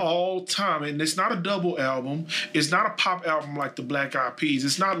of all time. And it's not a double album. It's not a pop album like the Black Eyed Peas.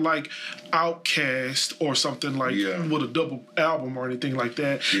 It's not like Outkast or something like with a double album or anything like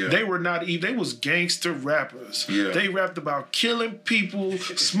that. They were not even, they was gangster rappers. They rapped about killing people,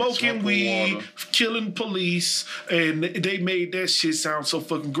 smoking weed, water, killing police, and they made that shit sound so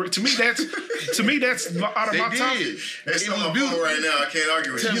fucking great. To me, that's out of my top. It's so beautiful right now. I can't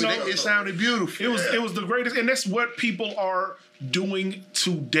argue with you. It sounded beautiful. It was the greatest, and that's what people are doing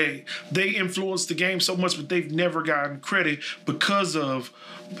today. They influenced the game so much, but they've never gotten credit because of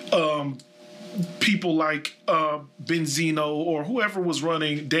people like Benzino or whoever was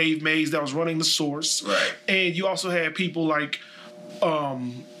running, Dave Mays that was running the Source. Right. And you also had people like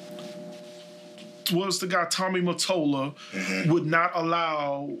was the guy Tommy Mottola would not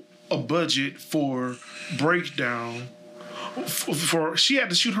allow a budget for Breakdown. For she had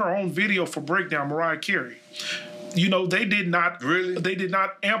to shoot her own video for Breakdown, Mariah Carey. You know, they did not really. They did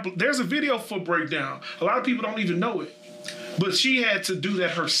not There's a video for Breakdown. A lot of people don't even know it, but she had to do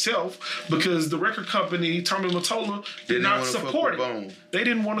that herself because the record company, Tommy Mottola, did not support it. They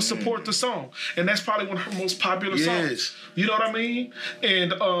didn't want to support the song, and that's probably one of her most popular songs. You know what I mean?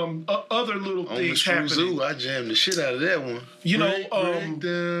 And other little things happening. I jammed the shit out of that one. You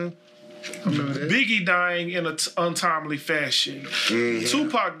know, Biggie dying in an untimely fashion.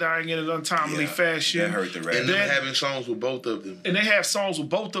 Tupac dying in an untimely fashion. That hurt the rap. And them having songs with both of them. And they have songs with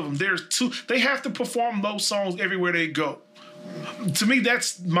both of them. They have to perform those songs everywhere they go. To me,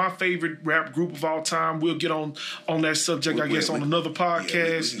 that's my favorite rap group of all time. We'll get on that subject, I guess, on another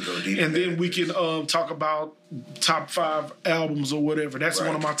podcast. And then we can talk about top 5 albums or whatever. That's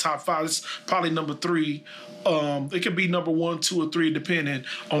one of my top 5. It's probably number 3. It could be number 1, 2, or 3 depending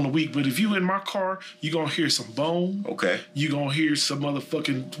on the week. But if you in my car, you're gonna hear some Bone. Okay. You're gonna hear some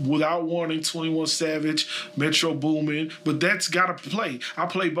motherfucking Without Warning, 21 Savage, Metro Boomin. But that's gotta play. I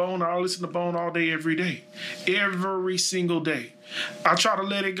play Bone. I listen to Bone all day, every day, every single day. I try to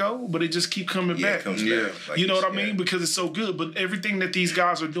let it go, but it just keep coming back. It comes back. Like you know what I mean? Because it's so good. But everything that these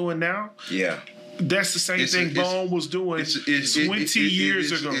guys are doing now, that's the same thing Bone was doing 20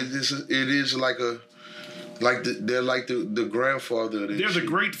 years ago. It is like they're like the grandfather. They're the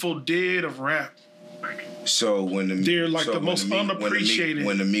Grateful Dead of rap. So they're like the most unappreciated.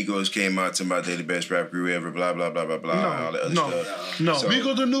 When the Migos came out talking about they're the best rap group ever, blah blah blah blah blah, all that other stuff. No. So,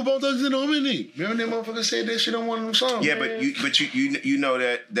 Migos the new Bone Thugs and Harmony. Remember that motherfucker said that shit on one of them songs? Yeah, man. but you know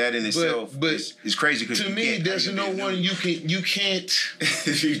that in itself is crazy because to me there's no one you can't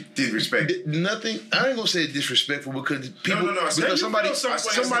you disrespect nothing. I ain't gonna say disrespectful because people because somebody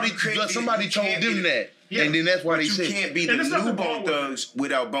told them that. Yeah. And then that's why they say you can't be the new Bone Thugs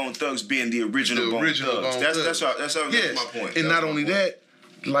without Bone Thugs being the original Bone Thugs. That's my point. And not only that,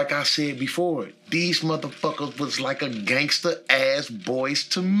 like I said before, these motherfuckers was like a gangster ass Boys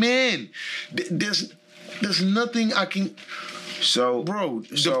to Men. There's nothing I can. So, bro,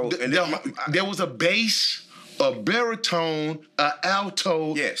 there was a bass, a baritone, a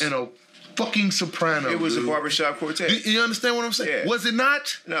alto, and a fucking soprano. It was a barbershop quartet. You understand what I'm saying? Yeah. Was it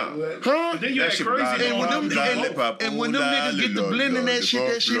not? No. Huh? Then you had crazy. And when them niggas get to blending that shit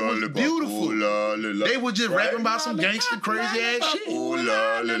was beautiful. They were just rapping about some gangster crazy ass shit.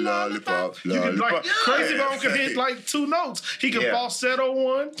 Crazy Bone could hit like 2 notes. He could falsetto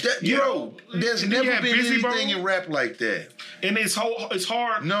one. There's never been anything in rap like that. And it's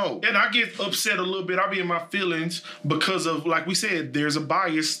hard. No. And I get upset a little bit. I be in my feelings because of, like we said, there's a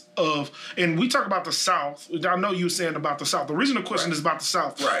bias of, and we talk about the South. I know you were saying about the South. The reason the question is about the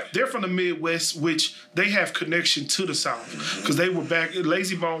South. Right. They're from the Midwest, which they have connection to the South. Because they were back,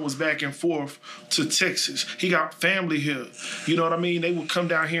 Lazy Bone was back and forth to Texas. He got family here. You know what I mean? They would come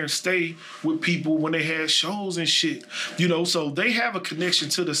down here and stay with people when they had shows and shit. You know, so they have a connection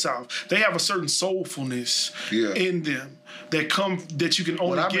to the South. They have a certain soulfulness in them that you can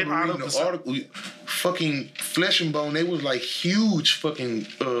only get out of the South. Fucking Flesh and Bone, they was like huge fucking.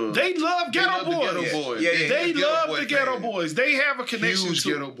 They love Ghetto Boys. They love the Ghetto Boys. They have a connection huge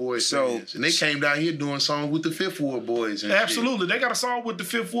to Ghetto Boys. And they came down here doing songs with the Fifth Ward Boys. And absolutely, they got a song with the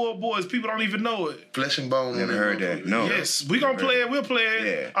Fifth Ward Boys. People don't even know it. Flesh and Bone. Never heard that. No. Yes, we gonna play it. We'll play it.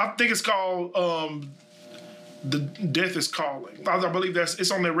 Yeah. I think it's called. The Death is Calling. I believe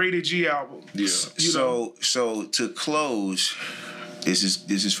it's on the Rated G album. Yeah. So to close, this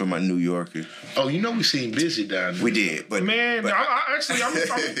is for my New Yorker. Oh, you know we seen Busy down there. We did, but man, I'm trying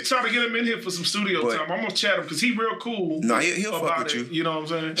to get him in here for some studio time. I'm gonna chat him because he's real cool. No, he'll fuck with you. You know what I'm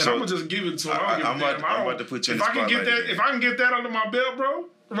saying? And I'm gonna just give it to him. I'm about to put you in the spotlight. If I can get that under my belt, bro.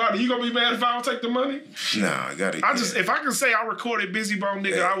 Rodney, you gonna be mad if I don't take the money? Nah, I got it. If I can say I recorded Busy Bone,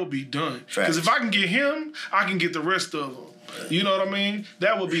 nigga, I will be done. Because if I can get him, I can get the rest of them. You know what I mean?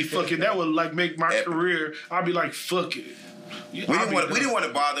 That would be fucking. That would like make my career. I'd be like, fuck it. We didn't want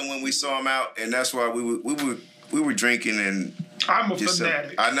to bother when we saw him out, and that's why we were drinking and. I'm a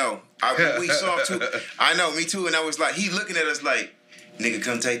fanatic. I know. We saw him too. I know, me too. And I was like, he looking at us like. Nigga,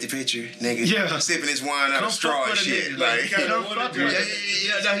 come take the picture. Nigga, sipping his wine out of straw and shit. No, he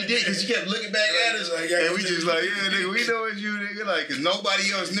did, because he kept looking back at us. And we just like, yeah, nigga, we know it's you, nigga. Like, because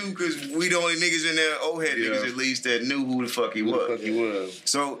nobody else knew, because we the only niggas in there, old head niggas at least, that knew who the fuck he was.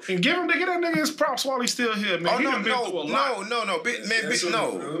 So, and give that nigga his props while he's still here, man. No.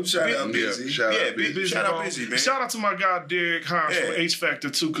 Shout out Busy. Shout out Busy, man. Shout out to my guy Derek Hines from H Factor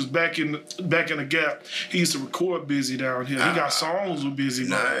too, because back in the Gap, he used to record Busy down here. He got songs with Busy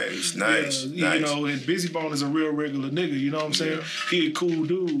Bone. Nice. You know, and Busy Bone is a real regular nigga. You know what I'm saying? Yeah. He a cool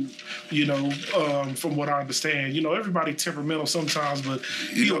dude. You know, from what I understand. You know, everybody temperamental sometimes, but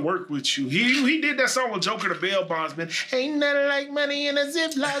he'll work with you. He did that song with Joker the Bail Bondsman. Ain't nothing like money in a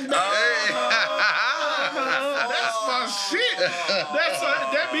Ziploc bag. That's my shit.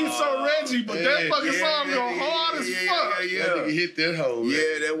 That beat so Reggie, but that fucking song go hard as fuck. That nigga hit that hoe.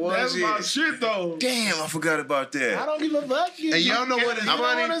 Yeah, that was That's my shit though. Damn, I forgot about that. I don't give a fuck. And y'all know what is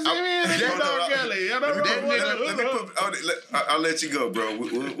funny? I'll let you go, bro.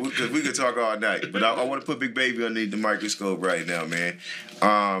 We could talk all night, but I want to put Big Baby underneath the microscope right now, man.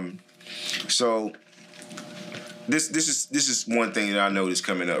 So this is one thing that I noticed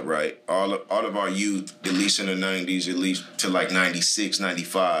coming up, right? All of our youth, at least in the 90s, at least to like 96,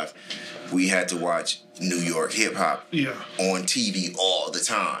 95, we had to watch New York hip hop on TV all the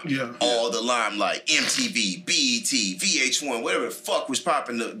time. All the limelight, MTV, BET, VH1, whatever the fuck was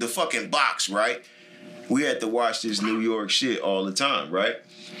popping, the fucking box, right? We had to watch this New York shit all the time, right?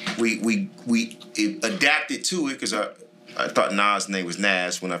 We adapted to it because I thought Nas' name was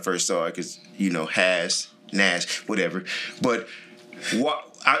Nas when I first saw it because, you know, Nash, whatever. But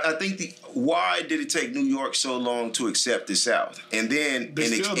I think why did it take New York so long to accept the South? And then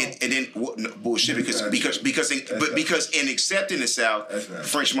bullshit because in accepting the South,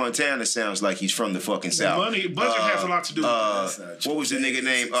 French Montana sounds like he's from the fucking South. Budget has a lot to do with that. What was the nigga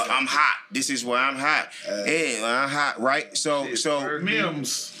name? I'm hot. This is why I'm hot. Hey, I'm hot, right? So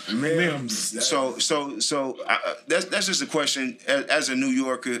Mims. So that's just a question. As a New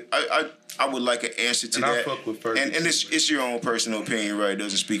Yorker, I would like an answer to that. I fuck with Fergie. And it's your own personal opinion, right? It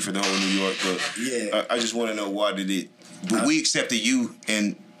doesn't speak for the whole New York, but I just want to know why did it? But we accepted you,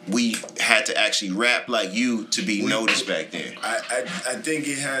 and we had to actually rap like you to be noticed back then. I think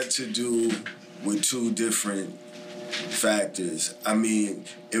it had to do with two different factors. I mean,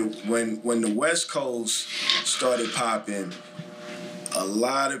 when the West Coast started popping, a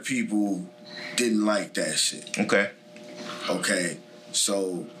lot of people didn't like that shit. Okay,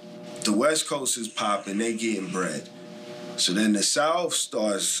 so the West Coast is popping, they getting bread. So then the South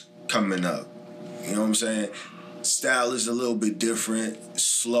starts coming up. You know what I'm saying? Style is a little bit different,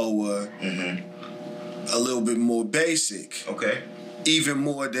 slower, a little bit more basic. even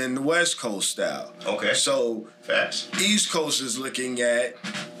more than the West Coast style. Okay. So facts. East Coast is looking at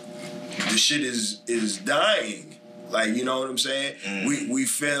the shit is dying. Like, you know what I'm saying? We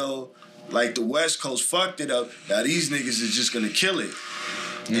feel like the West Coast fucked it up. Now these niggas is just gonna kill it.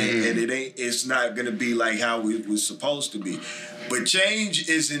 And it's not gonna be like how it was supposed to be. But change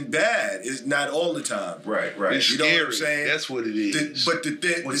isn't bad. It's not all the time. Right. It's you know scary. what I'm saying? That's what it is. But the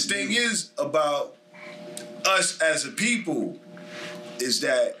thing is about us as a people is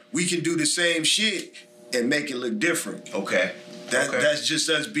that we can do the same shit and make it look different. Okay. That's just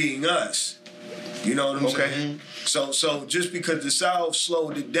us being us. You know what I'm saying? So just because the South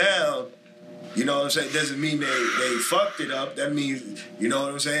slowed it down, you know what I'm saying, doesn't mean they fucked it up. That means, you know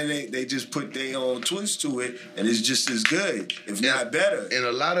what I'm saying, they just put their own twist to it, and it's just as good, if not better. And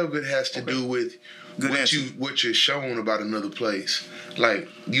a lot of it has to do with what you're shown about another place. Like,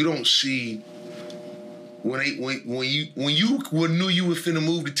 you don't see when you knew you were finna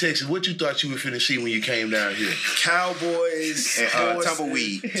move to Texas, what you thought you were finna see when you came down here? Cowboys and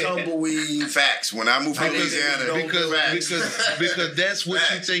tumbleweed. Facts. When I moved from Louisiana, because that's what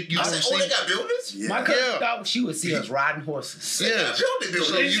you think you gonna see. Oh, they got buildings? Yeah. My cousin thought she would see us riding horses. Yeah.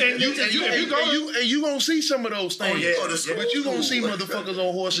 So you gonna see some of those things. But you gonna see motherfuckers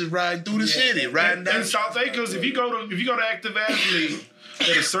on horses riding through the city, riding down. In South Acres, if you go to Active Avenue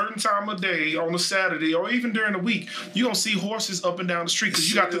at a certain time of day on a Saturday or even during the week, you gonna see horses up and down the street because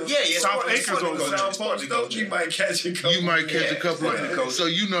you got the South Acres on the South. You might catch a couple. You might catch a couple. So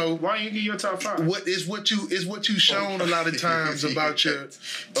you know why you get your top 5? What you shown a lot of times about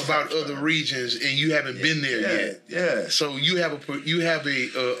other regions, and you haven't been there yet. Yeah. So you have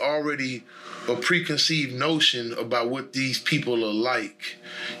a already a preconceived notion about what these people are like.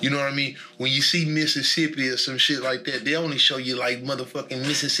 You know what I mean? When you see Mississippi or some shit like that, they only show you like motherfucking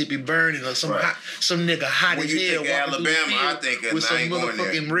Mississippi burning or some nigga hot when as you hell think Alabama, I think with some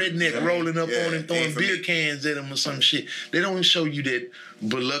motherfucking redneck rolling up on him throwing beer cans at him or some shit. They don't show you that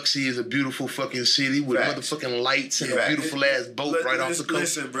Biloxi is a beautiful fucking city with motherfucking lights and a beautiful ass boat right off the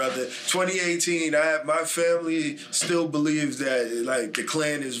coast. Listen, brother, 2018, my family still believes that like the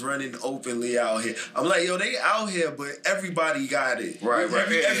Klan is running openly out here. I'm like, yo, they out here, but everybody got it. Right.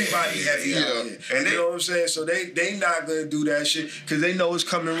 Everybody heavy out here. And you know what I'm saying? So they not gonna do that shit because they know it's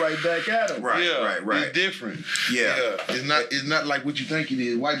coming right back at them. Right. It's different. Yeah. It's not like what you think it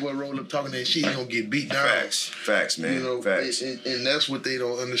is. White boy roll up talking that shit, he gonna get beat down. Facts, man. You know, facts. And that's what they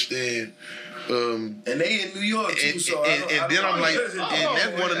don't understand. And they in New York too, then I'm like, and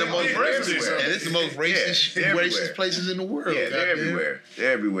that's one of the most racist, and it's the most racist places in the world. Yeah, they're everywhere.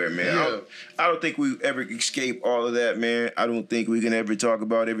 They're everywhere, man. Yeah. I don't think we ever escape all of that, man. I don't think we can ever talk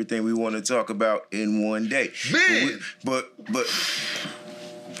about everything we want to talk about in one day, man. But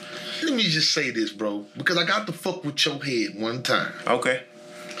let me just say this, bro, because I got to fuck with your head one time. Okay.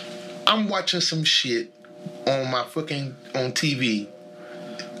 I'm watching some shit on my fucking on TV.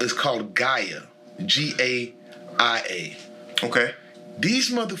 It's called Gaia, Gaia. Okay.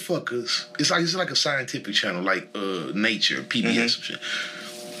 These motherfuckers, it's like a scientific channel, like Nature, PBS, some shit.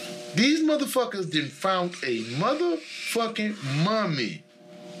 These motherfuckers then found a motherfucking mummy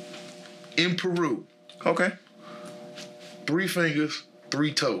in Peru. Okay. 3 fingers,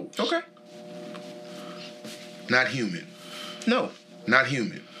 3 toes. Okay. Not human. No. Not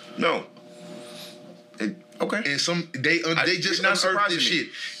human. No. Okay. And they just unearthed this shit.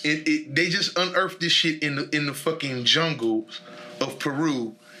 They just unearthed this shit in the fucking jungles of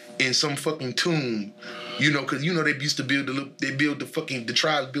Peru in some fucking tomb. You know, because you know they used to build the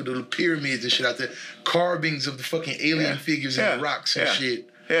tribes build the little pyramids and shit out there, carvings of the fucking alien figures in the rocks and shit.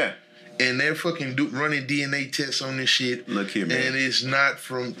 Yeah. And they're fucking running DNA tests on this shit. Look here, man. And it's not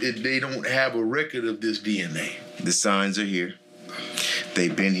they don't have a record of this DNA. The signs are here.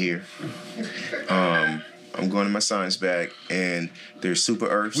 They've been here. I'm going in my science bag, and there's super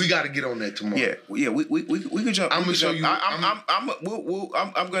Earths. We got to get on that tomorrow. Yeah. We can jump. I'm gonna show you. What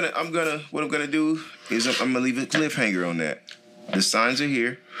I'm gonna do is I'm gonna leave a cliffhanger on that. The signs are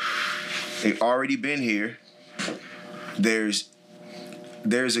here. They've already been here. There's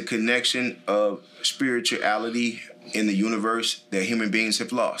a connection of spirituality in the universe that human beings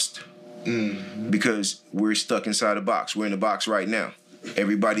have lost. Because we're stuck inside a box. We're in a box right now.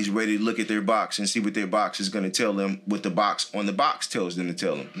 Everybody's ready to look at their box and see what their box is going to tell them, what the box on the box tells them to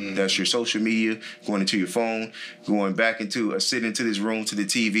tell them. That's your social media, going into your phone, going back into sitting into this room, to the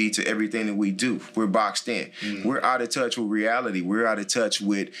TV, to everything that we do. We're boxed in. We're out of touch with reality. We're out of touch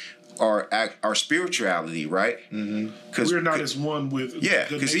with our spirituality, right? Because we're not as one with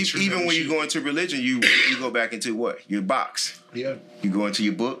because even when you go into religion, you go back into what? Your box. Yeah. You go into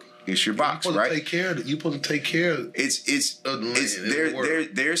your book, It's your box, you're right? Take care of it. You're supposed to take care of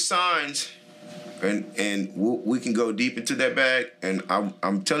it. There's signs, and we can go deep into that bag. And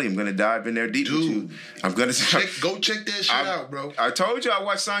I'm telling you, I'm gonna dive in there deep with you. I'm gonna go check that shit out, bro. I told you I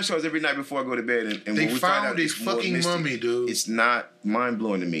watch sign shows every night before I go to bed. And they when we found find out this fucking mummy, dude. It's not mind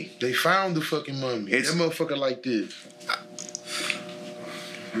blowing to me. They found the fucking mummy. That motherfucker like this.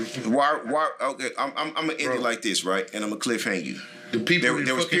 Why? Okay, I'm gonna end it like this, right? And I'm gonna cliffhang you. The people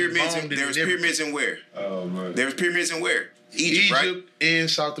there was pyramids. There was pyramids in where? Oh man. There was pyramids in where? Egypt, right? In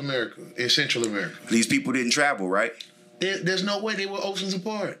South America, in Central America. These people didn't travel, right? There's no way they were oceans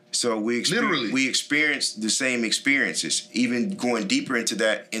apart. So we experienced the same experiences, even going deeper into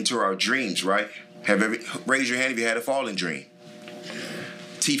that, into our dreams, right? Raise your hand if you had a falling dream.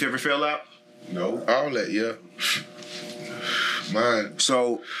 Teeth ever fell out? No. All that, yeah. Mine.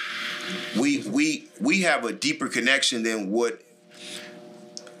 So we have a deeper connection than what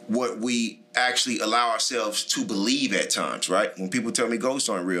we actually allow ourselves to believe at times, right? When people tell me ghosts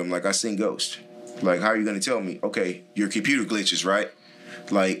aren't real, I'm like, I seen ghosts. Like, how are you going to tell me? Okay, your computer glitches, right?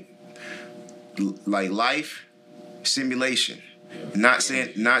 Like life simulation. Not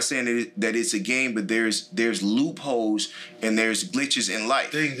saying that it's a game, but there's loopholes and there's glitches in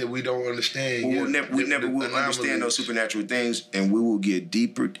life. Things that we don't understand. We never will understand those supernatural things, and we will get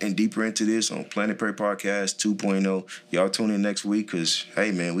deeper and deeper into this on Planet Prairie Podcast 2.0. Y'all tune in next week, because,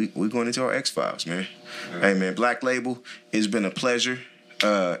 hey, man, we're going into our X-Files, man. Hey, man, Black Label, it's been a pleasure.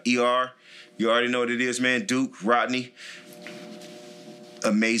 ER, you already know what it is, man. Duke, Rodney,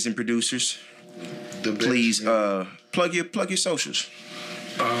 amazing producers. Please, plug your socials.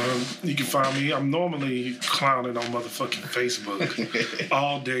 You can find me. I'm normally clowning on motherfucking Facebook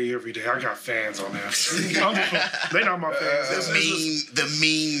all day, every day. I got fans on there. They not my fans. The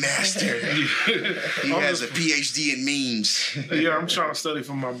meme master. He has a PhD in memes. Yeah, I'm trying to study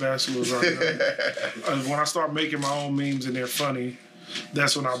for my bachelor's right now. When I start making my own memes and they're funny,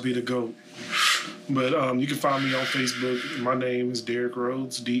 that's when I'll be the GOAT. But you can find me on Facebook. My name is Derrick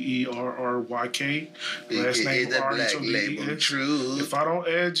Rhodes, DERRYK. Last name RHODES. If I don't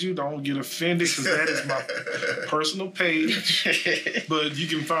add you, don't get offended, because that is my personal page. But you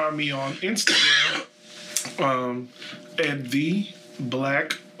can find me on Instagram at The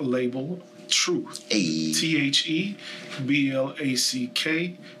Black Label Truth. TheBlack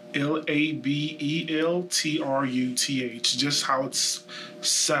LABELTRUTH. Just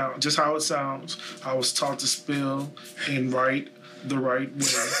how it sounds. I was taught to spell and write the right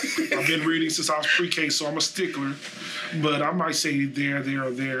way. I've been reading since I was pre-K, so I'm a stickler. But I might say there,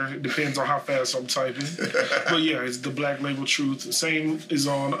 or there. It depends on how fast I'm typing. But yeah, it's The Black Label Truth. Same is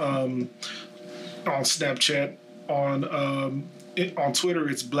on Snapchat. On Twitter,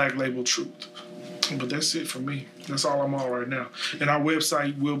 it's Black Label Truth. But that's it for me. That's all I'm on right now. And our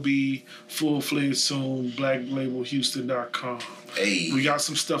website will be full-fledged soon, blacklabelhouston.com. Hey. We got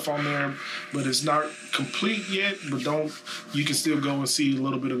some stuff on there, but it's not complete yet. But you can still go and see a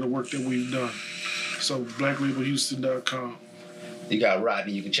little bit of the work that we've done. So blacklabelhouston.com. You got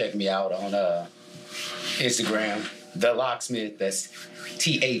Rodney. You can check me out on Instagram, The Locksmith. That's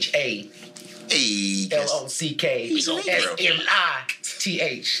THALOCKSMITH.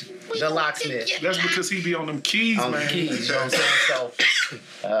 The Locksmith. That's because he be on them keys, on man. On them keys, you know what I'm saying?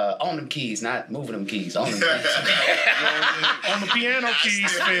 So, on them keys, not moving them keys. On them keys. On the piano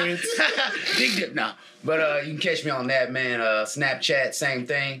keys, man. Big dip now. But you can catch me on that, man. Snapchat, same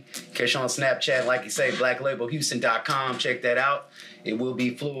thing. Catch on Snapchat, like you say, blacklabelhouston.com. Check that out. It will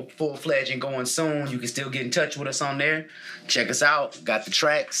be full-fledged and going soon. You can still get in touch with us on there. Check us out. Got the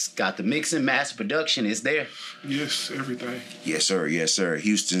tracks, got the mixing, master production. It's there. Yes, everything. Yes, sir. Yes, sir.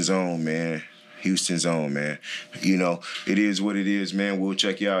 Houston's own, man. Houston's own, man. You know, it is what it is, man. We'll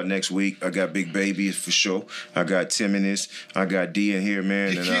check you out next week. I got Big Baby for sure. I got Tim in this. I got D in here,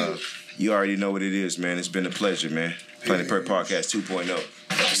 man. And you already know what it is, man. It's been a pleasure, man. Planet Prairie Podcast 2.0.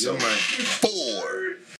 Yo, man.